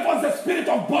you gegeven. give us the spirit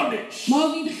of bondage. Maar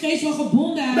ook niet de geest van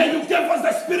gebondenheid. But you gave us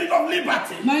the spirit of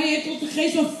liberty. Maar u heeft ons de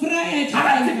geest van vrijheid And I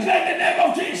gegeven. declare in the name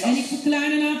of En ik Jesus. verklaar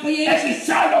in de naam van Every Jezus.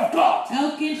 child of God.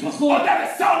 Elk kind van God. Under the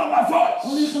sound of my voice.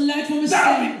 Onder het geluid van mijn That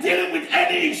have stem. been dealing with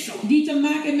any issue. Die te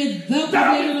maken heeft met welk That have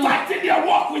probleem been dan ook. fighting their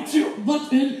walk with you. Wat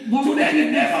Today in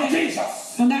the name of heeft. Jesus.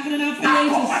 Vandaag in de naam van I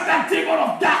Jezus. command that demon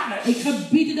of darkness Ik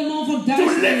gebied de man van to leave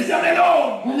duisternis. them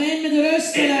alone. Om hen met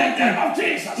rust te In the name laten. of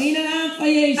Jesus. In de naam van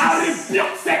I Jezus.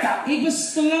 rebuke Satan. Ik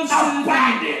bestraf I Satan.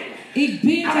 bind him. Ik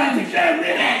bind And I hem. declare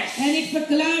release. En ik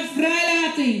verklaar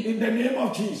vrijlating. In the name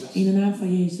of Jesus. In de naam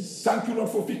van Jezus. Thank you, Lord,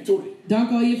 for victory. Dank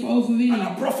u al hier voor And overwinning.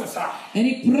 I prophesy. En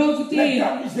ik Let profeteer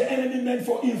that which the enemy meant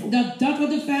for evil. dat wat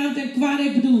de vijand en kwaad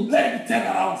heeft bedoeld. Let it turn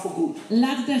around for good.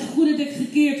 Laat het ten goede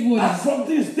gekeerd worden. And from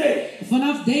this day,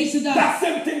 Vanaf deze dag. that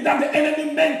same thing that the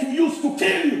enemy meant to use to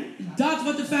kill you, Dat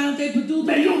wat de vijand heeft bedoeld om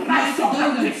may you mij rise te up and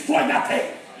doden. destroy that thing.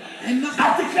 En mag I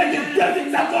declare the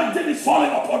David's anointing is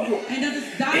falling upon you. En dat het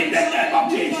In David the name of op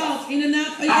je Jesus. valt. In de naam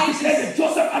van I declare Jezus. the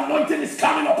Joseph anointing is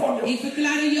coming upon you. Ik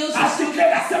verklaar de I Jozef. declare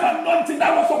that same anointing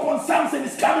that was upon Samson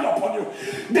is coming upon you.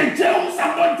 The Jews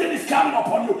anointing is coming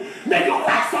upon you. May you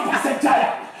rise up as a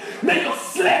giant. May you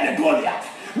slay the Goliath.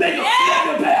 May you slay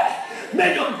the bear.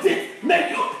 May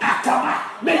you Akama.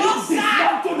 May you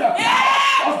dismantle the power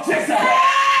of Jezebel.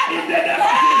 In the name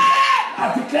of Jesus. I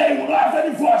declare you will not have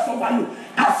any voice over you.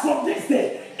 As from this day,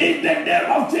 in the name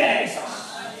of Jesus.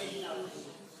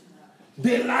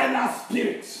 Delilah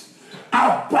spirit,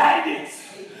 I bind it.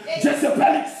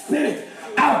 Jezebelic spirit,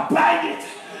 I bind it.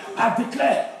 I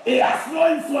declare it has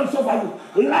no influence over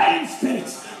you. Lying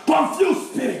spirits,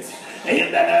 confused spirits,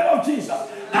 in the name of Jesus.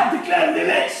 I declare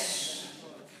release.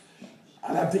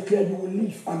 And I declare you will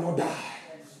live and not die.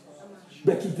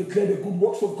 but to declare the good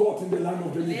works of God in the land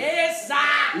of the living. Yes,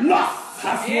 sir. Lost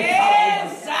has no power over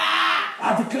Yes, you. sir. I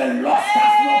declare lost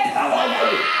has no power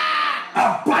over you.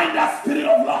 I bind that spirit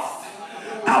of lust.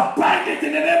 I bind it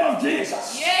in the name of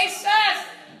Jesus. Jesus.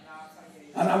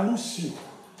 And I loose you.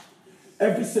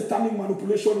 Every satanic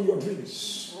manipulation in your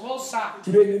dreams. Rosa.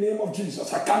 Today in the name of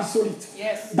Jesus, I cancel it.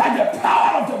 Yes. By the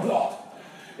power of the blood.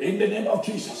 In the name of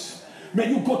Jesus. May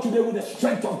you go today with the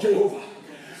strength of Jehovah.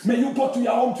 May you go to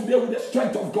your home today with the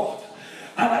strength of God.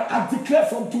 And I declare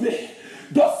from today,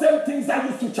 those same things that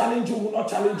used to challenge you will not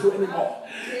challenge you anymore.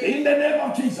 In the name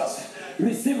of Jesus,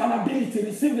 receive an ability,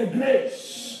 receive the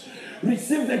grace.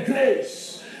 Receive the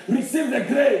grace. Receive the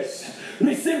grace.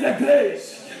 Receive the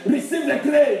grace. Receive the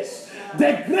grace.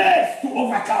 The grace to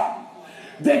overcome.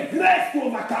 The grace to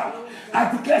overcome.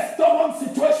 I declare stubborn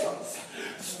situations.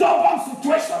 Stubborn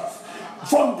situations.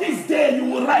 From this day you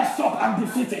will rise up and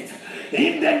defeat it.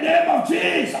 In the name of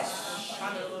Jesus.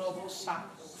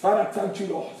 Father, thank you,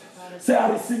 Lord. Say, I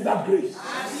receive that grace.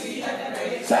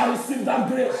 Say, I receive that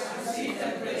grace.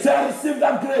 Say, I receive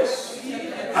that grace.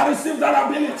 I receive that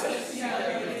ability.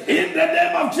 In the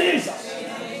name of Jesus.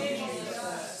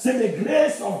 Say, the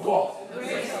grace of God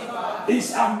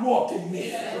is at work in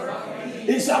me.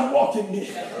 Is at work in me.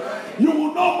 You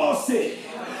will no more say,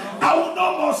 I will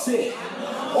no more say,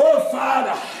 oh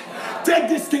Father, take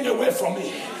this thing away from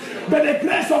me. But the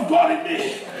grace of God in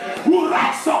me will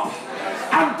rise up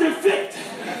and defeat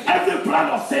every plan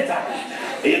of Satan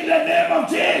in the name of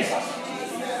Jesus.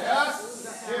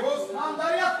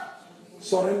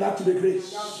 Surrender to the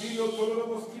grace.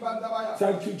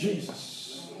 Thank you,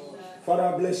 Jesus. Father,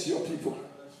 I bless your people.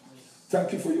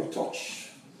 Thank you for your touch.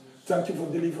 Thank you for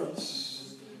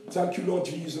deliverance. Thank you, Lord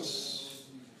Jesus.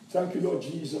 Thank you, Lord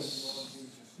Jesus.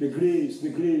 The grace, the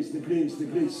grace, the grace, the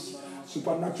grace.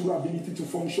 Supernatural ability to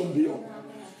function beyond.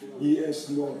 Yes,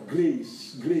 Lord.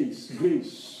 Grace, grace,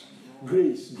 grace.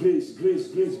 Grace, grace, grace,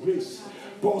 grace, grace.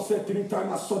 Paul said 3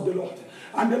 times, I sought the Lord.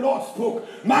 And the Lord spoke,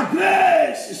 my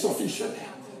grace is sufficient.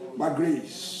 My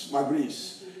grace, my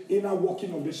grace. Inner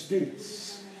working of the Spirit.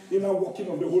 Inner working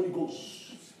of the Holy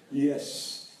Ghost.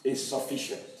 Yes, is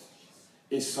sufficient.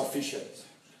 Is sufficient.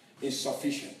 Is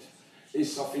sufficient.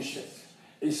 Is sufficient.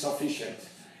 Is sufficient.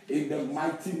 In the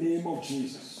mighty name of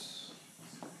Jesus.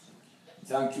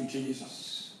 Thank you,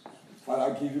 Jesus.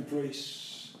 Father, I give you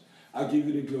praise. I give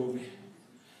you the glory.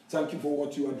 Thank you for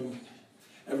what you are doing.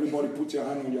 Everybody put your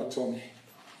hand on your tummy.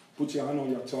 Put your hand on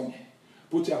your tummy.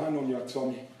 Put your hand on your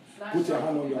tummy. Put your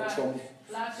hand on your tummy.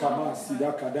 And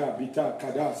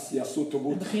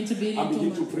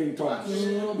begin to pray in tongues.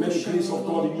 Let the grace of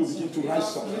God in you begin to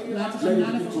rise up. Let it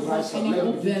begin to rise up. Let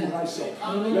it begin to rise up.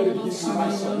 Let it begin to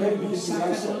rise up. Let it begin to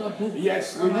rise up.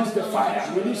 Yes, release the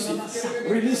fire. Release it.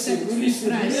 Release it. Release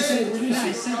it. Release it.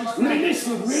 Release it. Release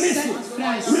it. Release it.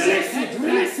 Release it.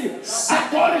 Release it. I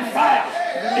call it fire.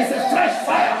 It's a fresh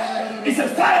fire. It's a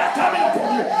fire coming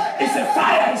upon you. It's a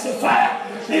fire. It's a fire.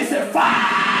 It's a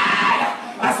fire.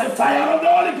 As a fire of the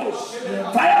Holy Ghost.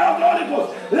 Fire of the Holy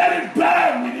Ghost. Let it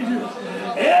burn within you.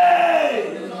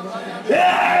 Hey!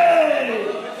 Hey!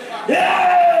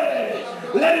 Hey!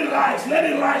 Let it rise. Let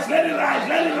it rise. Let it rise.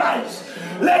 Let it rise.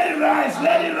 Let it rise.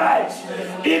 Let it rise.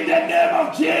 In the name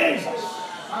of Jesus.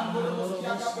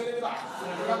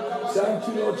 Thank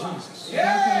you, Lord Jesus.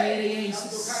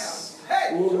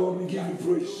 Oh Lord, we give you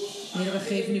praise. Heer, we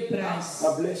geven u prijs.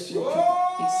 I bless your people.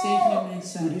 Ik zegen uw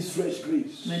mensen With this fresh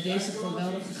grace. met deze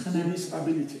geweldige With genade, this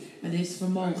ability. met deze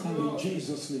vermogen. In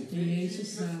Jesus' name. In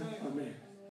Jezus' naam.